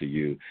beautiful to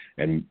you,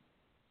 and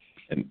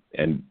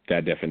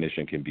that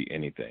definition can be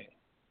anything.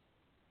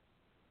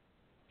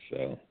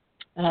 So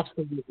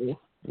absolutely,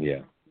 yeah.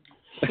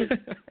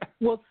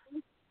 Well,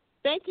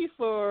 thank you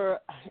for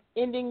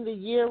ending the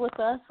year with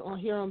us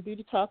here on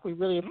Beauty Talk. We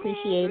really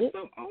appreciate it.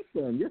 So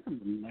awesome! You're from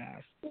the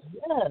last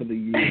of the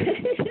year.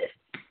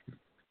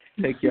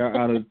 Take y'all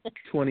out of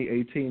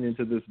 2018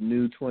 into this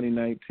new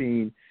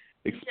 2019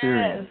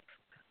 experience.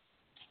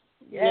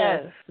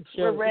 Yes,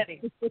 we're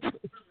ready.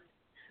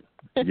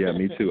 Yeah,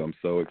 me too. I'm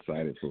so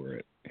excited for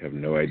it. I have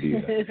no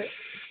idea.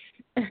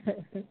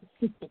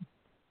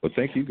 Well,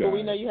 thank you guys. Well,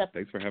 we know you have.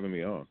 Thanks for having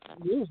me on.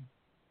 Yeah.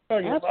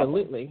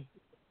 Absolutely.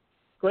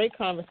 Great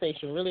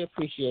conversation. Really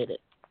appreciate it.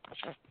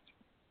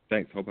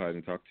 Thanks. Hope I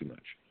didn't talk too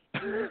much.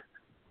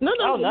 No,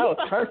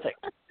 it's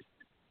perfect.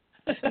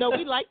 No,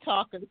 we like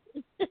talking.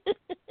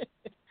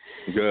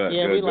 Good.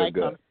 Yeah, good, we good, like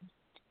good. talking.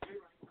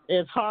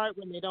 It's hard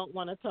when they don't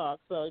want to talk,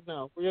 so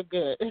no, we're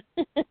good.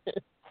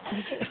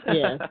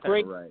 Yeah,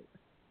 great. Right.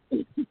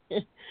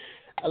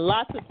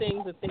 Lots of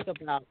things to think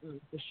about,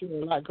 for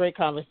sure. Great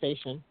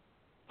conversation.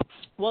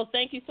 Well,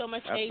 thank you so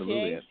much,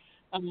 Absolutely.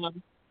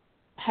 AJ.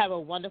 Have a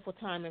wonderful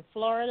time in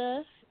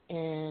Florida,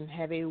 and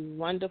have a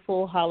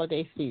wonderful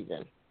holiday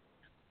season.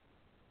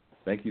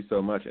 Thank you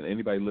so much. And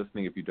anybody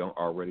listening, if you don't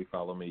already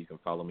follow me, you can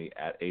follow me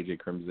at AJ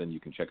Crimson. You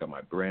can check out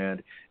my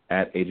brand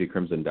at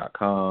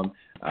ajcrimson.com.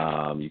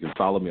 You can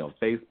follow me on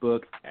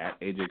Facebook at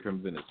AJ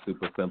Crimson. It's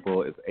super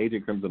simple. It's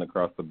AJ Crimson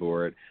across the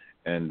board.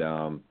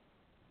 And,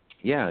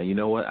 yeah, you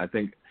know what? I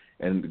think,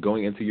 and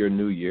going into your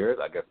new year,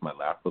 I guess my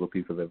last little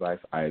piece of advice,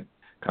 I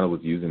kind of was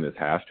using this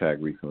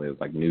hashtag recently.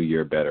 It's like New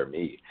Year Better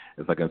Me.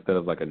 It's like instead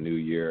of like a New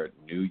Year,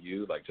 new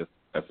you, like just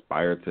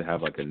aspire to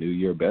have like a new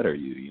year better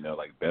you,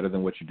 like better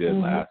than what you did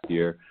last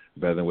year,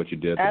 better than what you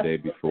did the day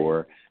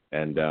before.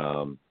 And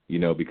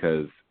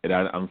because I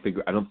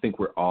don't think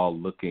we're all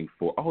looking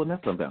for, and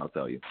that's something I'll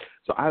tell you.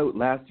 So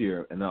last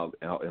year, and I'll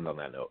end on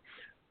that note,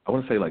 I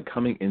want to say like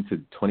coming into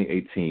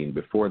 2018,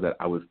 before that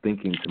I was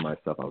thinking to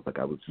myself, I was like,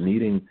 I was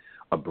needing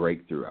a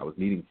breakthrough. I was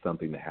needing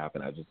something to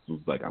happen. I just was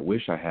like, I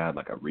wish I had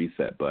like a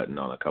reset button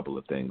on a couple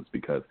of things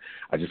because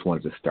I just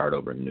wanted to start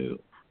over new.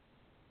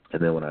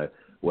 And then I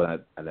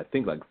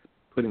think like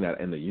putting that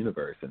in the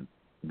universe, and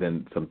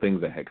then some things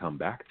that had come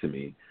back to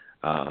me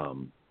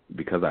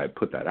because I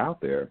put that out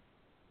there,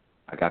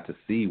 I got to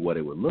see what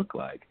it would look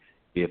like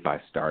if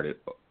I started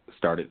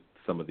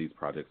some of these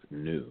projects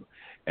new.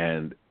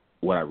 And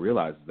what I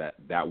realized is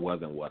that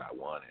wasn't what I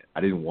wanted. I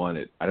didn't want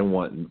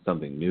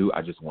something new.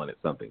 I just wanted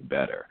something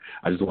better.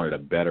 I just wanted a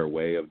better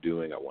way of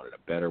doing. I wanted a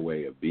better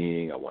way of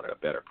being. I wanted a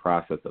better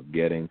process of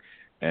getting.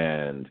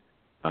 And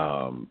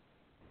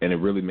it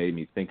really made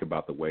me think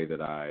about the way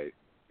that I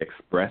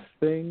express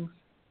things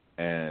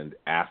and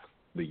ask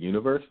the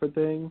universe for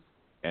things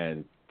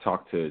and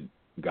talk to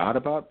God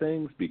about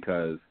things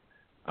because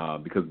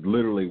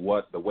literally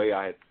the way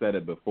I had said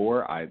it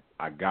before, I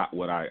got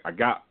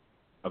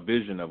a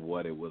vision of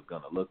what it was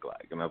going to look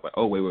like. And I was like,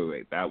 oh,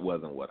 wait, that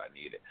wasn't what I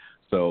needed.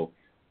 So,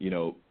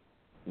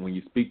 when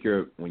you speak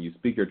your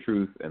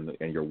truth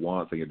and your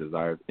wants and your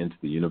desires into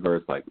the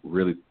universe, like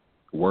really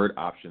word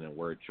option and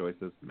word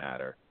choices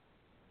matter.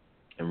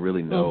 And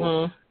really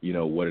know,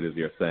 what it is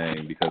you're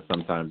saying, because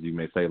sometimes you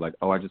may say like,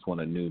 oh, I just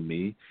want a new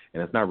me,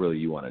 and it's not really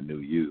you want a new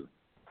you,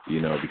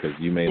 because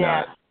you may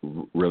not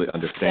really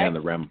understand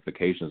the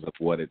ramifications of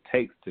what it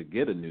takes to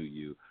get a new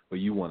you, but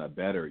you want a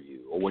better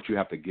you, or what you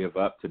have to give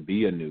up to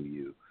be a new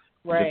you,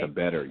 to get a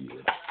better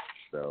you.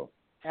 So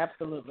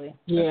absolutely,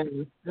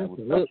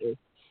 absolutely.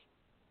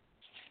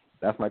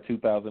 That's my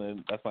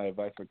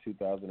advice for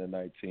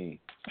 2019.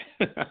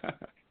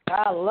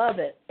 I love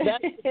it.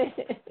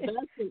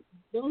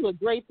 Those are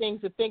great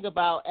things to think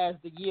about as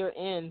the year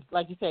ends.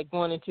 Like you said,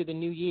 going into the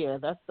new year.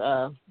 That's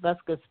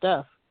good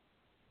stuff.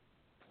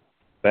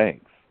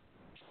 Thanks.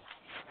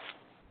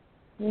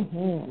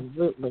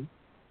 Absolutely.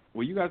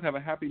 Well, you guys have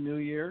a happy New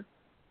Year.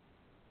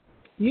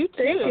 You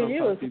too.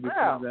 You as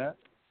well. That.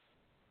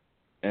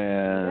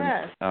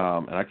 And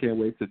and I can't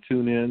wait to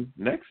tune in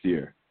next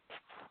year.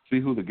 See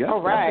who the guests are.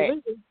 All right.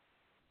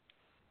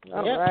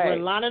 We're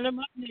lining them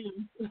up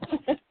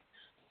now.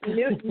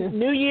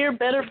 New Year,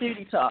 better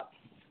beauty talk.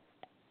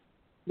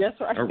 That's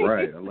right. All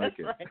right, I like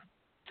it.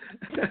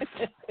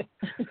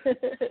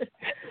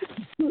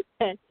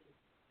 Right.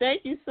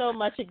 Thank you so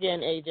much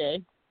again,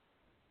 AJ.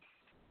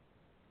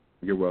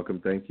 You're welcome.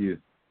 Thank you.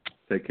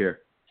 Take care.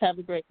 Have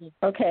a great night.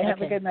 Okay,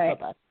 have a good night.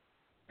 Bye-bye.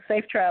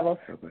 Safe travels.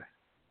 Bye-bye.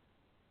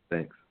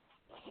 Thanks.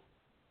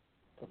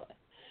 Bye-bye.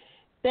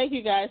 Thank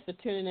you guys for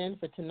tuning in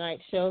for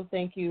tonight's show.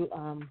 Thank you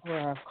for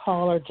our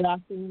caller,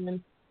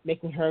 Jocelyn,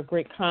 making her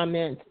great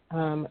comment.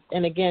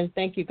 And again,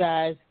 thank you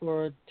guys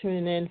for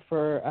tuning in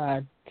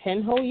for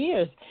 10 whole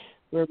years.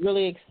 We're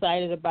really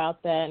excited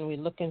about that, and we're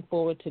looking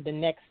forward to the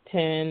next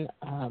 10.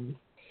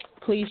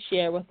 Please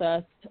share with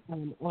us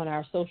on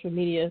our social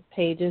media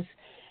pages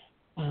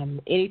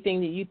anything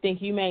that you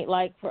think you might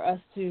like for us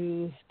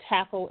to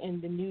tackle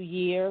in the new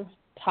year,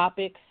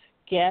 topics,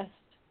 guests,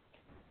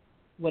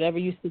 whatever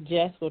you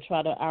suggest. We'll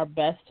try our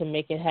best to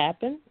make it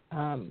happen.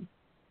 And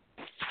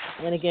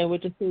again, we're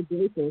just so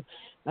grateful.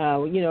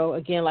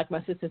 Again, like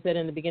my sister said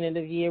in the beginning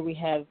of the year, we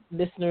have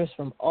listeners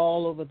from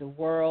all over the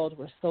world.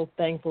 We're so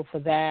thankful for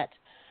that,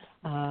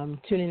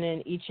 tuning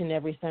in each and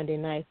every Sunday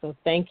night. So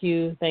thank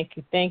you.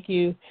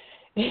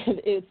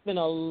 It's been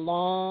a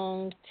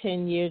long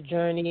 10-year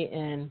journey,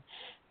 and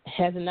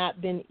has not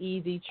been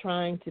easy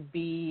trying to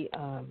be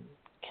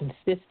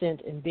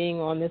consistent and being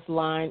on this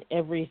line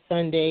every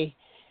Sunday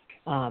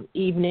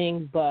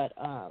evening, but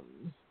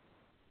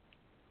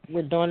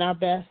we're doing our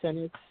best,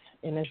 and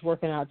it's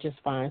working out just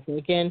fine. So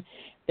again,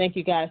 thank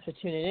you guys for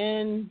tuning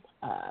in.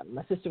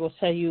 My sister will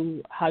tell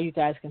you how you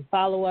guys can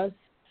follow us,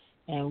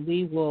 and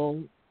we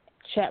will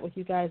chat with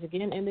you guys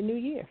again in the new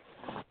year.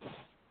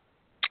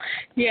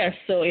 Yes,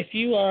 so if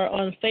you are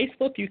on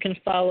Facebook, you can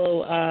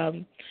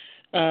follow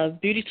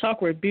Beauty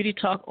Talk. We're Beauty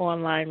Talk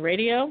Online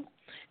Radio.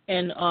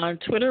 And on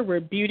Twitter,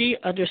 we're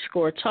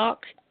Beauty_Talk.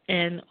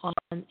 And on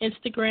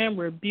Instagram,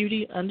 we're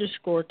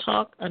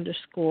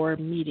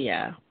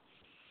Beauty_Talk_media.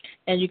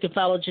 And you can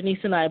follow Janice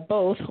and I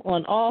both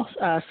on all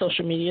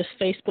social medias,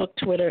 Facebook,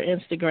 Twitter,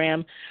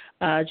 Instagram,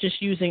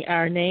 just using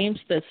our names.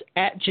 That's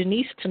at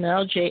Janice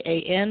Tunnell,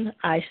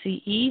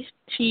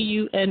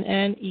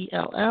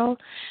 JANICETUNNELL.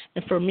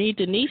 And for me,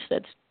 Denise,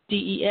 that's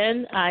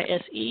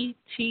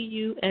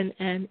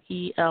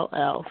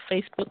DENISETUNNELL.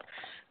 Facebook,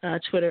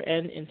 Twitter,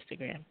 and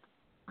Instagram.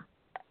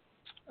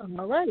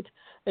 All right.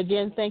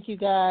 Again, thank you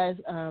guys.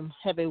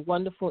 Have a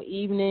wonderful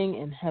evening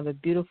and have a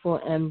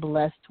beautiful and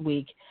blessed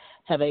week.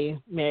 Have a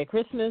Merry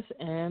Christmas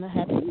and a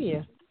Happy New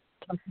Year.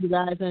 Talk to you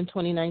guys in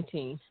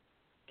 2019.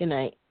 Good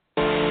night.